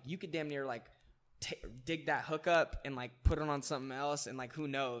shit that, like, you could damn near, like, dig that hook up and, like, put it on something else, and, like, who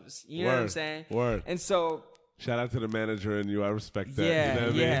knows? You know what I'm saying? Word. And so... Shout out to the manager and you. I respect that. Yeah, you know what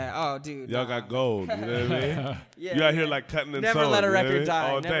I mean? yeah. Oh, dude. Y'all got gold. You know what I mean? Yeah, you out here like cutting and Never sewing. let a you know what I record mean? die.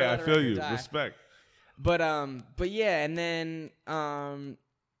 All Never day. let I a feel record you. die. Respect. But yeah, and then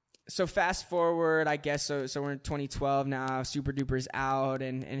so fast forward, I guess. So we're in 2012 now. Super Duper's out,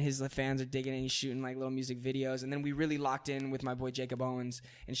 and his fans are digging, and he's shooting like little music videos. And then we really locked in with my boy Jacob Owens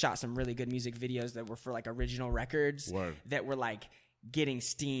and shot some really good music videos that were for like original records that were like getting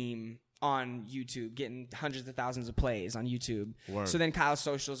steam on YouTube, getting hundreds of thousands of plays on YouTube. So then Kyle's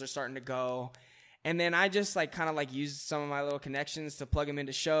socials are starting to go. And then I just like kind of like used some of my little connections to plug him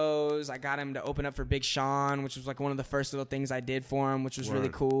into shows. I got him to open up for Big Sean, which was like one of the first little things I did for him, which was really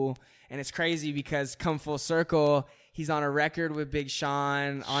cool. And it's crazy because come full circle, he's on a record with Big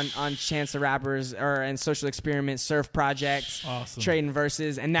Sean on Chance the Rapper's and Social Experiment Surf Project, trading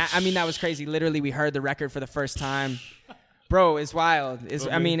verses. And that, I mean, that was crazy. Literally, we heard the record for the first time. Bro, it's wild.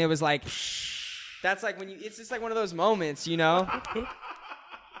 I mean, it was like, that's like when it's just like one of those moments, you know?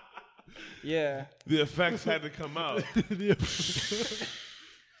 Yeah. The effects had to come out.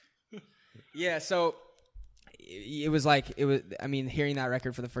 Yeah, so it was, I mean, hearing that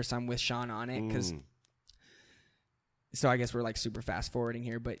record for the first time with Sean on it, because, so I guess we're like super fast forwarding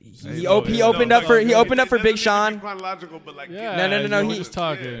here, but he opened up for Big Sean. Chronological, but like, No. We're just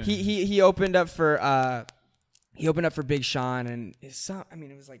talking. He opened up for Big Sean, and I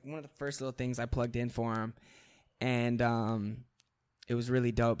mean, it was like one of the first little things I plugged in for him, and it was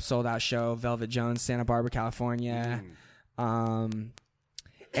really dope. Sold out show, Velvet Jones, Santa Barbara, California.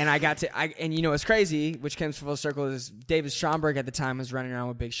 And I got to, and you know what's crazy, which comes full circle, is David Stromberg at the time was running around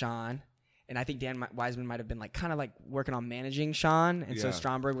with Big Sean. And I think Dan Wiseman might have been like kind of like working on managing Sean. And so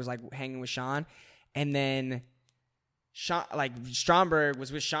Stromberg was like hanging with Sean. And then Stromberg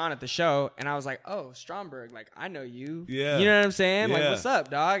was with Sean at the show. And I was like, oh, Stromberg, like, I know you. Yeah. You know what I'm saying? Yeah. Like, what's up,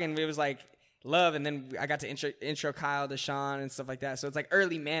 dog? And it was like, love. And then I got to intro Kyle to Sean and stuff like that. So it's like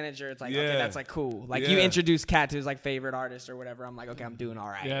early manager. It's like, okay, that's like cool. Like you introduce Kat to his like favorite artist or whatever. I'm like, okay, I'm doing all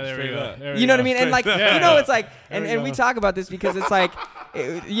right. Yeah, there we go. You know what I mean? And like, you know, it's like, and we talk about this because it's like,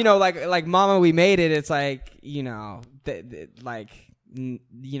 you know, like Mama, We Made It. It's like, you know,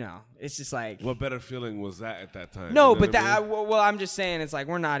 you know, it's just like, what better feeling was that at that time? no, You know but what I that, mean? well, I'm just saying, it's like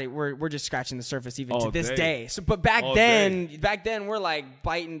we're just scratching the surface even All to this day. day. So, but back All then day. we're like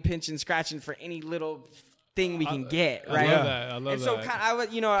biting, pinching, scratching for any little thing we can get, I right? love that. I love And so,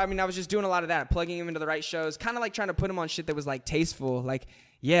 that. you know, I mean, I was just doing a lot of that, plugging him into the right shows, kind of like trying to put him on shit that was like tasteful. Like,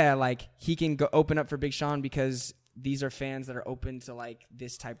 yeah, like he can go open up for Big Sean because these are fans that are open to like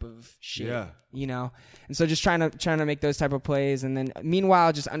this type of shit, you know? And so just trying to make those type of plays. And then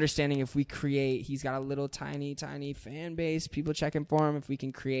meanwhile, just understanding if we create, he's got a little tiny fan base, people checking for him. If we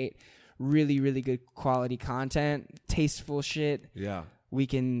can create really, really good quality content, tasteful shit, we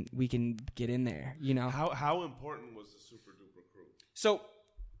can get in there, you know? How important was the Super Duper crew? So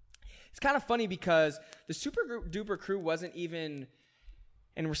it's kind of funny because the Super Duper crew wasn't even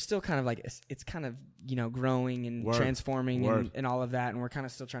and we're still kind of like it's kind of growing and Word. transforming and all of that, and we're kind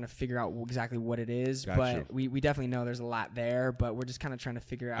of still trying to figure out exactly what it is. Gotcha. But we definitely know there's a lot there, but we're just kind of trying to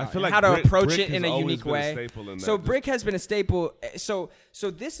figure out I feel like how to approach brick it in has a always unique been a way. staple in So that. brick has been a staple. So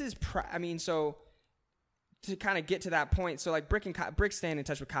this is so to kind of get to that point. So like brick staying in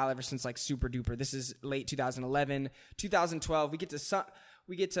touch with Kyle ever since like super duper. This is late 2011, 2012. We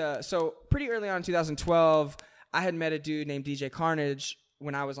get to so pretty early on in 2012. I had met a dude named DJ Carnage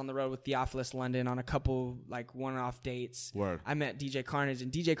when I was on the road with Theophilus London on a couple like one-off dates. Word. I met DJ Carnage,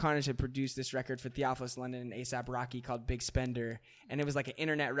 and DJ Carnage had produced this record for Theophilus London and A$AP Rocky called Big Spender, and it was like an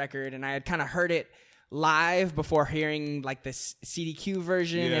internet record, and I had kind of heard it live before hearing like this CDQ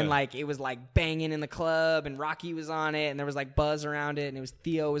version, and like it was like banging in the club, and Rocky was on it, and there was like buzz around it, and it was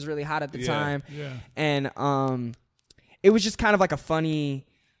Theo was really hot at the time. Yeah. And it was just kind of like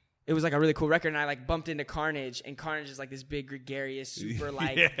it was like a really cool record, and I like bumped into Carnage, and Carnage is like this big gregarious, super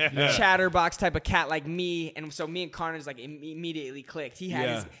like chatterbox type of cat like me, and so me and Carnage like immediately clicked. He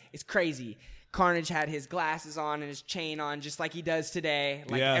had it's crazy. Carnage had his glasses on and his chain on just like he does today,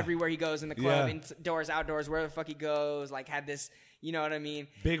 like everywhere he goes in the club, indoors, outdoors, wherever the fuck he goes, like had this, you know what I mean?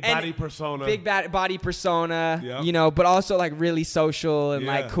 Big body persona. Big body persona, but also like really social and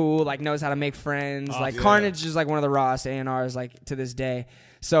like cool, like knows how to make friends. Carnage is like one of the rawest A&Rs like to this day.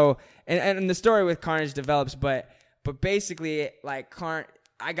 So, and the story with Carnage develops, but basically like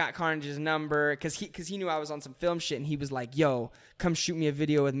I got Carnage's number because he knew I was on some film shit, and he was like, "Yo, come shoot me a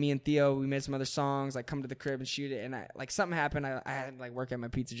video with me and Theo. We made some other songs. Like, come to the crib and shoot it." And something happened. I had to like work at my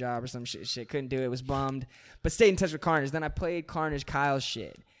pizza job or some shit. Couldn't do it. Was bummed, but stayed in touch with Carnage. Then I played Carnage Kyle's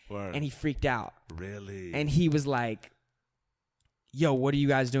shit, and he freaked out. Really? And he was like, "Yo, what are you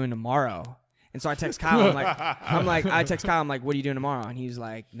guys doing tomorrow?" And so I text Kyle. I'm like, what are you doing tomorrow? And he was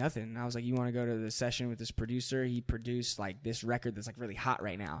like, nothing. And I was like, you want to go to the session with this producer? He produced like this record that's like really hot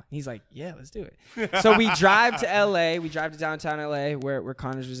right now. And he's like, yeah, let's do it. So we drive to LA. We drive to downtown LA where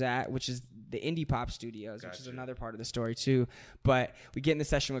Carnage was at, which is the Indie Pop Studios, which is another part of the story too. But we get in the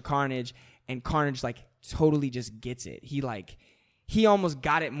session with Carnage, and Carnage like totally just gets it. He almost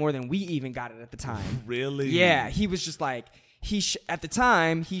got it more than we even got it at the time. Really? Yeah. He was just like, at the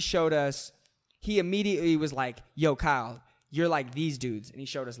time he showed us. He immediately was like, yo, Kyle, you're like these dudes. And he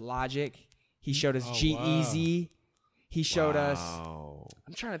showed us Logic. He showed us G-Eazy. He showed us,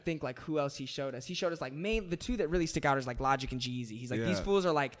 I'm trying to think like who else he showed us. He showed us like the two that really stick out is like Logic and G-Eazy. He's like, these fools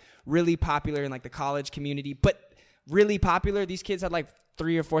are like really popular in like the college community, but really popular. These kids had like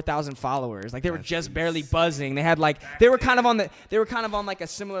 3,000 or 4,000 followers. Like they were just barely buzzing. They had like they were kind of on like a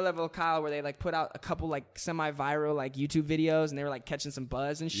similar level of Kyle, where they like put out a couple like semi-viral like YouTube videos, and they were like catching some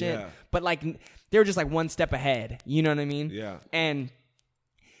buzz and shit. But like they were just like one step ahead. You know what I mean? Yeah. And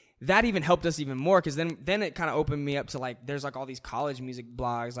that even helped us even more, because then it kind of opened me up to like there's like all these college music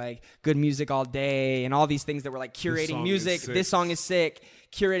blogs like Good Music All Day and all these things that were like curating music. This song is sick.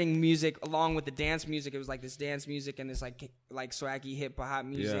 Curating music along with the dance music. It was like this dance music and this like swaggy hip hop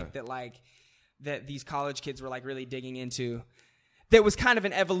music that these college kids were like really digging into. That was kind of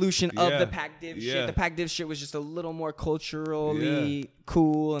an evolution of the Pac Div shit. The Pac Div shit was just a little more culturally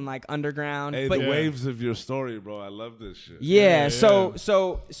cool and like underground. Hey, the waves of your story, bro. I love this shit. Yeah.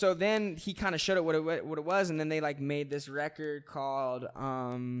 So then he kind of showed it what it was, and then they like made this record called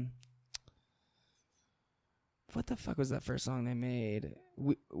what the fuck was that first song they made?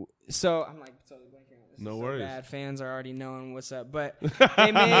 So I'm like totally blanking on this. No worries. Bad fans are already knowing what's up, but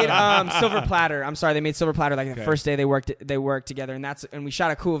they made Silver Platter. I'm sorry, they made Silver Platter like the first day they worked together, and we shot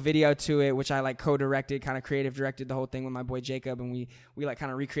a cool video to it, which I like co-directed, kind of creative directed the whole thing with my boy Jacob, and we like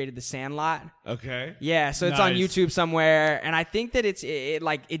kind of recreated the Sandlot. Okay. Yeah, so it's on YouTube somewhere, and I think that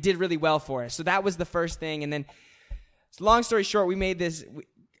it did really well for us. So that was the first thing, and then long story short, we made this.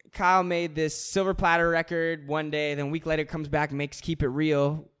 Kyle made this Silver Platter record one day, then a week later comes back and makes Keep It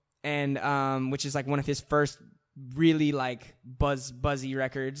Real, and which is like one of his first really like buzzy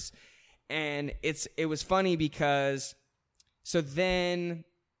records. And it was funny because so then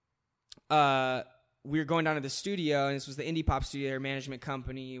we were going down to the studio, and this was the Indie Pop Studio, their management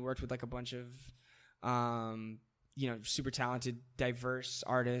company, worked with like a bunch of super talented, diverse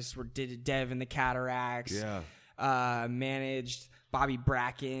artists. Did Dev and the Cataracts. Managed Bobby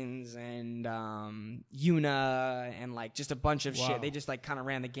Brackens and Yuna and like just a bunch of shit. They just like kind of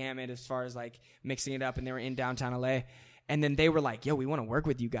ran the gamut as far as like mixing it up, and they were in downtown LA. And then they were like, yo, we want to work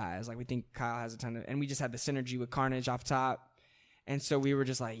with you guys. Like, we think Kyle has a ton of, and we just had the synergy with Carnage off top. And so we were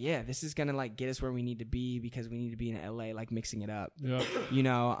just like, yeah, this is going to like get us where we need to be, because we need to be in LA, like mixing it up. Yep. You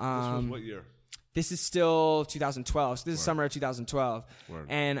know, this was what year? This is still 2012. So this is summer of 2012. Word.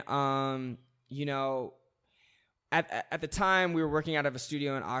 And, you know, at the time we were working out of a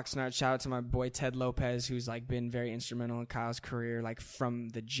studio in Oxnard. Shout out to my boy Ted Lopez, who's like been very instrumental in Kyle's career, like from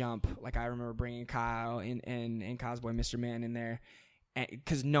the jump. Like I remember bringing Kyle and Kyle's boy Mr. Man in there,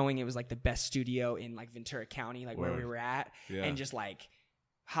 because knowing it was like the best studio in like Ventura County, like where we were at, and just like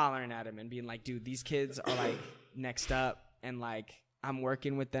hollering at him and being like, dude, these kids are like next up, and like I'm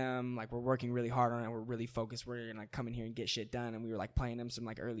working with them, like we're working really hard on it, we're really focused, we're gonna like come in here and get shit done. And we were like playing him some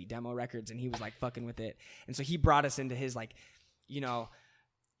like early demo records, and he was like fucking with it. And so he brought us into his like, you know,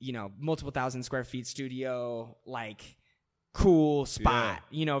 multiple 1,000 square feet studio, like cool spot,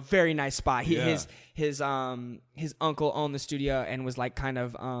 you know, very nice spot. His uncle owned the studio and was like kind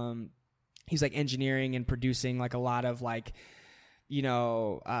of he's like engineering and producing like a lot of like, you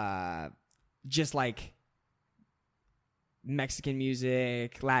know, just like Mexican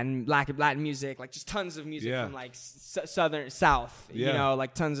music, Latin music, like just tons of music from like south, you know,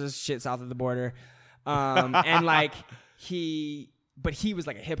 like tons of shit south of the border. And like he was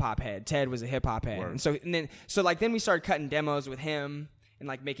like a hip hop head. Ted was a hip hop head. And so then we started cutting demos with him and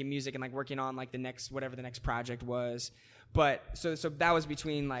like making music and like working on like the next project was. But so that was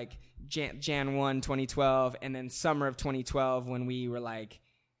between like Jan 1, 2012 and then summer of 2012 when we were like,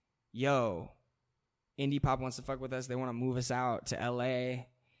 yo, indie pop wants to fuck with us. They want to move us out to LA.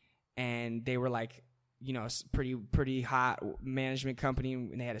 And they were like, you know, pretty hot management company.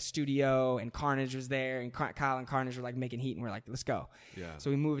 And they had a studio and Carnage was there. And Kyle and Carnage were like making heat. And we're like, let's go. Yeah. So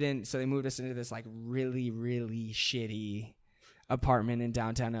we moved in. So they moved us into this like really, really shitty apartment in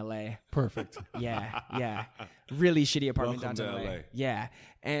downtown LA. Perfect. Yeah. Really shitty apartment Welcome downtown to LA. Yeah.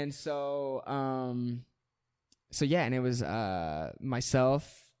 And so yeah. And it was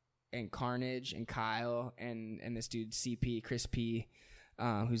myself and Carnage and Kyle and this dude CP, Chris P,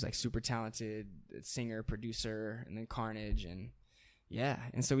 who's like super talented singer, producer, and then Carnage. And yeah.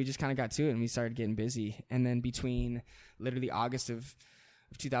 And so we just kind of got to it and we started getting busy. And then between literally August of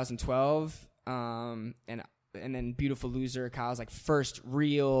 2012 and then Beautiful Loser, Kyle's like first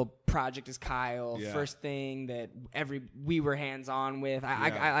real project is Kyle, first thing that we were hands on with.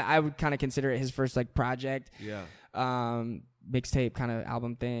 I would kind of consider it his first like project. Yeah. Mixtape kind of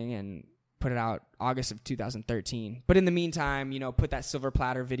album thing, and put it out August of 2013. But in the meantime, you know, put that Silver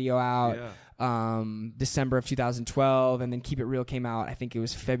Platter video out December of 2012, and then Keep It Real came out, I think it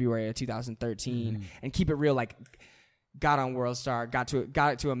was February of 2013. And Keep It Real like got on World Star, got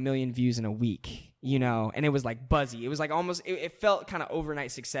it to 1 million views in a week, you know, and it was like buzzy. It was like almost it felt kind of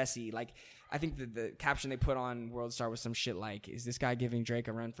overnight successy. Like I think the caption they put on World Star was some shit like, is this guy giving Drake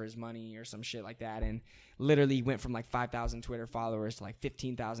a run for his money or some shit like that? And literally went from like 5,000 Twitter followers to like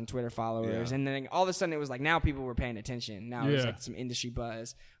 15,000 Twitter followers. And then all of a sudden it was like now people were paying attention. Now it was like some industry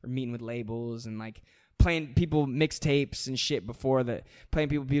buzz or meeting with labels and like playing people mixtapes and shit playing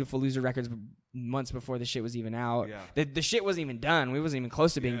people Beautiful Loser records months before the shit was even out. The shit wasn't even done. We wasn't even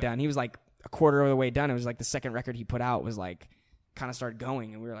close to being done. He was like a quarter of the way done. It was like the second record he put out was like kind of started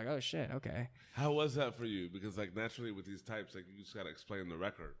going, and we were like, oh shit, okay. How was that for you? Because like naturally with these types, like you just gotta explain the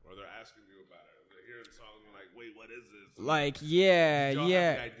record, or they're asking you about it, or they're hearing the song and like, wait, what is this? Like, did y'all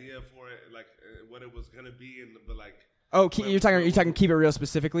have the idea for it, like what it was gonna be, and but like. Oh, you're talking Keep It Real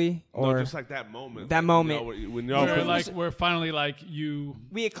specifically, or just like that moment. That moment when y'all we're finally like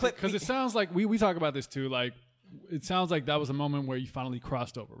we eclipsed, because it sounds like we talk about this too. Like it sounds like that was a moment where you finally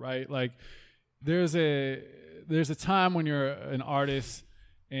crossed over, right? Like there's a time when you're an artist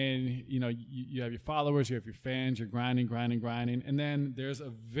and you know you have your followers, you have your fans, you're grinding, and then there's a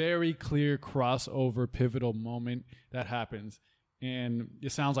very clear crossover pivotal moment that happens, and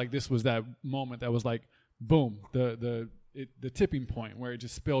it sounds like this was that moment that was like boom, the tipping point where it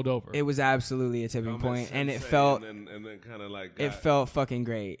just spilled over. It was absolutely a tipping point, and it felt and then kind of like it felt fucking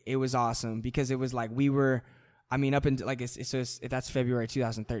great. It was awesome because it was like we were. I mean, up into like it's if that's February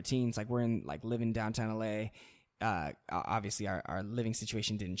 2013, it's like we're in like living downtown LA. Obviously our living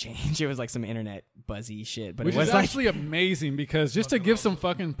situation didn't change. It was like some internet buzzy shit, but which it was is actually amazing because just to give some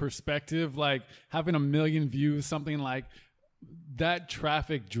fucking perspective, like having 1 million views, something like that,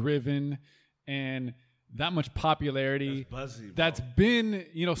 traffic driven and that much popularity, that's been,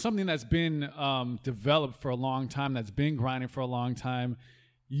 you know, something that's been developed for a long time, that's been grinding for a long time.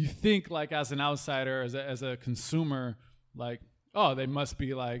 You think like as an outsider, as a consumer, like, oh, they must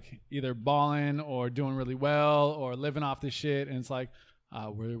be like either balling or doing really well or living off this shit. And it's like,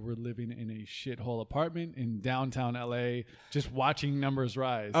 we're living in a shithole apartment in downtown LA, just watching numbers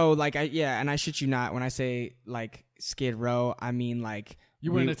rise. Oh, like and I shit you not, when I say like Skid Row, I mean like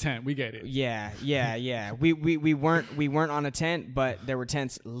you were in a tent. We get it. Yeah. We weren't on a tent, but there were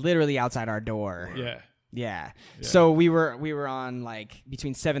tents literally outside our door. Yeah. Yeah. So we were on like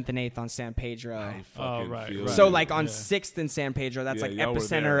between 7th and 8th on San Pedro. Right. So like on 6th and San Pedro, that's like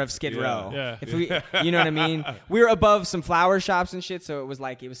epicenter of Skid Row. Yeah. If we, you know what I mean? We were above some flower shops and shit, so it was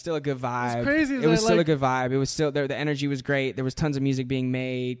still a good vibe. It's crazy. It was still a good vibe. It was still the energy was great. There was tons of music being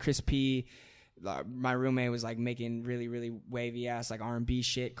made. Chris P, my roommate, was like making really, really wavy ass like R&B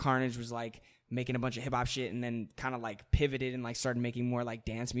shit. Carnage was like making a bunch of hip hop shit, and then kind of like pivoted and like started making more like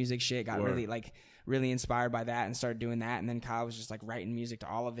dance music shit. Got really inspired by that and started doing that. And then Kyle was just like writing music to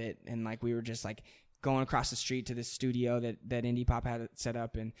all of it, and like we were just like going across the street to this studio that Indie Pop had set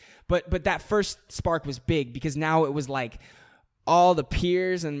up. And but that first spark was big because now it was like all the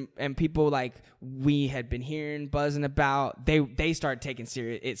peers and people like we had been hearing buzzing about, they started taking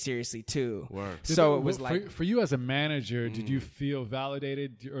it seriously too. So it was like for you as a manager, did you feel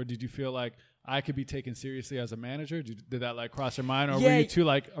validated, or did you feel like I could be taken seriously as a manager? Did that like cross your mind, or were you too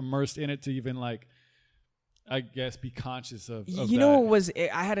like immersed in it to even like, I guess, be conscious of you that? know,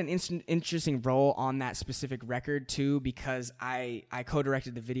 I had an interesting role on that specific record too, because I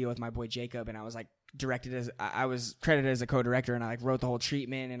co-directed the video with my boy Jacob, and I was like I was credited as a co-director, and I like wrote the whole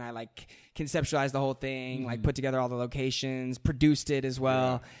treatment, and I like conceptualized the whole thing, like put together all the locations, produced it as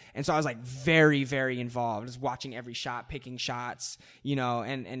well. And so I was like very, very involved, just watching every shot, picking shots, you know,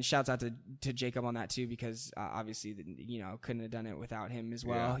 and shouts out to Jacob on that too, because obviously, you know, couldn't have done it without him as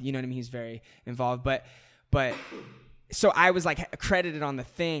well. You know what I mean? He's very involved, but so I was like credited on the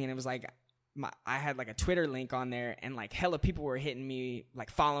thing, and it was like, I had like a Twitter link on there, and like hella people were hitting me, like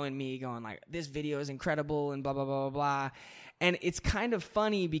following me, going like, this video is incredible and blah, blah, blah, blah, blah. And it's kind of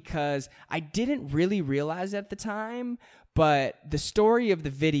funny because I didn't really realize at the time, but the story of the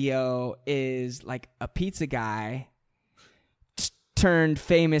video is like a pizza guy turned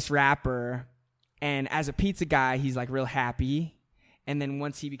famous rapper. And as a pizza guy, he's like real happy. And then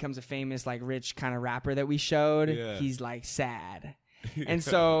once he becomes a famous, like rich kind of rapper that we showed, he's like sad. And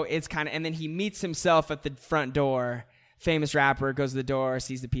so it's kind of, and then he meets himself at the front door, famous rapper, goes to the door,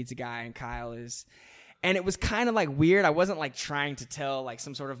 sees the pizza guy, and Kyle is, and it was kind of like weird. I wasn't like trying to tell like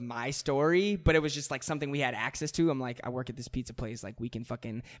some sort of my story, but it was just like something we had access to. I'm like, I work at this pizza place, like we can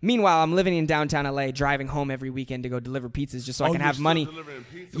fucking, meanwhile, I'm living in downtown LA, driving home every weekend to go deliver pizzas just so I can have money.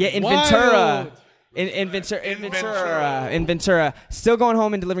 Yeah, in Ventura. In Ventura, still going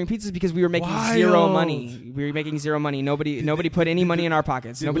home and delivering pizzas because we were making zero money. We were making zero money. Nobody put any money in our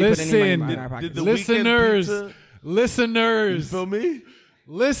pockets. Nobody put any money in our pockets. Listeners, you feel me?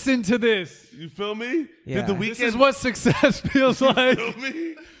 Listen to this. You feel me? Yeah. This is what success feels like. You feel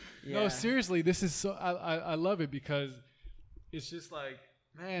me? No, seriously, this is so. I love it because it's just like,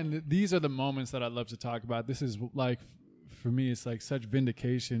 man, these are the moments that I love to talk about. This is like, for me, it's like such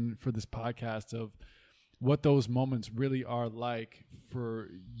vindication for this podcast of what those moments really are like for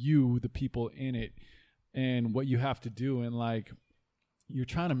you, the people in it, and what you have to do. And like, you're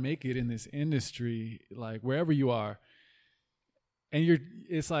trying to make it in this industry, like wherever you are. And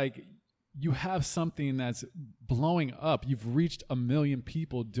it's like, you have something that's blowing up. You've reached 1 million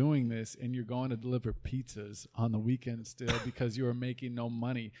people doing this, and you're going to deliver pizzas on the weekend still because you are making no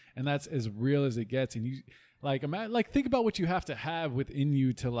money. And that's as real as it gets. And you, like, imagine, like, think about what you have to have within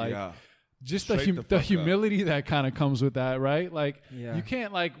you to like, just the humility that kind of comes with that, right? Like, you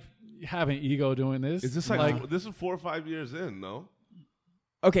can't like have an ego doing this. Is this like this is 4 or 5 years in? No.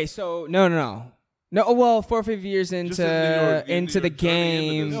 Okay, so no. Well, 4 or 5 years into the game, into the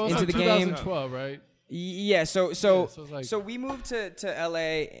game. 2012, right? Yeah. So we moved to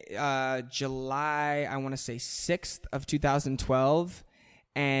LA July, I want to say 6th of 2012,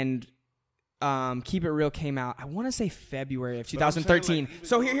 and Keep It Real came out, I want to say February of 2013. Like,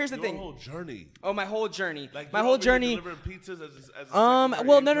 so here's the thing. Whole journey. Oh, my whole journey. Like, my whole journey. Pizzas as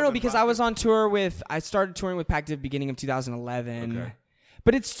well, no, because I was on tour I started touring with Pac Div beginning of 2011. Okay.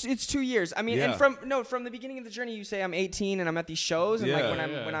 But it's 2 years. I mean, and from the beginning of the journey, you say I'm 18 and I'm at these shows, and like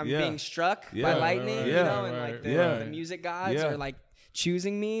when I'm being struck by lightning, you know, and like the music gods are like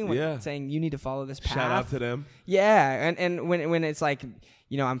choosing me, saying you need to follow this path. Shout out to them. Yeah, and when it's like,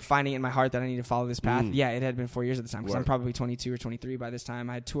 you know, I'm finding in my heart that I need to follow this path. Yeah, it had been 4 years at the time because I'm probably 22 or 23 by this time.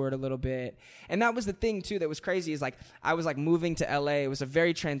 I had toured a little bit. And that was the thing, too, that was crazy is like I was like moving to LA. It was a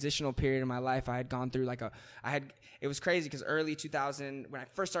very transitional period in my life. I had gone through like it was crazy because early 2000, when I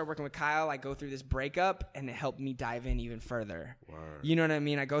first started working with Kyle, I go through this breakup and it helped me dive in even further. You know what I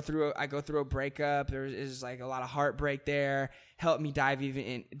mean? I go through a breakup. There is like a lot of heartbreak there. Helped me dive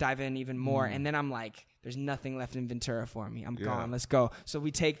in even more. And then I'm like, there's nothing left in Ventura for me. I'm gone. Let's go. So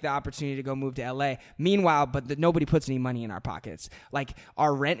we take the opportunity to go move to LA. Meanwhile, but nobody puts any money in our pockets. Like,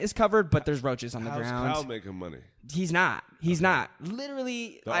 our rent is covered, but there's roaches on the ground. How's Kyle making money? He's not.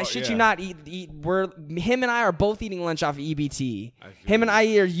 Literally, I shit you not. Him and I are both eating lunch off of EBT. Him and I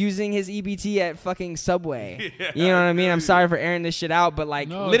are using his EBT at fucking Subway. You know what I mean? I'm sorry for airing this shit out, but like,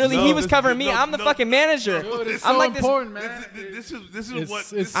 he was covering me. I'm the fucking manager. Dude, it's I'm so like important, man. This is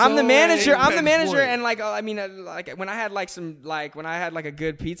what I'm the manager. I'm the intense manager, point. and like when I had like a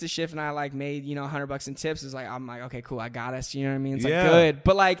good pizza shift and I like made $100 in tips, it's like I'm like, okay, cool, I got us. You know what I mean? It's like good,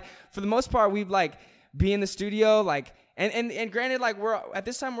 but like for the most part, we've like be in the studio like. And granted, like we're at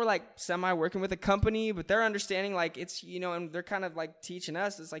this time we're like semi working with a company, but they're understanding like it's and they're kind of like teaching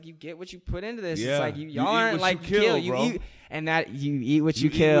us it's like you get what you put into this. Yeah. It's like y'all aren't like you kill, you bro. eat, and that you eat what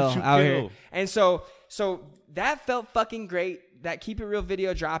you kill out here. And so that felt fucking great. That Keep It Real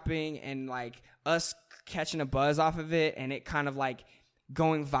video dropping and like us catching a buzz off of it, and it kind of like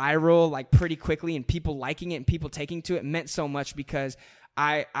going viral like pretty quickly, and people liking it and people taking to it meant so much because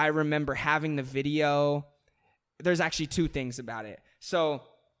I remember having the video. There's actually two things about it. So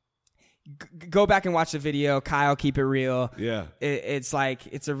go back and watch the video. Kyle, Keep It Real. Yeah. It's like,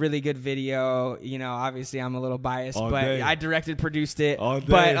 it's a really good video. Obviously I'm a little biased, All but day. I directed, produced it. All day.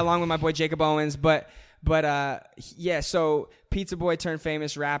 But along with my boy Jacob Owens. But so Pizza Boy turned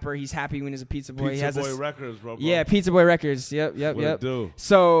famous rapper. He's happy when he's a Pizza Boy. Pizza Boy Records, bro. Yeah, Pizza Boy Records. Yep. What it do?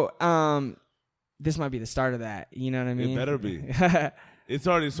 So this might be the start of that. You know what I mean? It better be. It's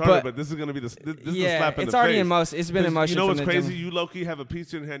already started, but this is gonna be this is the slap in the face. It's already in motion. It's been in motion. You know what's from the crazy? demo. You low key have a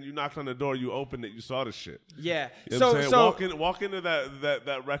pizza in hand. You knocked on the door. You opened it. You saw the shit. Yeah. You know what I'm So saying? Walk into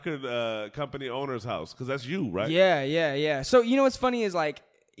that record company owner's house because that's you, right? Yeah. So what's funny is like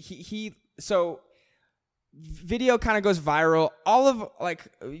so video kind of goes viral. All of like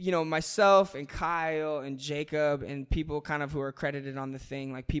myself and Kyle and Jacob and people kind of who are credited on the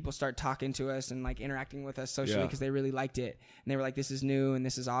thing, like people start talking to us and like interacting with us socially because they really liked it, and they were like, this is new and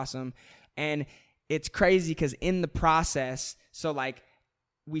this is awesome. And it's crazy because in the process, so like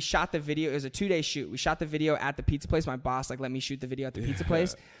we shot the video. It was a 2-day shoot. We shot the video at the pizza place. My boss like let me shoot the video at the pizza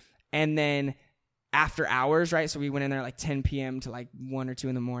place, and then after hours, right? So we went in there like 10 p.m. to like 1 or 2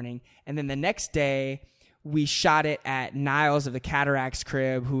 in the morning, and then the next day we shot it at Niles of the Cataracts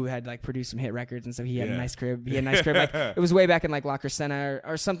crib, who had like produced some hit records, and so he had a nice crib. Like it was way back in like La Crescenta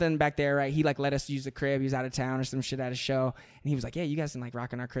or something back there, right? He like let us use the crib. He was out of town or some shit at a show, and he was like, "Yeah, you guys can like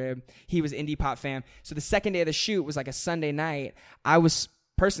rock in our crib." He was indie pop fam. So the second day of the shoot was like a Sunday night. I was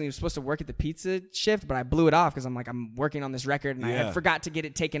personally supposed to work at the pizza shift, but I blew it off because I'm working on this record, and I forgot to get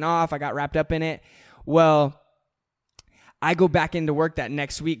it taken off. I got wrapped up in it. Well, I go back into work that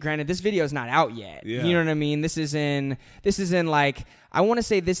next week. Granted, this video is not out yet. Yeah. You know what I mean? This is in like, I want to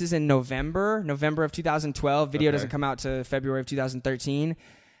say this is in November of 2012. Video doesn't come out to February of 2013.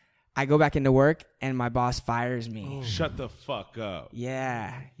 I go back into work and my boss fires me. Shut the fuck up.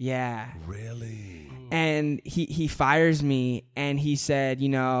 Yeah. Really? And he fires me and he said,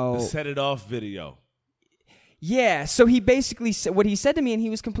 The Set It Off video. Yeah, so he basically said, what he said to me, and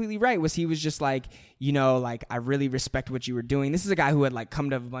he was completely right, was he was just like, like, I really respect what you were doing. This is a guy who had like come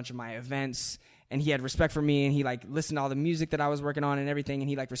to a bunch of my events, and he had respect for me, and he like listened to all the music that I was working on and everything, and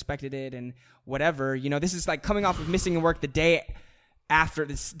he like respected it and whatever. This is like coming off of missing work the day after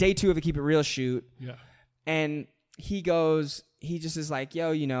this day 2 of the Keep It Real shoot. Yeah. And he just is like,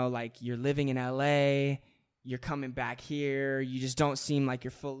 yo, like you're living in LA, you're coming back here, you just don't seem like you're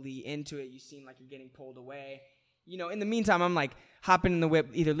fully into it. You seem like you're getting pulled away. In the meantime, I'm like hopping in the whip,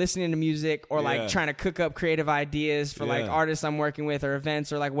 either listening to music or like trying to cook up creative ideas for like artists I'm working with or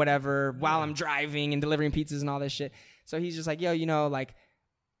events or like whatever while I'm driving and delivering pizzas and all this shit. So he's just like, yo, like,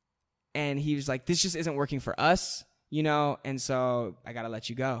 and he was like, this just isn't working for us, and so I got to let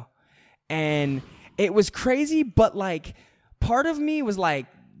you go. And it was crazy, but like part of me was like,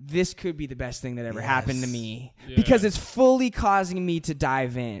 this could be the best thing that ever happened to me because it's fully causing me to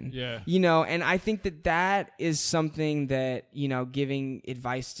dive in. Yeah. And I think that is something that, giving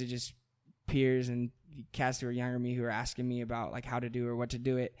advice to just peers and cats who are younger than me who are asking me about like how to do or what to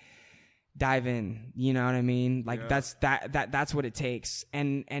do it, dive in. You know what I mean? Like that's what it takes.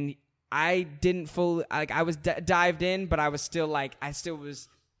 And I didn't fully, like I was dived in, but I was still like, was,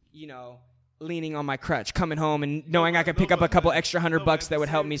 leaning on my crutch, coming home and knowing I could pick up a couple extra $100 that would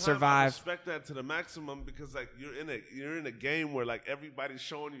help me survive. I respect that to the maximum because like you're in a game where like everybody's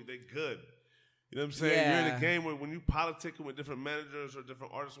showing you they good. You know what I'm saying? Yeah. You're in a game where when you politicking with different managers or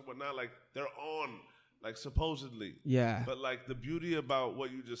different artists or whatnot, like they're on, like supposedly. Yeah. But like the beauty about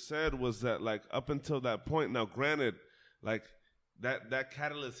what you just said was that like up until that point, now granted, like that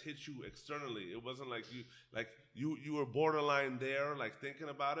catalyst hit you externally. It wasn't like you were borderline there, like thinking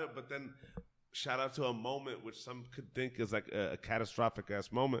about it, but then shout out to a moment which some could think is like a catastrophic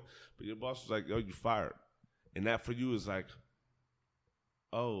ass moment, but your boss was like, "Yo, you fired," and that for you is like,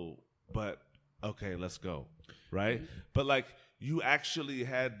 "Oh, but okay, let's go," right? But like you actually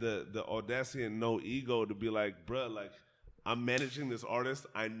had the audacity and no ego to be like, "Bruh, like I'm managing this artist.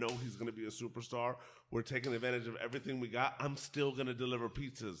 I know he's gonna be a superstar. We're taking advantage of everything we got. I'm still gonna deliver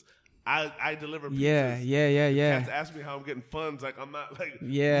pizzas." I deliver pizzas. Yeah. Cats ask me how I'm getting funds. Like, I'm not like,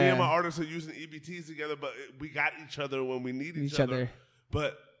 Yeah. me and my artists are using EBTs together, but we got each other when we need each other.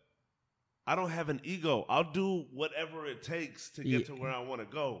 But I don't have an ego. I'll do whatever it takes to get to where I want to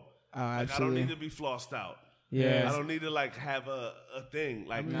go. Oh, like, absolutely. I don't need to be flossed out. Yeah. I don't need to like have a thing.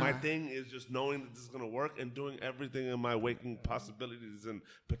 Like my thing is just knowing that this is gonna work and doing everything in my waking possibilities and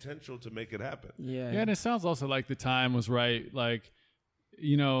potential to make it happen. Yeah, and it sounds also like the time was right. Like,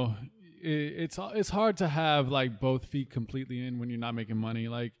 you know, it's hard to have like both feet completely in when you're not making money.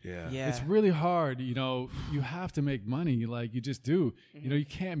 Like, it's really hard. You know, you have to make money. Like, you just do. You know, you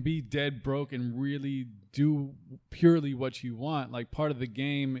can't be dead broke and really do purely what you want. Like, part of the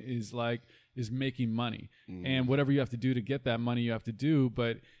game is making money, and whatever you have to do to get that money, you have to do.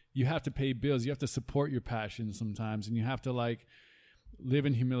 But you have to pay bills. You have to support your passion sometimes, and you have to like live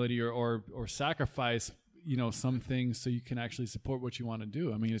in humility or sacrifice, you know, some things so you can actually support what you want to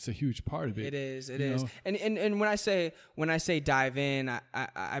do. I mean, it's a huge part of it. It is. And when I say dive in,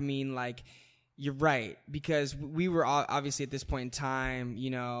 I mean, like, you're right, because we were obviously at this point in time,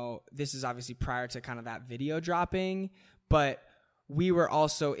 you know, this is obviously prior to kind of that video dropping, but we were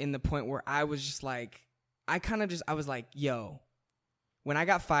also in the point where I was just like, I was like, yo, when I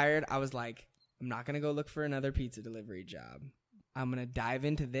got fired, I was like, I'm not going to go look for another pizza delivery job. I'm going to dive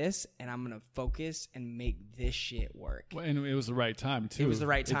into this, and I'm going to focus and make this shit work. Well, and it was the right time, too. It was the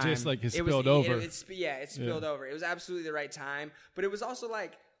right time. It just, like, it spilled over. It spilled over. It was absolutely the right time. But it was also,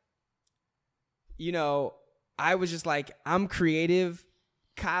 like, you know, I was just like, I'm creative.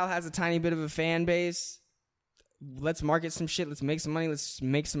 Kyle has a tiny bit of a fan base. Let's market some shit. Let's make some money. Let's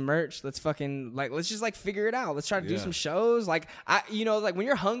make some merch. Let's fucking let's just like figure it out. Let's try to do some shows. Like, like when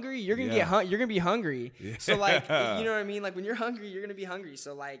you're hungry, you're going to you're going to be hungry. Yeah. So like, you know what I mean? Like when you're hungry, you're going to be hungry.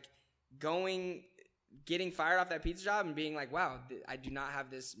 So like getting fired off that pizza job and being like, wow, I do not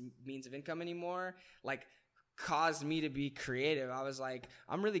have this means of income anymore. Like, caused me to be creative. I was like,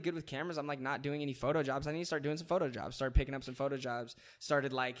 I'm really good with cameras. I'm like not doing any photo jobs. I need to start doing some photo jobs. Started picking up some photo jobs.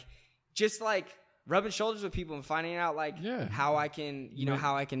 Started like, just like, rubbing shoulders with people and finding out like how I can,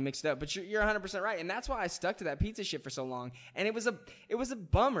 how I can mix it up. But you're 100% right. And that's why I stuck to that pizza shit for so long. And it was a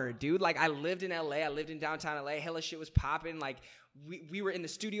bummer, dude. Like, I lived in LA. I lived in downtown LA. Hella shit was popping. Like, we were in the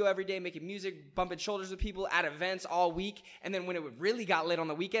studio every day making music, bumping shoulders with people at events all week. And then when it really got lit on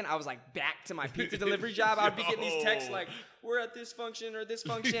the weekend, I was like back to my pizza delivery job. I'd be getting these texts like, we're at this function or this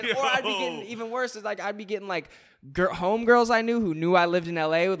function. Or I'd be getting, even worse, is like I'd be getting like homegirls I knew who knew I lived in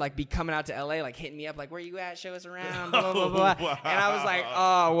LA would like be coming out to LA, like hitting me up like, where you at? Show us around, blah, blah, blah, blah. Wow. And I was like,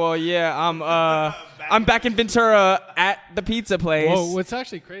 oh, well, yeah, I'm back in Ventura at the pizza place. Well, what's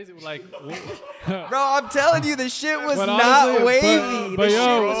actually crazy, like, bro, I'm telling you, the shit was not wavy. The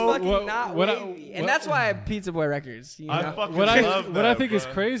shit was fucking not wavy. And that's why I have Pizza Boy Records. You know? What I think is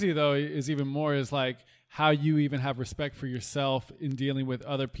crazy, though, is even more is like how you even have respect for yourself in dealing with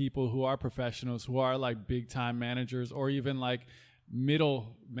other people who are professionals, who are like big time managers or even like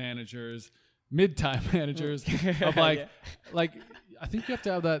middle managers, mid-time managers of like, like, I think you have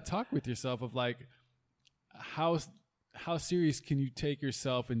to have that talk with yourself of like, how serious can you take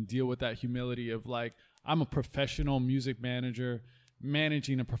yourself and deal with that humility of like, I'm a professional music manager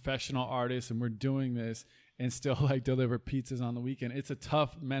managing a professional artist and we're doing this and still like deliver pizzas on the weekend. It's a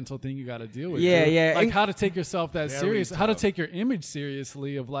tough mental thing you got to deal with. Yeah. Like how to take yourself that serious, tough. how to take your image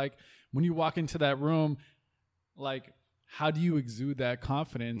seriously of like when you walk into that room, like how do you exude that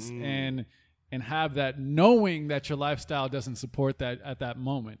confidence and have that knowing that your lifestyle doesn't support that at that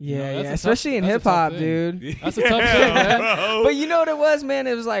moment. Yeah, especially in hip hop, dude. That's a tough thing, man. But you know what it was, man?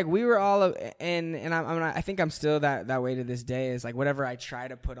 It was like we were all and I think I'm still that way to this day. Is like whatever I try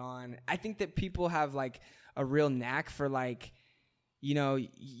to put on. I think that people have like a real knack for like, you know,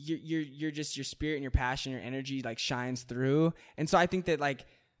 you're just your spirit and your passion, your energy like shines through. And so I think that like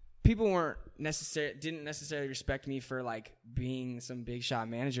people didn't necessarily respect me for like being some big shot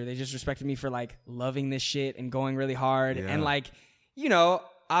manager. They just respected me for like loving this shit and going really hard. Yeah. And like, you know,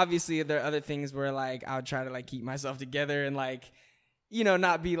 obviously there are other things where like I would try to like keep myself together and like, you know,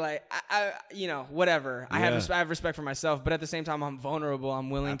 not be like, I you know, whatever. Yeah. I have respect for myself, but at the same time, I'm vulnerable. I'm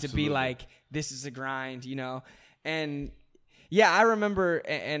willing to be like, this is a grind, you know? And Yeah, I remember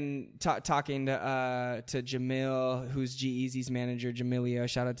and talking to Jamil, who's G-Eazy's manager, Jamilio.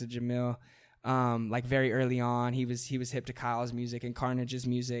 Shout out to Jamil. Like very early on, he was hip to Kyle's music and Carnage's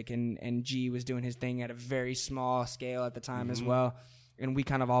music, and G was doing his thing at a very small scale at the time as well. And we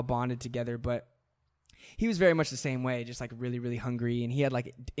kind of all bonded together, but he was very much the same way, just like really, really hungry. And he had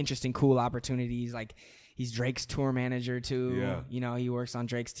like interesting, cool opportunities. Like he's Drake's tour manager too. Yeah. You know, he works on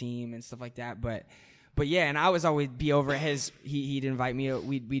Drake's team and stuff like that. But yeah, and I was always be over at his, he'd invite me,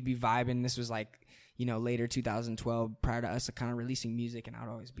 we'd be vibing. This was like, you know, later 2012, prior to us kind of releasing music. And I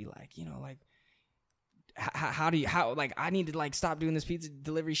would always be like, you know, like, how like I need to like stop doing this pizza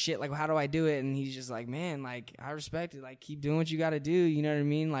delivery shit, like how do I do it? And he's just like, man, like I respect it, like keep doing what you got to do, you know what I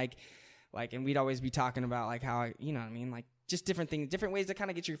mean? Like and we'd always be talking about like how you know what I mean, like just different things, different ways to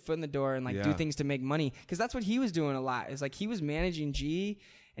kind of get your foot in the door and like do things to make money, because that's what he was doing a lot. Is like he was managing G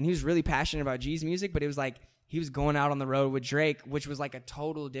and he was really passionate about G's music, but it was like he was going out on the road with Drake, which was like a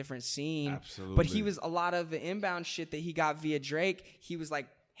total different scene. Absolutely. But he was, a lot of the inbound shit that he got via Drake, he was like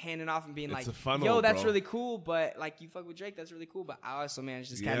handing off and being it's like, funnel, yo, that's bro. really cool, but like you fuck with Drake, that's really cool, but I also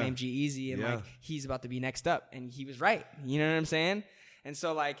managed this guy named G-Eazy, and like he's about to be next up, and he was right, you know what I'm saying? And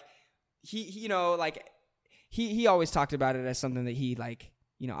so like he you know, like he always talked about it as something that he like,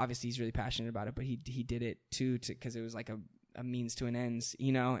 you know, obviously he's really passionate about it, but he did it too because it was like a means to an ends,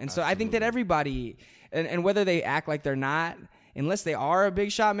 you know? And so I think that everybody, and whether they act like they're not, unless they are a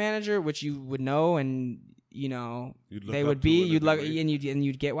big shot manager, which you would know, and you know, they would be, you'd look, and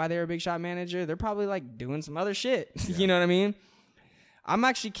you'd get why they're a big shot manager. They're probably like doing some other shit. Yeah. You know what I mean? I'm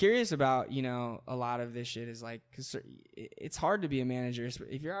actually curious about, you know, a lot of this shit is like, cause it's hard to be a manager.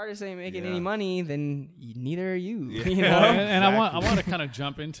 If your artist ain't making any money, then neither are you. Yeah. You know? And I want to kind of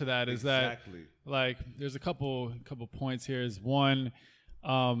jump into that. Is that like there's a couple points here. Is one,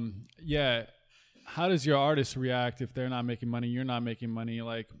 how does your artist react if they're not making money? You're not making money,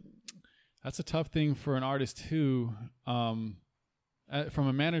 like. That's a tough thing for an artist too. From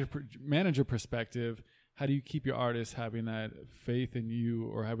a manager perspective, how do you keep your artist having that faith in you,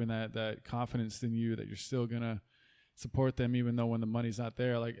 or having that confidence in you that you're still gonna support them even though when the money's not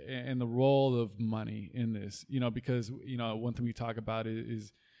there? Like, and the role of money in this, you know, because you know one thing we talk about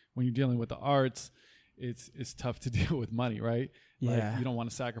is when you're dealing with the arts, it's tough to deal with money, right? Yeah. Like, you don't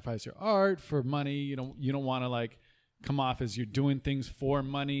want to sacrifice your art for money. You don't want to like come off as you're doing things for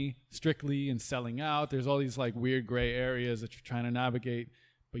money strictly and selling out. There's all these like weird gray areas that you're trying to navigate,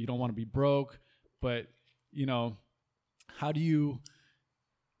 but you don't want to be broke. But, you know, how do you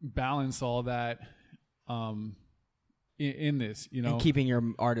balance all that in this, you know? And keeping your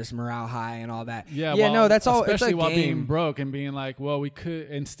artist morale high and all that. Yeah, well, no, that's all. Especially it's a while game. being broke and being like, well, we could,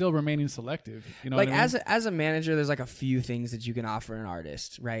 and still remaining selective. You know, like what I mean? as a manager, there's like a few things that you can offer an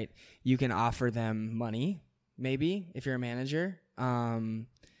artist, right? You can offer them money. Maybe if you're a manager,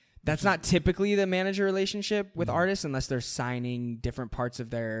 that's not typically the manager relationship with artists unless they're signing different parts of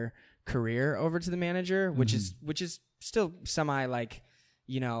their career over to the manager, which is still semi like,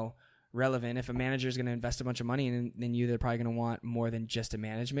 you know, relevant. If a manager is going to invest a bunch of money in you, they're probably going to want more than just a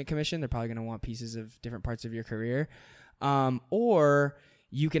management commission. They're probably going to want pieces of different parts of your career, or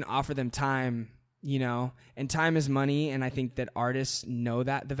you can offer them time. You know, and time is money. And I think that artists know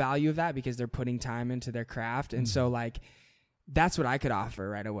that, the value of that, because they're putting time into their craft. And so like, that's what I could offer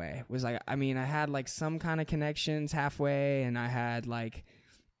right away was like, I mean, I had like some kind of connections halfway, and I had like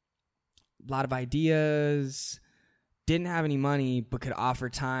a lot of ideas, didn't have any money, but could offer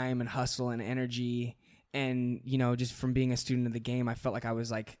time and hustle and energy. And, you know, just from being a student of the game, I felt like I was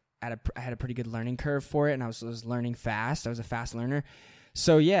like I had a pretty good learning curve for it. And I was learning fast. I was a fast learner.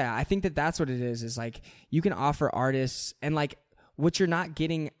 So yeah, I think that that's what it is like you can offer artists, and like what you're not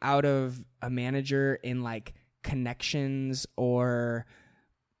getting out of a manager in like connections or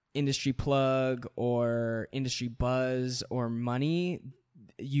industry plug or industry buzz or money,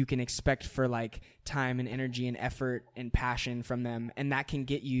 you can expect for like time and energy and effort and passion from them, and that can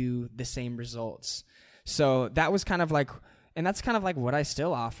get you the same results. So that was kind of like, and that's kind of like what I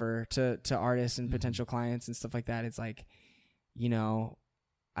still offer to artists and potential clients and stuff like that. It's like, you know,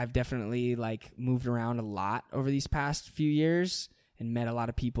 I've definitely like moved around a lot over these past few years and met a lot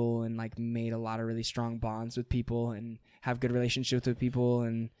of people and like made a lot of really strong bonds with people and have good relationships with people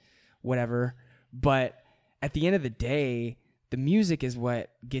and whatever. But at the end of the day, the music is what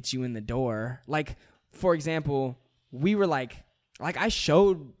gets you in the door. Like, for example, we were like, like I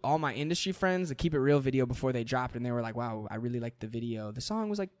showed all my industry friends the Keep It Real video before they dropped, and they were like, wow, I really liked the video. The song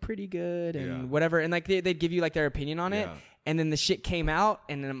was like pretty good and whatever. And like they'd give you like their opinion on it. And then the shit came out,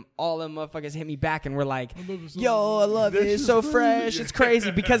 and then all them motherfuckers hit me back and were like, yo, I love it. It's so fresh. It's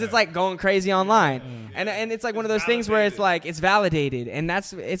crazy because it's like going crazy online. And it's like one of those things where it's like it's validated. And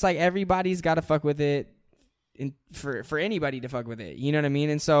it's like everybody's got to fuck with it. For anybody to fuck with it, you know what I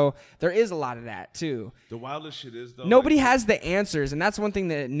mean? And so there is a lot of that too. The wildest shit is though, nobody has the answers, and that's one thing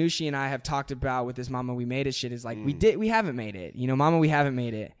that Nushi and I have talked about with this Mama We Made It shit is like we haven't made it, you know, Mama we haven't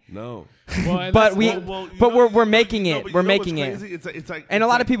made it. No, but we're making it. We're making it. It's like, and a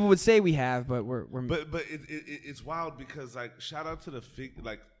lot of people would say we have, but we're. But it's wild because like shout out to the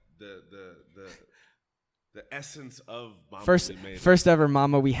the essence of Mama We Made It. First ever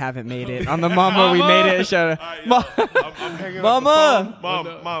Mama We Haven't Made It on the Mama We Made It show. Right, I'm hanging Mama, up the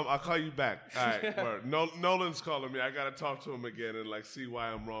phone. Mom, I'll call you back. All right, word. Nolan's calling me. I gotta talk to him again and like see why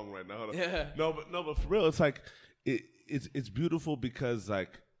I'm wrong right now. Hold on. Yeah. No, but for real, it's like it's beautiful because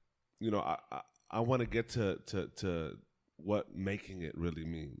like, you know, I want to get to what making it really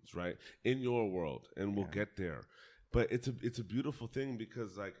means, right? In your world, and we'll get there. But it's a beautiful thing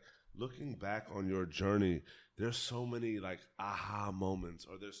because like, looking back on your journey, there's so many like aha moments,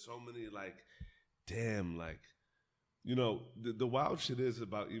 or there's so many like, damn, like, you know, the wild shit is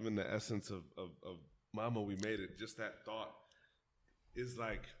about even the essence of Mama We Made It. Just that thought is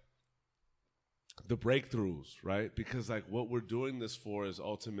like the breakthroughs, right? Because like what we're doing this for is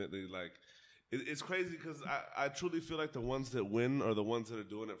ultimately like, it's crazy because I truly feel like the ones that win are the ones that are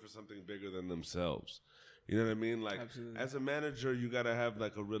doing it for something bigger than themselves. You know what I mean? Like, absolutely. As a manager, you got to have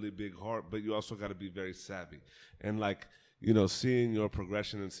like a really big heart, but you also got to be very savvy. And like, you know, seeing your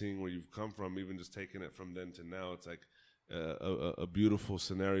progression and seeing where you've come from, even just taking it from then to now, it's like a beautiful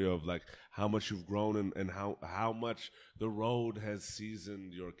scenario of like how much you've grown and how much the road has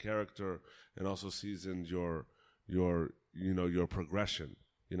seasoned your character and also seasoned your progression.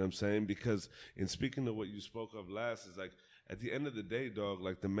 You know what I'm saying? Because in speaking to what you spoke of last is like, at the end of the day, dog,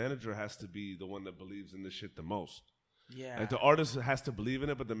 like the manager has to be the one that believes in this shit the most. Yeah. Like the artist has to believe in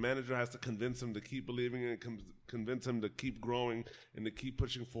it, but the manager has to convince him to keep believing in it, convince him to keep growing and to keep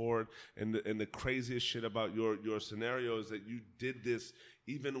pushing forward. And the craziest shit about your scenario is that you did this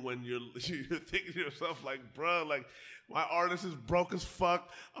even when you're thinking to yourself like, bruh, like my artist is broke as fuck.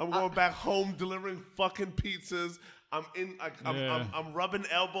 I'm going back home delivering fucking pizzas. I'm rubbing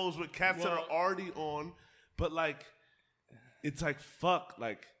elbows with cats that are already on, but like. It's like, fuck,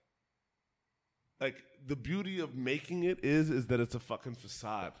 like the beauty of making it is that it's a fucking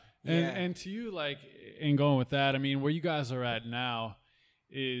facade. And to you, like, and going with that, I mean, where you guys are at now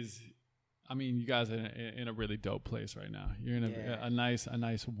is, I mean, you guys are in a really dope place right now. You're in a nice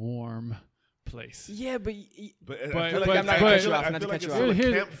warm place. Yeah, but I feel like it's a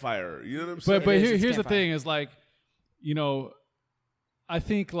campfire. You know what I'm saying? But here's the thing is like, you know, I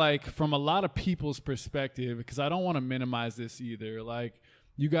think like from a lot of people's perspective, because I don't want to minimize this either, like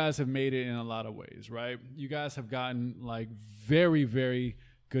you guys have made it in a lot of ways, right? You guys have gotten like very, very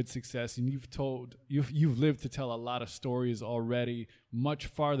good success, and you've lived to tell a lot of stories already, much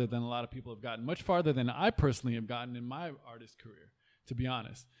farther than a lot of people have gotten, much farther than I personally have gotten in my artist career, to be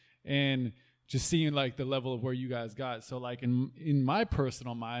honest. And just seeing like the level of where you guys got. So like in my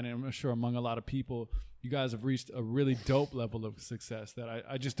personal mind, and I'm sure among a lot of people, you guys have reached a really dope level of success that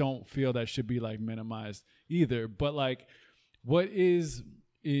I just don't feel that should be like minimized either. But like, what is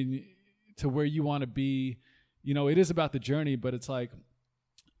to where you want to be, you know, it is about the journey, but it's like,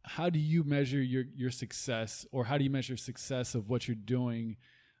 how do you measure your success, or how do you measure success of what you're doing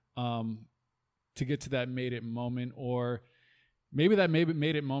to get to that made it moment? Or maybe that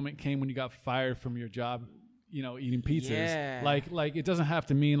made it moment came when you got fired from your job, you know, eating pizzas. Yeah. Like it doesn't have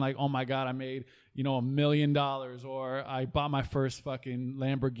to mean like, oh my God, I made, you know, $1 million, or I bought my first fucking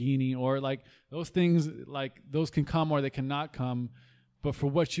Lamborghini, or like those things, like those can come or they cannot come. But for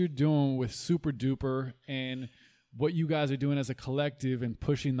what you're doing with Super Duper and what you guys are doing as a collective and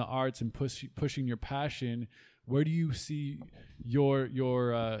pushing the arts and pushing your passion, where do you see your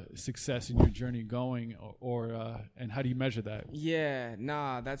success in your journey going, or and how do you measure that? Yeah,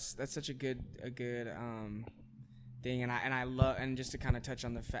 nah, that's such a good thing, and I love, and just to kind of touch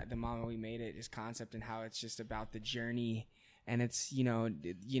on the Mama We Made It, just concept and how it's just about the journey, and it's you know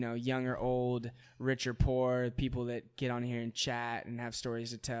young or old, rich or poor, people that get on here and chat and have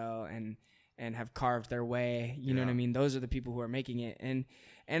stories to tell and have carved their way. You know what I mean? Those are the people who are making it, and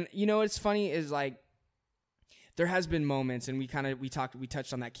you know what's funny is like, there has been moments, and we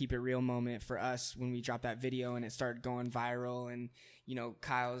touched on that Keep It Real moment for us when we dropped that video and it started going viral, and you know,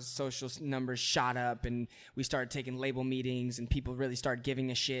 Kyle's social numbers shot up, and we started taking label meetings, and people really started giving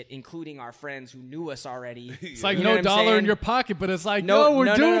a shit, including our friends who knew us already. It's like no dollar in your pocket, but it's like, no,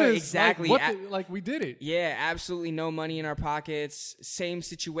 we're doing this. Exactly. Like we did it. Yeah, absolutely no money in our pockets. Same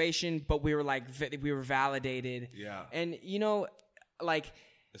situation, but we were like, we were validated. Yeah. And, you know, like...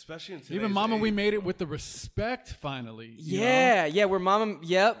 Especially in today's even Mama, age. we made it with the respect finally. Yeah, we're Mama,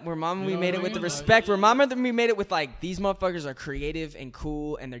 we made it with the respect. We're Mama, we made it with like, these motherfuckers are creative and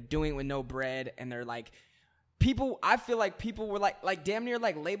cool, and they're doing it with no bread, and they're like, people, I feel like people were like damn near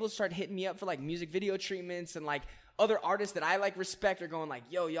like labels started hitting me up for like music video treatments, and like other artists that I like respect are going like,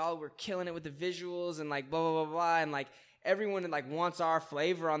 yo, y'all, we're killing it with the visuals, and like blah, blah, blah, blah, and like, everyone like wants our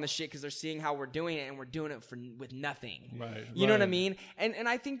flavor on the shit because they're seeing how we're doing it, and we're doing it with nothing. Right. You know what I mean? And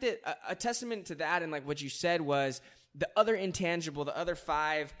I think that a testament to that, and like what you said, was the other intangible, the other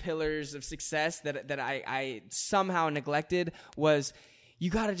 5 pillars of success that I somehow neglected was, you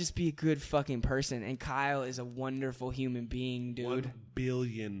gotta just be a good fucking person. And Kyle is a wonderful human being, dude.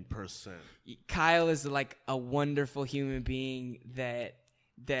 1,000,000,000%. Kyle is like a wonderful human being that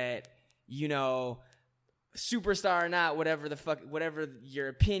you know, superstar or not, whatever your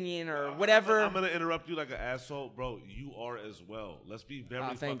opinion or whatever. I'm gonna interrupt you like an asshole, bro. You are as well. Let's be very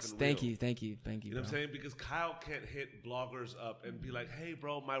thanks. fucking real. Thank you. You know what I'm saying? Because Kyle can't hit bloggers up and be like, "Hey,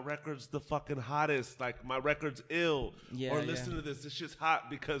 bro, my record's the fucking hottest. Like, my record's ill." Yeah, or listen to this. This shit's hot.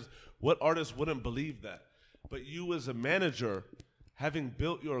 Because what artist wouldn't believe that? But you, as a manager, having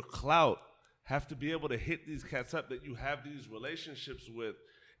built your clout, have to be able to hit these cats up that you have these relationships with,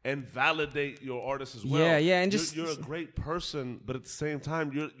 and validate your artist as well. Yeah, and you're a great person, but at the same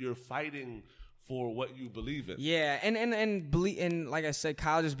time, you're fighting for what you believe in. Yeah, and like I said,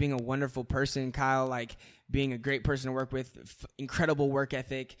 Kyle just being a wonderful person, Kyle like being a great person to work with, incredible work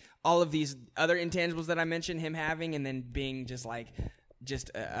ethic, all of these other intangibles that I mentioned, him having, and then being just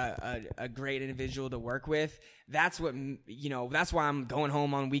a great individual to work with. That's what, you know, that's why I'm going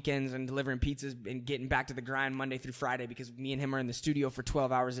home on weekends and delivering pizzas and getting back to the grind Monday through Friday, because me and him are in the studio for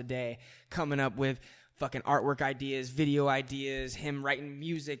 12 hours a day, coming up with fucking artwork ideas, video ideas, him writing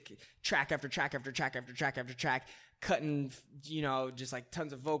music, track after track after track after track after track, cutting, you know, just like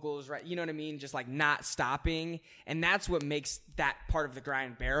tons of vocals, right? You know what I mean? Just like not stopping. And that's what makes that part of the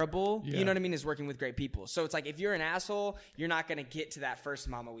grind bearable. Yeah. You know what I mean? Is working with great people. So it's like, if you're an asshole, you're not going to get to that first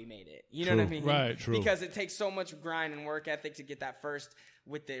Mama We Made It. You know what I mean? Right. True. Because it takes so much grind and work ethic to get that first,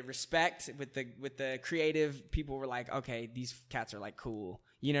 with the respect, with the creative people were like, okay, these cats are like cool.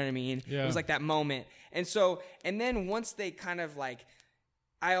 You know what I mean? Yeah. It was like that moment. And so, and then once they kind of like,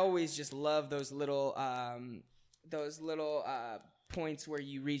 I always just love those little points where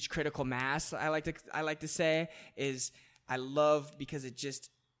you reach critical mass. I like to say is, I love, because it just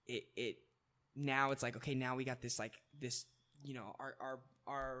it now it's like, okay, now we got this, you know,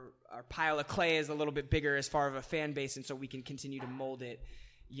 our pile of clay is a little bit bigger as far as a fan base, and so we can continue to mold it.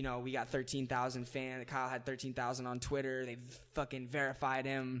 You know, we got 13,000 fans. Kyle had 13,000 on Twitter. They fucking verified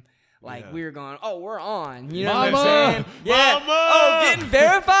him. Like, we were going, oh, we're on. You know what I'm saying? Yeah. Mama! Oh, getting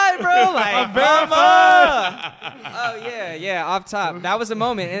verified, bro? Like, Mama! Oh, yeah, off top. That was a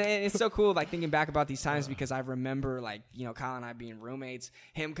moment. And it's so cool, like, thinking back about these times, because I remember, like, you know, Kyle and I being roommates,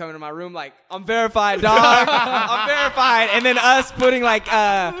 him coming to my room, like, I'm verified, dog. I'm verified. And then us putting, like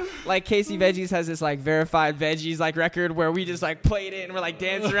Casey Veggies has this, like, verified veggies, like, record where we just, like, played it and we're, like,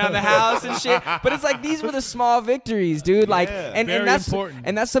 dancing around the house and shit. But it's like, these were the small victories, dude. Like, and that's important.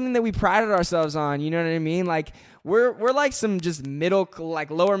 And that's something that we prided ourselves on, you know what I mean? Like, we're like some just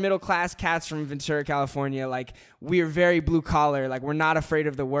lower middle class cats from Ventura, California. Like, we're very blue collar. Like, we're not afraid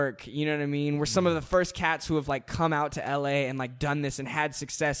of the work, you know what I mean? We're some of the first cats who have like come out to LA and like done this and had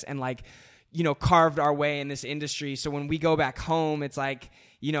success and like, you know, carved our way in this industry. So when we go back home, it's like,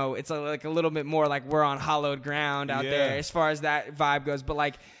 you know, it's like a little bit more like we're on hallowed ground out there as far as that vibe goes. But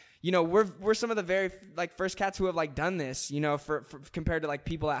like, you know, we're some of the very like first cats who have like done this, you know, for compared to like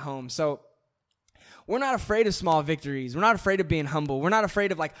people at home. So we're not afraid of small victories. We're not afraid of being humble. We're not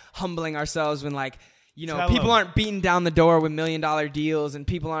afraid of like humbling ourselves when like, you know, people aren't beating down the door with $1 million deals and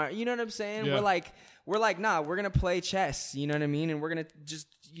people aren't, you know what I'm saying? Yeah. We're like, nah, we're going to play chess, you know what I mean? And we're going to just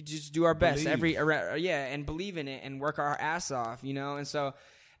do our best and believe in it and work our ass off, you know? And so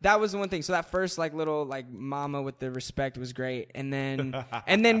that was the one thing. So that first like little like Mama with the respect was great. And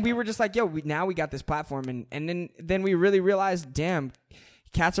then we were just like, yo, now we got this platform. And then we really realized, damn,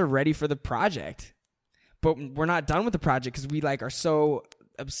 cats are ready for the project. But we're not done with the project because we like are so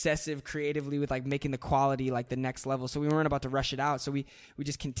obsessive creatively with like making the quality like the next level. So we weren't about to rush it out. So we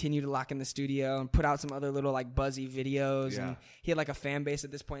just continued to lock in the studio and put out some other little like buzzy videos. Yeah. And he had like a fan base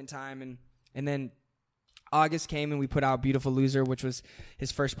at this point in time. And then August came and we put out Beautiful Loser, which was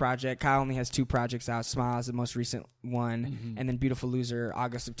his first project. Kyle only has 2 projects out. Smile is the most recent one. And then Beautiful Loser,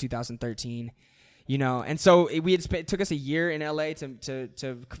 August of 2013. You know, and so it took us a year in LA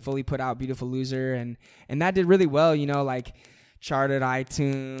to fully put out Beautiful Loser, and that did really well. You know, like charted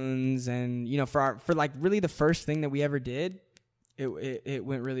iTunes, and you know, for like really the first thing that we ever did, it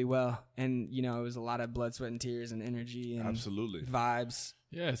went really well. And you know, it was a lot of blood, sweat, and tears, and energy, and absolutely vibes.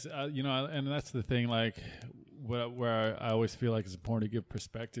 Yes, you know, and that's the thing. Like, where I always feel like it's important to give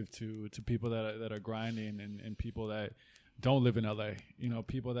perspective to people that are grinding and people that don't live in LA, you know,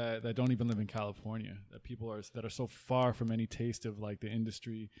 people that don't even live in California, that people that are so far from any taste of like the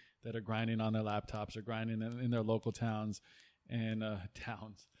industry, that are grinding on their laptops or grinding in their local towns and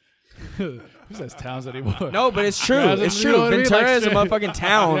towns. Who says towns anymore? No, but it's true. Yeah, it's you true. know what I mean? Ventura Like, is a motherfucking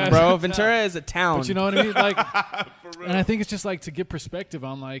town, yeah, bro. it's a Ventura town. is a town. But you know what I mean? Like, and I think it's just like to get perspective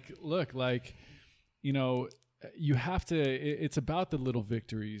on like, look, like, you know, you have to, it's about the little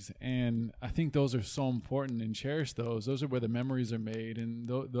victories. And I think those are so important, and cherish those. Those are where the memories are made. And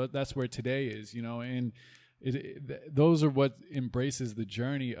that's where today is, you know, and those are what embraces the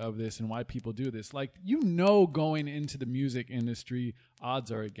journey of this and why people do this. Like, you know, going into the music industry,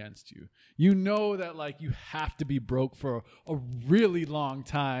 odds are against you. You know that like you have to be broke for a really long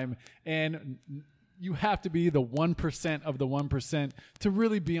time, and you have to be the 1% of the 1% to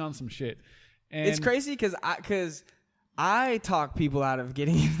really be on some shit. And it's crazy because I talk people out of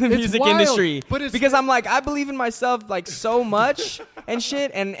getting in the music wild, industry, but because I'm like, I believe in myself like so much and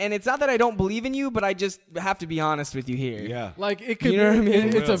shit, and it's not that I don't believe in you, but I just have to be honest with you here. yeah like it could, You know what I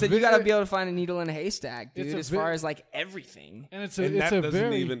mean? It's So you gotta be able to find a needle in a haystack, dude. It's a As far as like everything, and it's and that a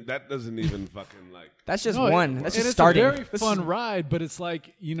doesn't even fucking like that's just No, one. That's and just starting. It's a very fun ride, but it's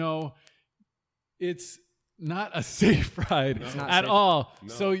like, you know, it's not a safe ride not at safe. all. No.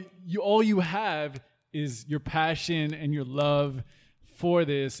 So all you have is your passion and your love for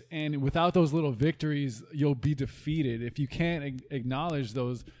this, and without those little victories, you'll be defeated. If you can't acknowledge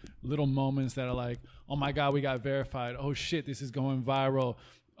those little moments that are like, oh my God, we got verified. Oh shit, this is going viral.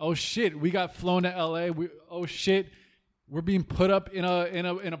 Oh shit, we got flown to LA. Oh shit, we're being put up in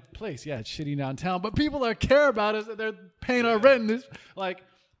a place. Yeah, it's shitty downtown, but people care about us. They're paying our rent. And like,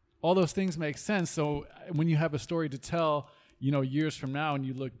 all those things make sense. So when you have a story to tell, you know, years from now, and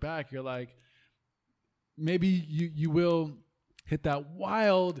you look back, you're like, maybe you will hit that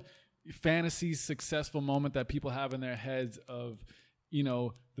wild fantasy successful moment that people have in their heads of, you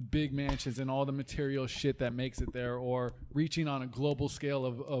know, the big mansions and all the material shit that makes it there, or reaching on a global scale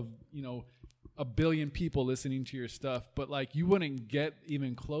of you know, 1 billion people listening to your stuff. But like, you wouldn't get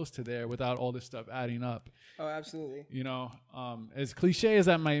even close to there without all this stuff adding up. Oh, absolutely. You know, as cliche as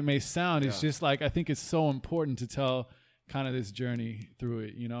that may sound, it's just like, I think it's so important to tell kind of this journey through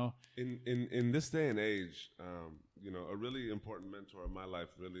it, you know? in this day and age, you know, a really important mentor in my life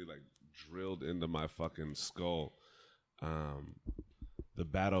really like drilled into my fucking skull the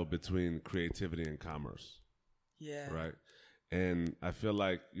battle between creativity and commerce. Yeah. Right. And I feel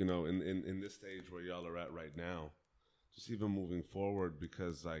like, you know, in this stage where y'all are at right now, just even moving forward,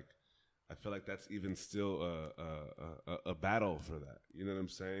 because like, I feel like that's even still a battle for that. You know what I'm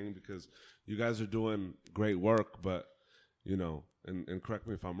saying? Because you guys are doing great work, but, you know, and correct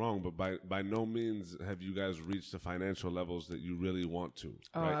me if I'm wrong, but by no means have you guys reached the financial levels that you really want to.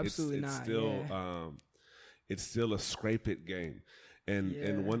 Oh, right? absolutely it's not. Still, it's still a scrape it game.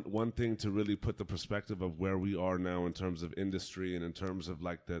 And one thing to really put the perspective of where we are now in terms of industry and in terms of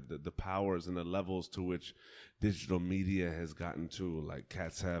like the powers and the levels to which digital media has gotten to, like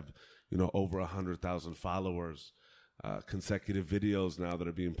cats have, you know, over 100,000 followers, consecutive videos now that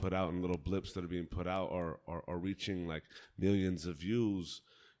are being put out, and little blips that are being put out are reaching like millions of views.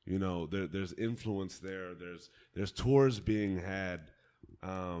 You know, there's influence there. There's tours being had.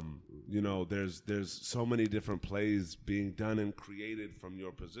 You know, there's so many different plays being done and created from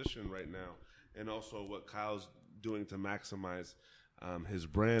your position right now, and also what Kyle's doing to maximize his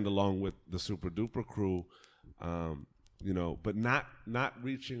brand along with the Super Duper crew. You know, but not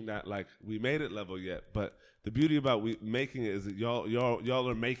reaching that like we made it level yet. But the beauty about making it is that y'all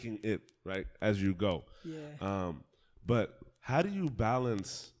are making it right as you go. Yeah. But how do you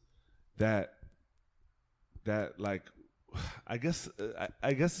balance that like, I guess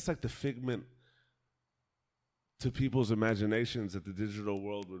it's like the figment to people's imaginations that the digital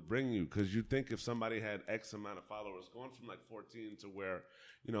world would bring you, because you'd think if somebody had X amount of followers, going from like 14 to where,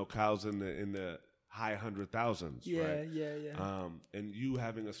 you know, Kyle's in the high 100,000s, Yeah, right? yeah. And you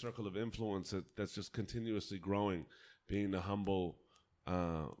having a circle of influence that's just continuously growing, being the humble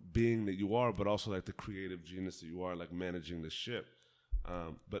being that you are, but also like the creative genius that you are, like managing the ship.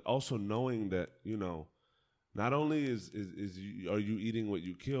 But also knowing that, you know, not only are you eating what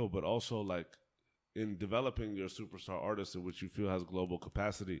you kill, but also like in developing your superstar artist, in which you feel has global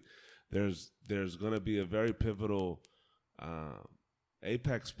capacity, there's going to be a very pivotal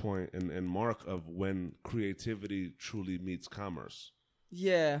apex point and mark of when creativity truly meets commerce.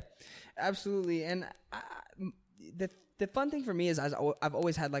 Yeah, absolutely. And the fun thing for me is I've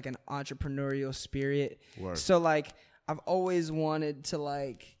always had like an entrepreneurial spirit. Word. So like I've always wanted to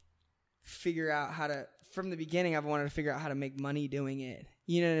like figure out how to, from the beginning, I've wanted to figure out how to make money doing it.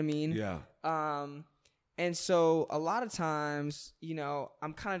 You know what I mean? Yeah. And so a lot of times, you know,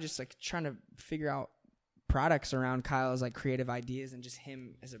 I'm kind of just like trying to figure out products around Kyle's like creative ideas and just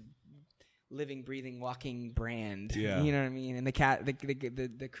him as a living, breathing, walking brand. Yeah. You know what I mean? And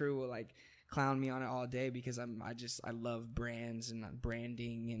the crew will like clown me on it all day because I love brands and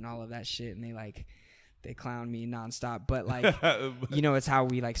branding and all of that shit, and they clown me nonstop, but like, you know, it's how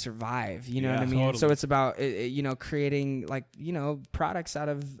we like survive, you know what I mean? Totally. So it's about, you know, creating like, you know, products out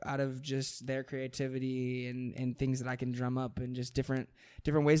of just their creativity and things that I can drum up and just different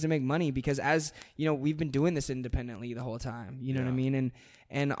ways to make money, because as you know, we've been doing this independently the whole time, you know what I mean?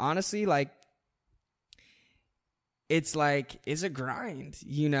 And honestly, like, it's a grind,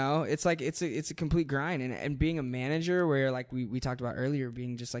 you know, it's like, it's a complete grind. And being a manager where like we talked about earlier,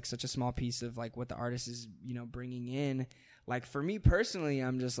 being just like such a small piece of like what the artist is, you know, bringing in, like for me personally,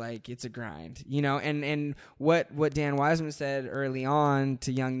 I'm just like, it's a grind, you know, and what Dan Wiseman said early on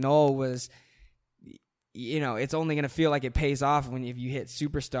to young Noel was, you know, it's only going to feel like it pays off if you hit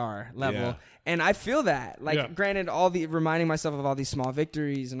superstar level. Yeah. And I feel that, like, granted, reminding myself of all these small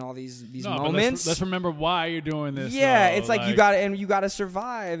victories and all these moments. Let's remember why you're doing this. Yeah. Though. It's like you got to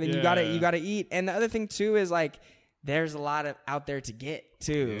survive and you got to eat. And the other thing too, is like, there's a lot of out there to get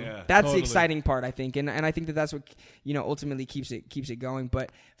too. Yeah, that's totally the exciting part, I think. And I think that's what, you know, ultimately keeps it going.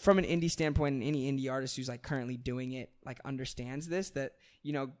 But from an indie standpoint, and any indie artist who's like currently doing it, like understands this, that,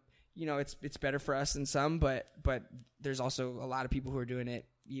 you know, it's better for us than some, but there's also a lot of people who are doing it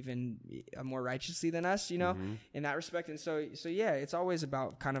even more righteously than us, you know, in that respect. And so yeah, it's always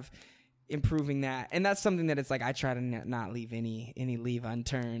about kind of improving that. And that's something that it's like, I try to not leave any leave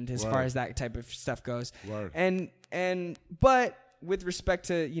unturned as far as that type of stuff goes. Word. But with respect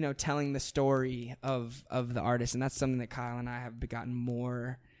to, you know, telling the story of the artist, and that's something that Kyle and I have gotten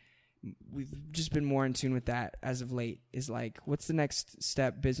more, we've just been more in tune with that as of late, is like, what's the next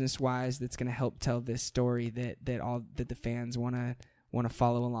step business wise that's going to help tell this story that the fans want to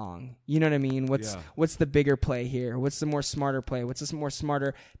follow along, you know what I mean? What's the bigger play here? What's the more smarter play? What's the more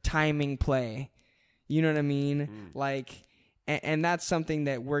smarter timing play? You know what I mean? Like, and that's something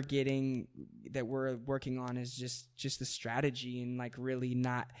that we're working on, is just the strategy, and like really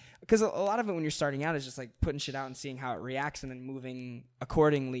not, because a lot of it when you're starting out is just like putting shit out and seeing how it reacts and then moving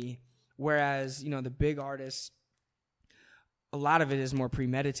accordingly. Whereas, you know, the big artists, a lot of it is more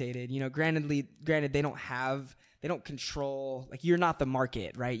premeditated. You know, granted they don't control, like, you're not the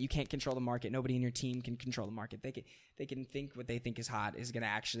market, right? You can't control the market. Nobody in your team can control the market. They can think what they think is hot is going to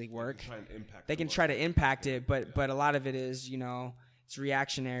actually work. They can try to impact it, but a lot of it is, you know, it's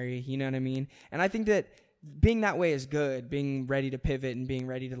reactionary, you know what I mean? And I think that being that way is good. Being ready to pivot and being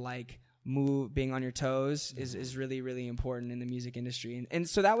ready to like move, being on your toes is really, really important in the music industry. And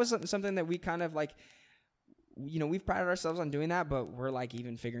so that was something that we kind of like, you know, we've prided ourselves on doing that, but we're like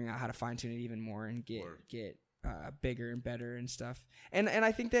even figuring out how to fine tune it even more and get bigger and better and stuff. And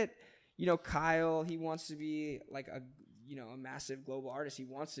I think that, you know, Kyle, he wants to be like a massive global artist. He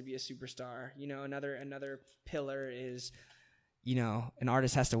wants to be a superstar. You know, another pillar is, you know, an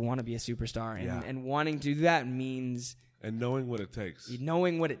artist has to want to be a superstar, and wanting to do that means, and knowing what it takes.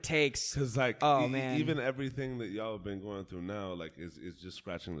 Because like, man, even everything that y'all have been going through now, like, is just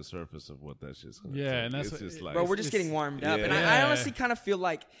scratching the surface of what that shit's gonna take. And that's just like, bro, we're just getting warmed up. And I honestly kind of feel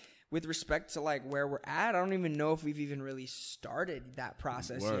like, with respect to like where we're at, I don't even know if we've even really started that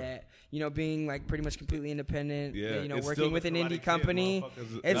process yet. You know, being like pretty much completely independent. You know, working with an indie company.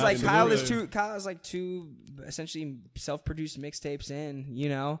 It's like Kyle is like two essentially self-produced mixtapes in. You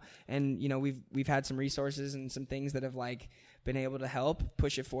know, and you know we've had some resources and some things that have like been able to help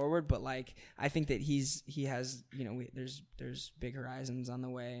push it forward. But like, I think that he has, you know, there's big horizons on the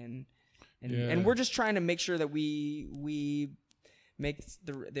way, and we're just trying to make sure that we make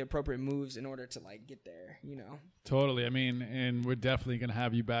the appropriate moves in order to like get there, you know. Totally. I mean, and we're definitely gonna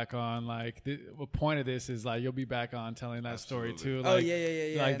have you back on. Like, the point of this is like you'll be back on telling that story too. Like,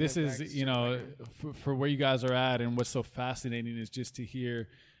 yeah. Like this is, you know, for where you guys are at, and what's so fascinating is just to hear,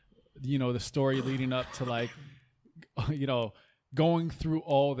 you know, the story leading up to like, you know, going through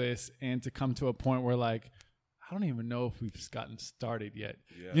all this and to come to a point where like, I don't even know if we've gotten started yet.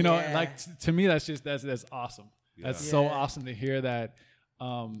 Yeah. You know, like to me, that's awesome. Yeah. That's so awesome to hear that.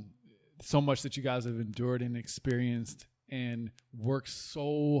 So much that you guys have endured and experienced and worked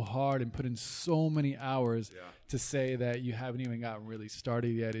so hard and put in so many hours to say that you haven't even gotten really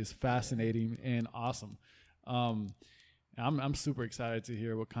started yet is fascinating and awesome. I'm super excited to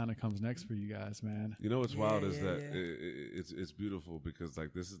hear what kind of comes next for you guys, man. You know what's wild is that it's beautiful because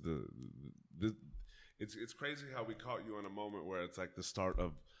like this is it's crazy how we caught you in a moment where it's like the start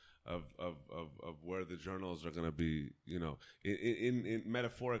of where the journals are going to be, you know, in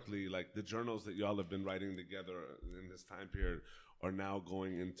metaphorically, like the journals that y'all have been writing together in this time period are now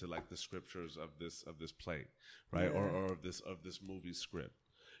going into like the scriptures of this play, right? Or of this movie script.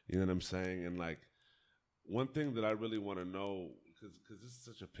 You know what I'm saying? And like one thing that I really want to know, because this is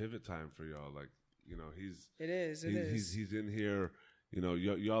such a pivot time for y'all, like, you know, he's in here. You know,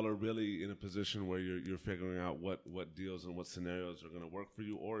 y'all are really in a position where you're figuring out what deals and what scenarios are going to work for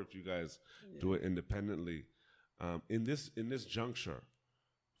you, or if you guys do it independently. In this juncture,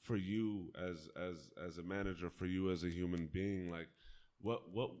 for you as a manager, for you as a human being, like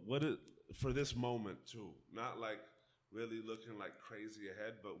what is, for this moment too? Not like really looking like crazy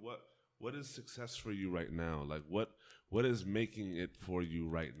ahead, but what is success for you right now? Like what is making it for you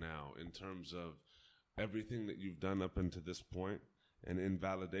right now in terms of everything that you've done up until this point? And in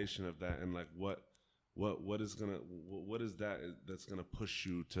validation of that, and like what is that that's gonna push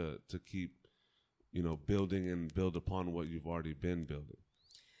you to keep, you know, building and build upon what you've already been building?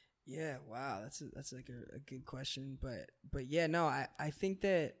 Yeah, wow, that's like a good question, but yeah, no, I think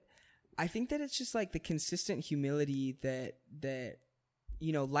that it's just like the consistent humility that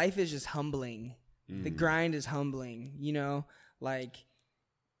you know, life is just humbling. The grind is humbling, you know, like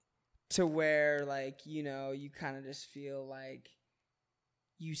to where like, you know, you kind of just feel like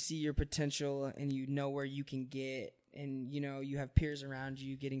you see your potential and you know where you can get, and you know you have peers around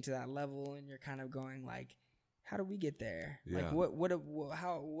you getting to that level, and you're kind of going like, how do we get there? Like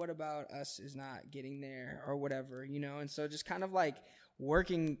what about us is not getting there or whatever, you know? And so just kind of like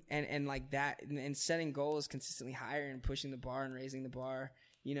working and like that and setting goals consistently higher and pushing the bar and raising the bar,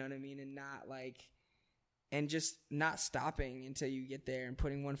 you know what I mean? And not like, and just not stopping until you get there and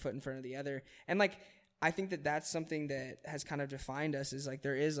putting one foot in front of the other. And like, I think that that's something that has kind of defined us, is like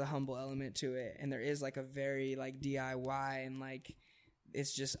there is a humble element to it, and there is like a very like DIY, and like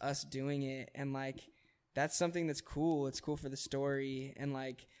it's just us doing it, and like that's something that's cool. It's cool for the story, and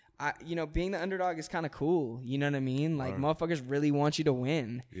like you know, being the underdog is kind of cool. You know what I mean? Like motherfuckers really want you to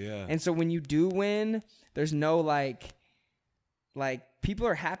win. Yeah. And so when you do win, there's no like people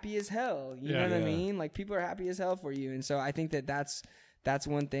are happy as hell. You know what I mean? Like people are happy as hell for you, and so I think that that's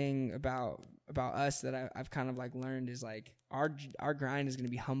one thing about us that I've kind of like learned is like our grind is going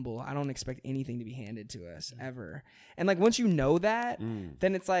to be humble. I don't expect anything to be handed to us ever. And like once you know that,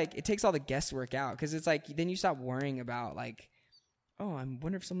 then it's like it takes all the guesswork out, because it's like then you stop worrying about like, oh, I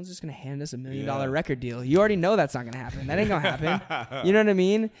wonder if someone's just going to hand us $1 million record deal. You already know that's not going to happen. That ain't going to happen. You know what I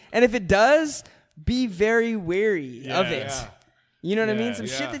mean? And if it does, be very wary of it. Yeah. You know what I mean? Some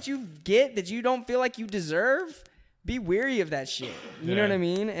shit that you get that you don't feel like you deserve, be weary of that shit. You know what I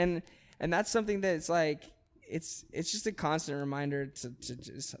mean? And that's something that it's like, it's just a constant reminder to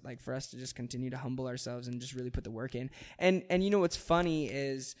just like for us to just continue to humble ourselves and just really put the work in. And you know what's funny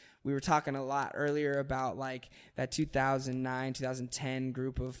is we were talking a lot earlier about like that 2009, 2010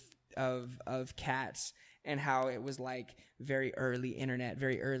 group of cats, and how it was like very early internet,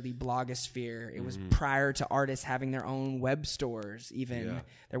 very early blogosphere. It was prior to artists having their own web stores even. Yeah.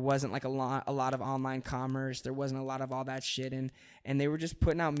 There wasn't like a lot of online commerce. There wasn't a lot of all that shit. And they were just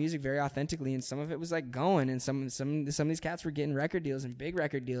putting out music very authentically, and some of it was like going, and some of these cats were getting record deals and big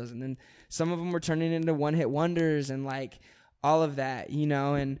record deals, and then some of them were turning into one-hit wonders and like all of that, you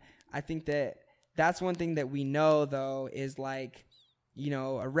know? And I think that that's one thing that we know though is like, you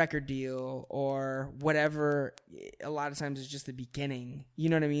know, a record deal or whatever, a lot of times is just the beginning. You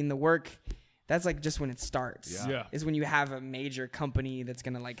know what I mean? The work, that's like just when it starts. Yeah. Is when you have a major company that's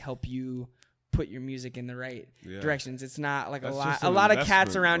going to like help you put your music in the right directions. It's not like that's a lot of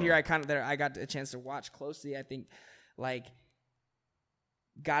cats around here I got a chance to watch closely, I think, like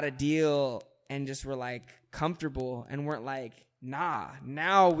got a deal and just were like comfortable and weren't like, nah,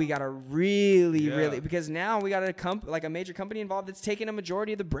 now we got to really, because now we got a major company involved that's taking a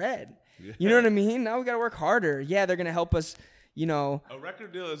majority of the bread. Yeah. You know what I mean? Now we got to work harder. Yeah, they're going to help us, you know. A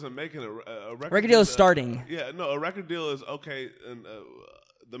record deal isn't making a record deal is starting. A record deal is okay, and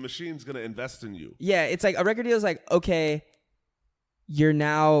the machine's going to invest in you. Yeah, it's like a record deal is like, okay, you're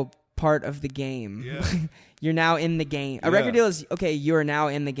now part of the game. Yeah. You're now in the game. A record deal is, okay, you're now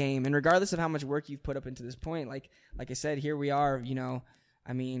in the game. And regardless of how much work you've put up into this point, like I said, here we are, you know,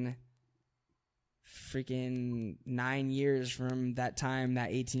 I mean, freaking 9 years from that time that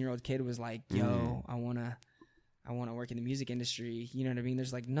 18-year-old kid was like, yo, I want to work in the music industry. You know what I mean?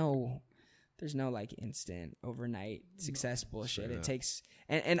 There's no like instant overnight success bullshit. Yeah. It takes,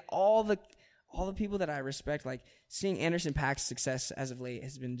 and all the people that I respect, like seeing Anderson .Paak's success as of late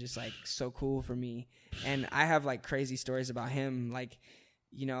has been just like so cool for me. And I have like crazy stories about him. Like,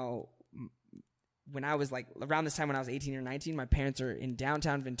 you know, when I was like around this time when I was 18 or 19, my parents are in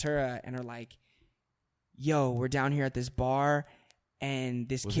downtown Ventura and are like, yo, we're down here at this bar and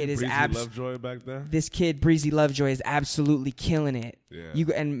this kid is Lovejoy back then? This kid, Breezy Lovejoy, is absolutely killing it.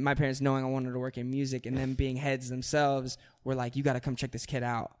 Yeah. And my parents knowing I wanted to work in music and them being heads themselves were like, you got to come check this kid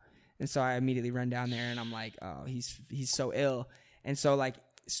out. And so I immediately run down there and I'm like, oh, he's so ill. And so like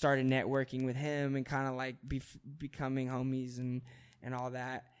started networking with him and kind of like becoming homies and all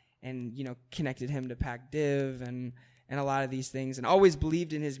that. And, you know, connected him to Pac Div and a lot of these things and always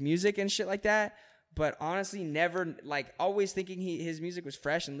believed in his music and shit like that. But honestly, never like always thinking his music was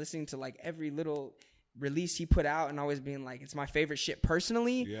fresh and listening to like every little release he put out and always being like, it's my favorite shit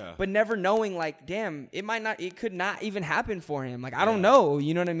personally, but never knowing like, damn, it could not even happen for him. Like, I don't know.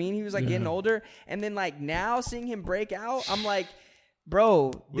 You know what I mean? He was like getting older. And then like now seeing him break out, I'm like,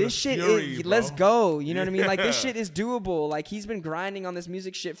 bro, this shit is, let's go. You know what I mean? Like this shit is doable. Like he's been grinding on this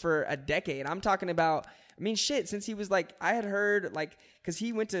music shit for a decade. I'm talking about, I mean, shit, since he was like, I had heard like, cause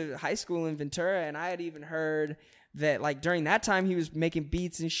he went to high school in Ventura and I had even heard that like during that time he was making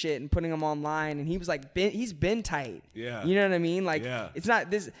beats and shit and putting them online and he was like he's been tight. Yeah. You know what I mean? Like it's not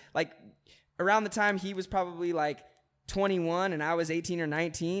this like around the time he was probably like 21 and I was 18 or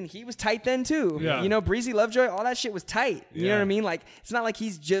 19, he was tight then too. Yeah. You know, Breezy Lovejoy, all that shit was tight. You know what I mean? Like it's not like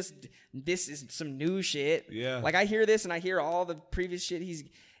he's just this is some new shit. Yeah. Like I hear this and I hear all the previous shit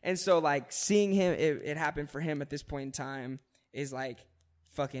and so like seeing him it happened for him at this point in time is like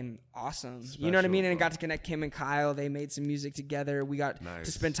fucking awesome. Special, you know what I mean? And I got to connect him and Kyle. They made some music together. We got to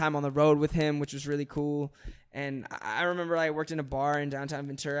spend time on the road with him, which was really cool. And I remember I worked in a bar in downtown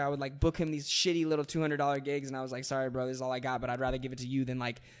Ventura. I would like book him these shitty little $200 gigs. And I was like, sorry, bro, this is all I got, but I'd rather give it to you than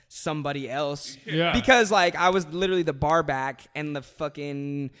like somebody else. Yeah. Because like I was literally the bar back and the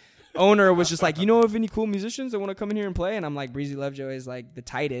fucking owner was just like, you know of any cool musicians that want to come in here and play? And I'm like, Breezy Lovejoy is like the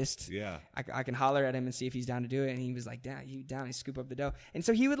tightest. Yeah. I can holler at him and see if he's down to do it. And he was like, he scoop up the dough. And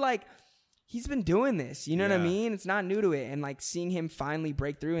so he would like, he's been doing this, you know what I mean? It's not new to it. And like seeing him finally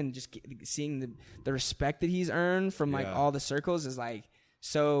break through and just seeing the respect that he's earned from like all the circles is like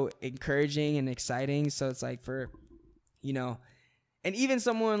so encouraging and exciting. So it's like for, you know, and even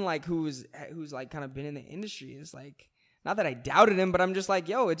someone like who's like kind of been in the industry is like, not that I doubted him, but I'm just like,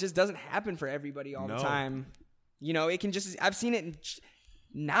 yo, it just doesn't happen for everybody all the time. You know, it can just, I've seen it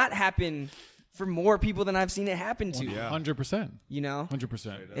not happen for more people than I've seen it happen to. 100%. You know?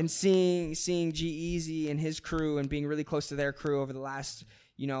 100%. And seeing G-Eazy and his crew and being really close to their crew over the last,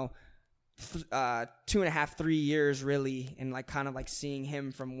 you know, 2.5, 3 years really, and like kind of like seeing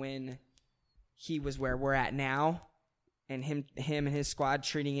him from when he was where we're at now and him and his squad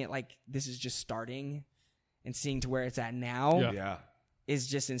treating it like this is just starting. And seeing to where it's at now is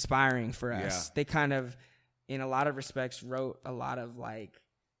just inspiring for us. Yeah. They kind of, in a lot of respects, wrote a lot of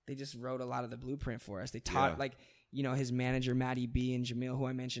the blueprint for us. They taught like, you know, his manager, Matty B and Jamil, who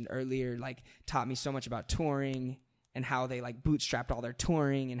I mentioned earlier, like taught me so much about touring and how they like bootstrapped all their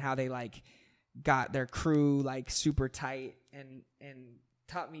touring and how they like got their crew like super tight and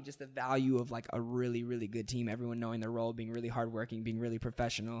taught me just the value of like a really, really good team. Everyone knowing their role, being really hardworking, being really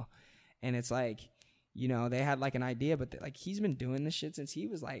professional. And it's like, you know, they had like an idea, but like he's been doing this shit since he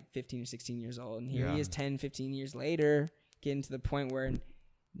was like 15 or 16 years old. And here he is 10, 15 years later, getting to the point where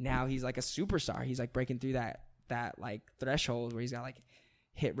now he's like a superstar. He's like breaking through that like threshold where he's got like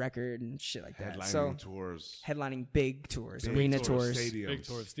hit record and shit like that. So headlining big tours, arena tours, big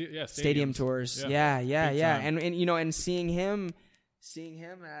tours, stadium tours. Yeah. And you know, and seeing him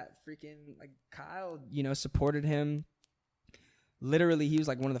at freaking like Kyle, you know, supported him. Literally, he was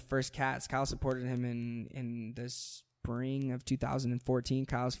like one of the first cats. Kyle supported him in the spring of 2014.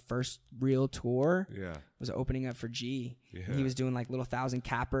 Kyle's first real tour was opening up for G. Yeah. And he was doing like little 1,000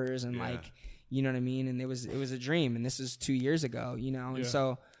 cappers and like, You know what I mean? And it was a dream, and this is 2 years ago, you know? And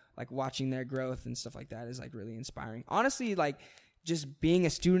so like watching their growth and stuff like that is like really inspiring. Honestly, like just being a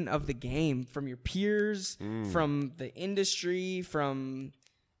student of the game from your peers, from the industry, from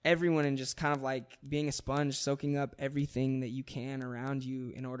everyone, and just kind of like being a sponge, soaking up everything that you can around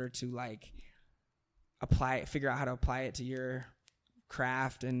you in order to like figure out how to apply it to your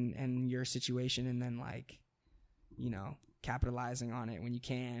craft and your situation, and then like, you know, capitalizing on it when you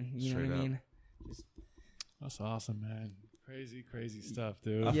can, you know what I mean? That's awesome, man. Crazy stuff,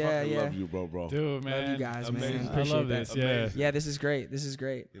 dude. I fucking love you, bro. Dude, man. Love you guys, Amazing. man. I love this. Yeah. Yeah, this is great. This is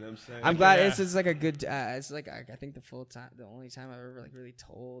great. You know what I'm saying? I'm glad it's like a good. It's like I think the only time I've ever like really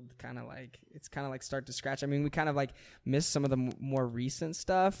told, kind of like it's kind of like start to scratch. I mean, we kind of like missed some of the more recent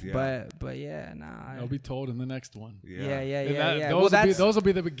stuff, but yeah, nah. It'll be told in the next one. Yeah. Those will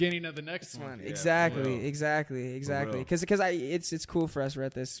be the beginning of the next one. Yeah, exactly. Because it's cool for us. We're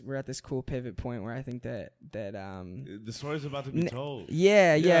at this cool pivot point where I think that the story's about to be told.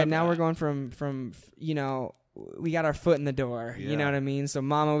 Yeah. Now we're going from you know, we got our foot in the door. You know what I mean? So,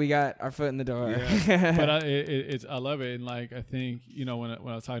 mama, we got our foot in the door. Yeah. But I love it, and like I think, you know, when I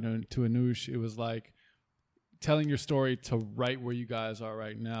was talking to Anush, it was like telling your story to right where you guys are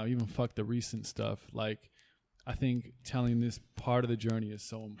right now. Even fuck the recent stuff. Like I think telling this part of the journey is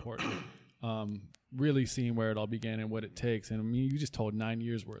so important. Really seeing where it all began and what it takes. And I mean, you just told 9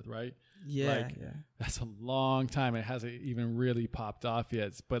 years worth, right? Yeah, That's a long time. It hasn't even really popped off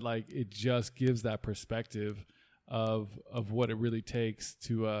yet, but like it just gives that perspective of what it really takes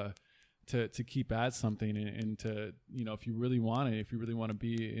to keep at something and to, you know, if you really want it, if you really want to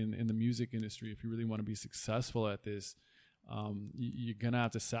be in the music industry, if you really want to be successful at this, you're gonna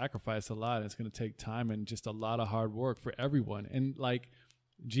have to sacrifice a lot. It's gonna take time and just a lot of hard work for everyone. And like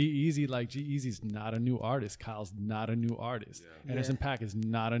G-Eazy's not a new artist. Kyle's not a new artist. Anderson .Paak is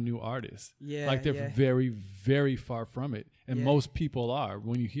not a new artist. Like they're very, very far from it. And most people are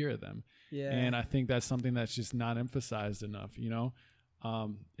when you hear them. And I think that's something that's just not emphasized enough, you know?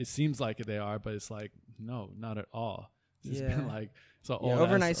 It seems like they are, but it's like, no, not at all. It's been like, so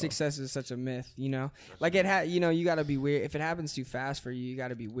overnight success is such a myth, you know. Like you know, you got to be weird. If it happens too fast for you, you got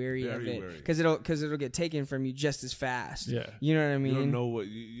to be wary of it because it'll get taken from you just as fast. Yeah, you know what I mean. You don't know what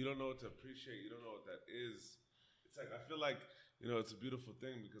you don't know what to appreciate. You don't know what that is. It's like I feel like, you know, it's a beautiful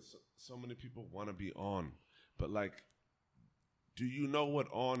thing because so many people want to be on, but like, do you know what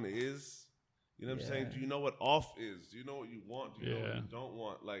on is? You know what I'm saying? Do you know what off is? Do you know what you want? Do you know what you don't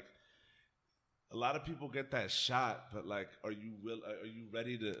want? Like, a lot of people get that shot, but like, are you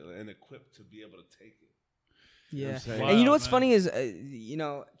ready to and equipped to be able to take it? Yeah, you know wow, and you know what's funny is, you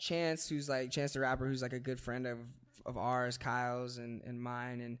know, Chance the rapper, who's like a good friend of ours, Kyle's and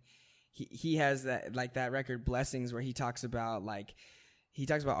mine, and he has that record Blessings where he talks about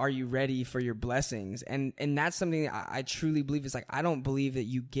are you ready for your blessings? And that's something that I truly believe is like, I don't believe that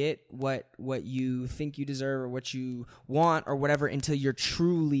you get what you think you deserve or what you want or whatever until you're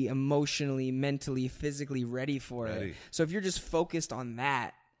truly emotionally, mentally, physically ready for it. So if you're just focused on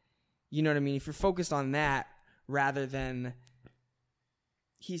that, you know what I mean? If you're focused on that rather than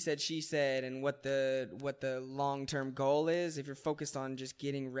he said, she said, and what the long-term goal is, if you're focused on just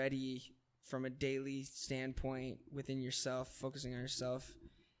getting ready from a daily standpoint within yourself, focusing on yourself,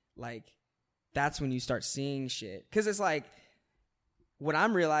 like that's when you start seeing shit. Because it's like, what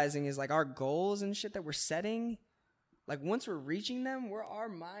I'm realizing is like our goals and shit that we're setting, like once we're reaching them, our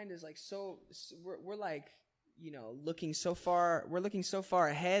mind is like we're like, you know, looking so far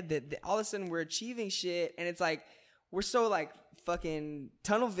ahead that all of a sudden we're achieving shit, and it's like we're so like fucking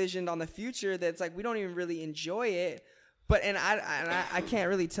tunnel visioned on the future that it's like we don't even really enjoy it. But I can't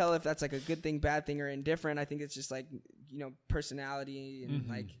really tell if that's like a good thing, bad thing, or indifferent. I think it's just like, you know, personality and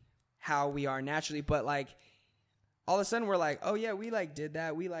like how we are naturally. But like all of a sudden we're like, oh yeah, we like did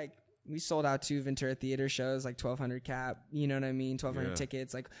that. We sold out 2 Ventura Theater shows, like 1,200 cap. You know what I mean? 1,200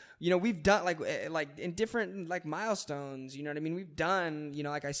 tickets. Like, you know, we've done like in different like milestones. You know what I mean? We've done, you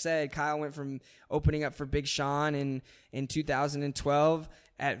know, like I said, Kyle went from opening up for Big Sean in 2012.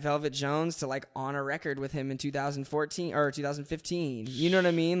 At Velvet Jones to like on a record with him in 2014 or 2015. You know what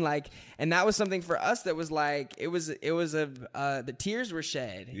I mean? Like, and that was something for us that was like, the tears were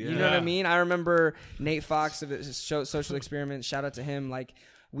shed. You know what I mean? I remember Nate Fox of the Social Experiment, shout out to him. Like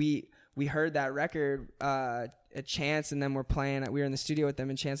we heard that record, at Chance, and then we were in the studio with them,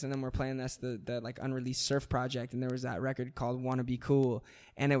 and Chance and them were playing the like unreleased Surf project, and there was that record called Wanna Be Cool,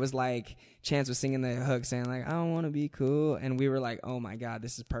 and it was like Chance was singing the hook saying like, I don't wanna be cool, and we were like, oh my god,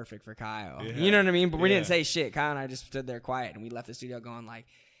 this is perfect for Kyle. You know what I mean? But we didn't say shit. Kyle and I just stood there quiet, and we left the studio going like,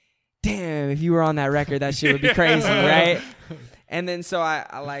 damn, if you were on that record, that shit would be crazy, right? And then so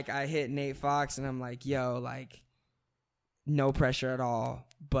I hit Nate Fox and I'm like, yo, like, no pressure at all,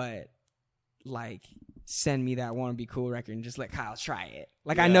 but like, send me that Wanna Be Cool record and just let Kyle try it.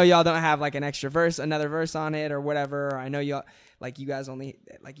 Like, I know y'all don't have like an extra verse, another verse on it or whatever. Or I know y'all, like, you guys only,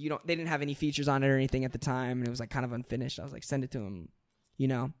 like, they didn't have any features on it or anything at the time. And it was like kind of unfinished. I was like, send it to him, you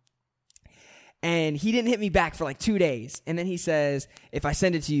know? And he didn't hit me back for like 2 days. And then he says, if I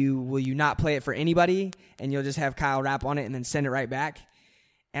send it to you, will you not play it for anybody? And you'll just have Kyle rap on it and then send it right back?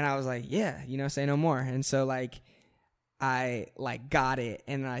 And I was like, yeah, you know, say no more. And so like, I like got it.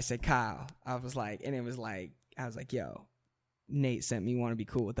 And then I said, Kyle, I was like, yo, Nate sent me Wanna Be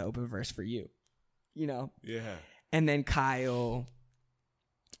Cool with the open verse for you, you know? Yeah. And then Kyle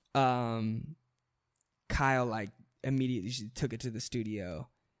like immediately took it to the studio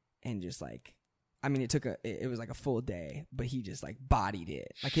and just like, I mean, it was like a full day, but he just like bodied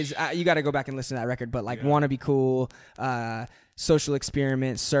it. Like you got to go back and listen to that record, but like Wanna Be Cool, Social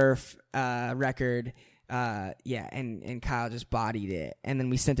Experiment, Surf record. And Kyle just bodied it. And then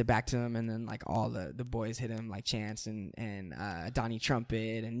we sent it back to him, and then like all the boys hit him, like Chance and Donnie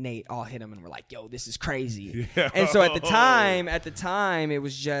Trumpet and Nate all hit him and were like, yo, this is crazy. Yeah. And so at the time, it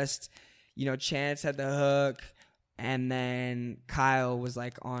was just, you know, Chance had the hook, and then Kyle was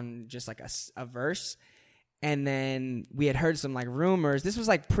like on just like a verse. And then we had heard some like rumors. This was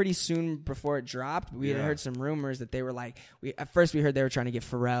like pretty soon before it dropped. We had heard some rumors that they were like, at first we heard they were trying to get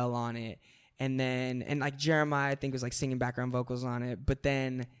Pharrell on it. And like Jeremiah, I think, was like singing background vocals on it. But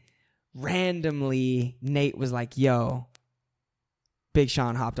then randomly Nate was like, yo, Big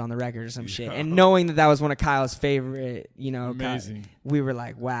Sean hopped on the record or some shit. And knowing that was one of Kyle's favorite, you know, amazing. We were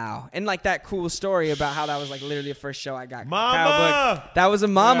like, wow. And like that cool story about how that was like literally the first show I got. Mama! Kyle booked. That was a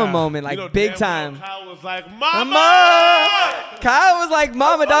mama moment, like, you know, big time. Kyle was like, Mama! Kyle was like,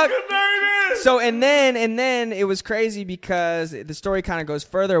 Mama, dog. So and then it was crazy because the story kind of goes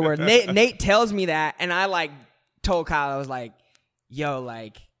further where Nate tells me that, and I like told Kyle, I was like, yo,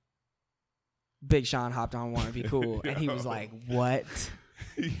 like, Big Sean hopped on Wanna Be Cool. And he was like, what?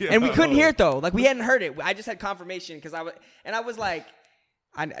 And we couldn't hear it though. Like, we hadn't heard it. I just had confirmation because I was like,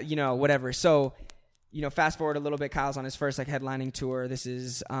 you know, whatever. So, you know, fast forward a little bit, Kyle's on his first like headlining tour. This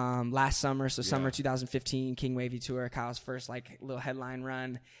is last summer. So summer 2015, King Wavy tour, Kyle's first like little headline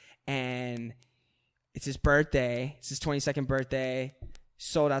run. And it's his birthday. It's his 22nd birthday.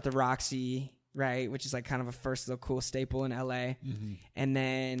 Sold out the Roxy, right? Which is like kind of a first little cool staple in LA. Mm-hmm. And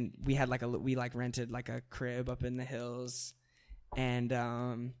then we had like we rented like a crib up in the hills, and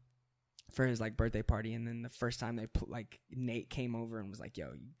for his like birthday party. And then the first time Nate came over and was like,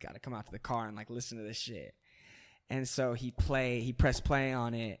 yo, you gotta come out to the car and like listen to this shit. And so he pressed play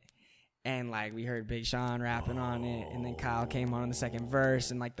on it. And like we heard Big Sean rapping on it, and then Kyle came on the second verse,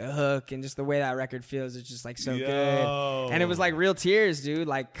 and like the hook and just the way that record feels, it's just like so good. And it was like real tears, dude.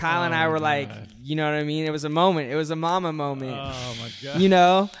 Like Kyle and I were like, you know what I mean? It was a moment. It was a mama moment. Oh my god. You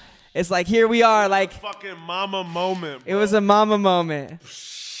know, it's like here we are, like fucking mama moment. Bro. It was a mama moment.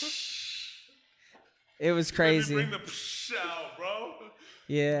 It was crazy. Let me bring the psh out, bro.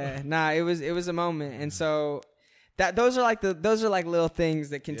 Yeah, nah, it was a moment, and so. Those are like little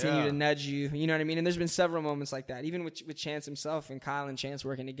things that continue to nudge you. You know what I mean? And there's been several moments like that, even with Chance himself and Kyle and Chance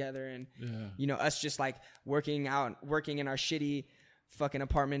working together, and you know, us just like working in our shitty fucking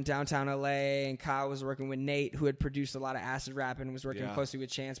apartment downtown LA. And Kyle was working with Nate, who had produced a lot of acid rap and was working closely with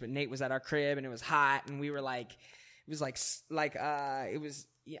Chance. But Nate was at our crib and it was hot, and we were like, I'm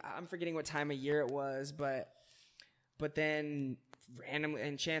forgetting what time of year it was, but then. Randomly,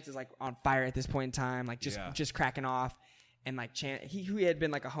 and Chance is like on fire at this point in time, like just cracking off. And like Chance, he had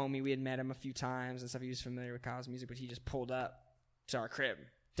been like a homie. We had met him a few times and stuff. He was familiar with Kyle's music, but he just pulled up to our crib,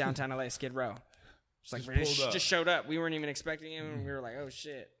 downtown LA, Skid Row. Just showed up. We weren't even expecting him, and we were like, oh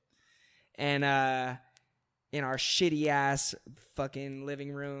shit. And in our shitty ass fucking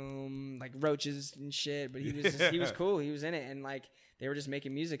living room, like roaches and shit. But he was cool. He was in it, and like they were just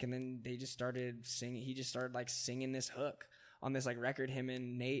making music, and then they just started singing. He just started like singing this hook on this like record him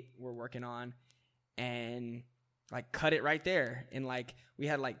and Nate were working on, and like cut it right there. And like we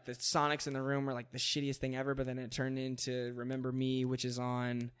had like the Sonics in the room were like the shittiest thing ever, but then it turned into Remember Me, which is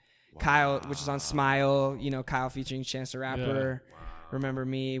on Kyle, which is on Smile, you know, Kyle featuring Chance the Rapper. Remember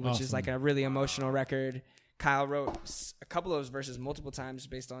Me, which is like a really emotional record. Kyle wrote a couple of those verses multiple times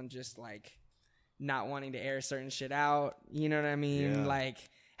based on just like not wanting to air certain shit out, you know what I mean? Like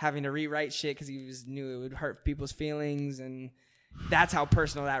having to rewrite shit because he knew it would hurt people's feelings, and that's how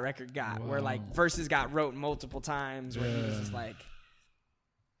personal that record got. Where like verses got wrote multiple times, where he was just like.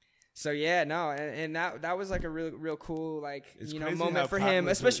 So yeah, no, and that was like a real cool like It's you know crazy moment how for him,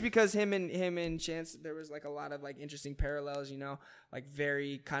 Cognizant- especially because him and Chance, there was like a lot of like interesting parallels, you know, like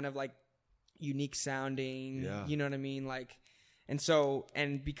very kind of like unique sounding, Yeah. you know what I mean, like,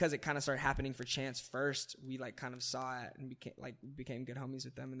 and because it kind of started happening for Chance first, we like kind of saw it and became good homies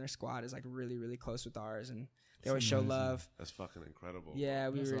with them, and their squad is like really close with ours, and they always show amazing. love. That's fucking incredible.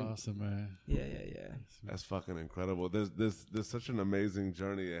 Yeah, That's awesome, man. Yeah. That's fucking incredible. There's such an amazing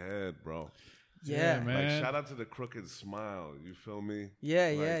journey ahead, bro. Yeah, man. Like, shout out to the Crooked Smile. You feel me?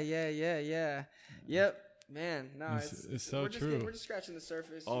 Yeah. Yep, man. No, It's so true. We're just scratching the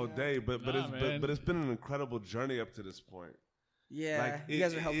surface. All you know? day, but Nah, man. it's been an incredible journey up to this point. Yeah, Like, you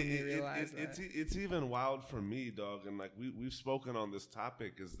guys are helping me realize that. It's even wild for me, dog. And like we've spoken on this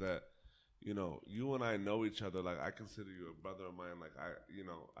topic, is that, you know, you and I know each other. Like, I consider you a brother of mine. Like,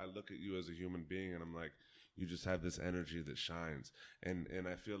 I look at you as a human being, and I'm like, you just have this energy that shines. And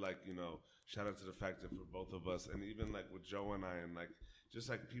I feel like, you know, shout out to the fact that for both of us, and even like with Joe and I, and like just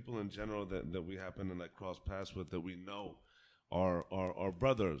like people in general that we happen to like cross paths with, that we know are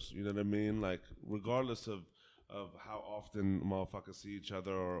brothers. You know what I mean? Like, regardless of how often motherfuckers see each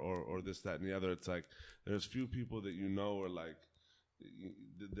other or this, that, and the other, it's like there's few people that you know are like,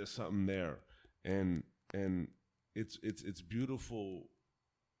 there's something there, and it's beautiful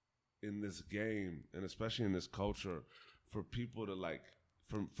in this game, and especially in this culture, for people to like,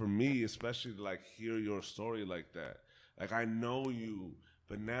 for me especially, to like hear your story like that. Like, I know you,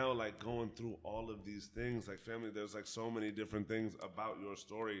 but now like going through all of these things, like, family, there's like so many different things about your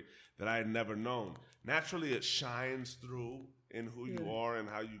story that I had never known. Naturally, it shines through in who you are and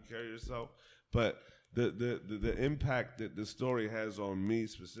how you carry yourself, but the impact that the story has on me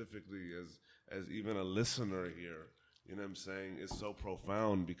specifically as even a listener here, you know what I'm saying, is so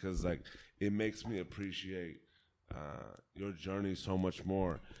profound, because like it makes me appreciate your journey so much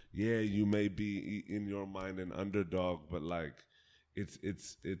more. Yeah, you may be in your mind an underdog, but like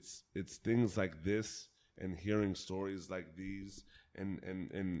it's things like this, and hearing stories like these,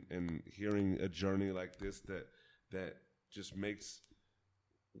 and hearing a journey like this that just makes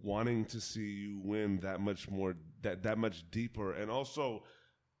wanting to see you win that much more, that much deeper, and also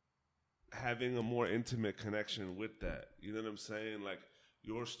having a more intimate connection with that. You know what I'm saying? Like,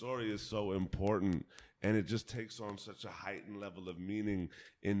 your story is so important, and it just takes on such a heightened level of meaning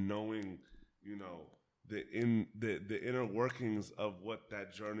in knowing, you know, the inner workings of what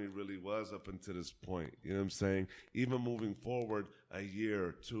that journey really was up until this point. You know what I'm saying? Even moving forward a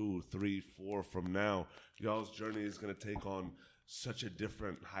year, 2, 3, 4 from now, y'all's journey is going to take on such a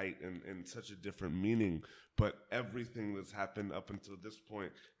different height and such a different meaning. But everything that's happened up until this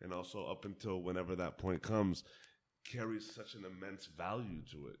point, and also up until whenever that point comes, carries such an immense value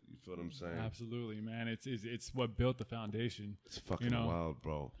to it. You feel what I'm saying? Absolutely, man. It's what built the foundation. It's fucking you know? wild,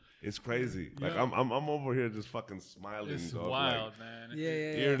 bro. It's crazy. Like, Yeah. I'm over here just fucking smiling, It's dog. wild, like, man.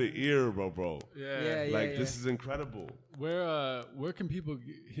 ear to ear, bro. Yeah. Like, this is incredible. Where can people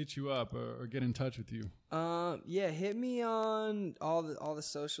hit you up or get in touch with you? Hit me on all the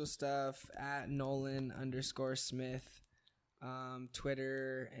social stuff at Nolan_Smith,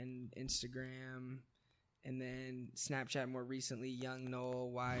 Twitter and Instagram, and then Snapchat more recently, Young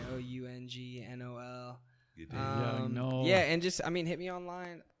Noel, YOUNGNOL. Young Noel. Yeah, and just, I mean, hit me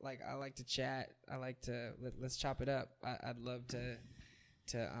online. Like, I like to chat. I like to let's chop it up. I'd love to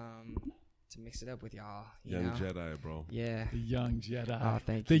mix it up with y'all. Young know? Jedi, bro. Yeah. The young Jedi. Oh,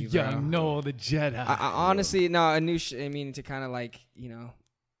 thank the you, bro. young Noel, the Jedi. I honestly, no, a new. I mean, to kind of like, you know,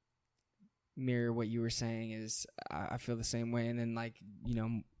 mirror what you were saying is, I feel the same way. And then, like, you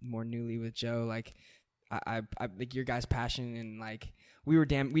know, more newly with Joe, like, I like your guys' passion, and like we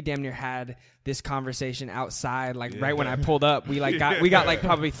damn near had this conversation outside, like right when I pulled up. We like we got like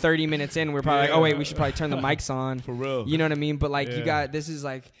probably 30 minutes in. We're probably like, oh wait, we should probably turn the mics on For real. You know what I mean? But like this is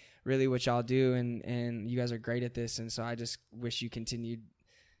like really what y'all do, and you guys are great at this, and so I just wish you continued,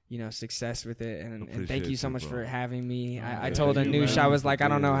 you know, success with it, and thank you so much for having me. I told Anoush, I was like, I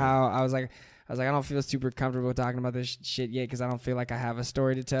don't know how, I was like, I don't feel super comfortable talking about this shit yet, because I don't feel like I have a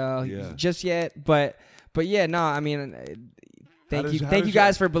story to tell just yet. But yeah, no, I mean, thank you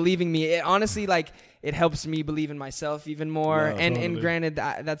guys for believing me. It honestly, like, it helps me believe in myself even more. Yeah, and granted,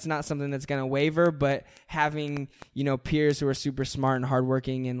 that's not something that's gonna waver. But having, you know, peers who are super smart and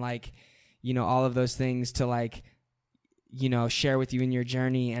hardworking, and like, you know, all of those things to like, you know, share with you in your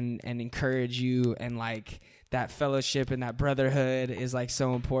journey and encourage you, and like that fellowship and that brotherhood is like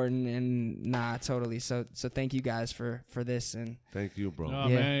so important. And totally. So thank you guys for this. And thank you, bro. No,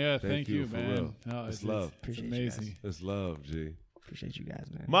 man, Thank you, for man. real. No, it's love. It's amazing. It's love, G. appreciate you guys,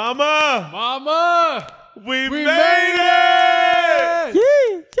 man. Mama, Mama, we we made it!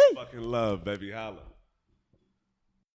 Yeah. Fucking love, baby. Holla.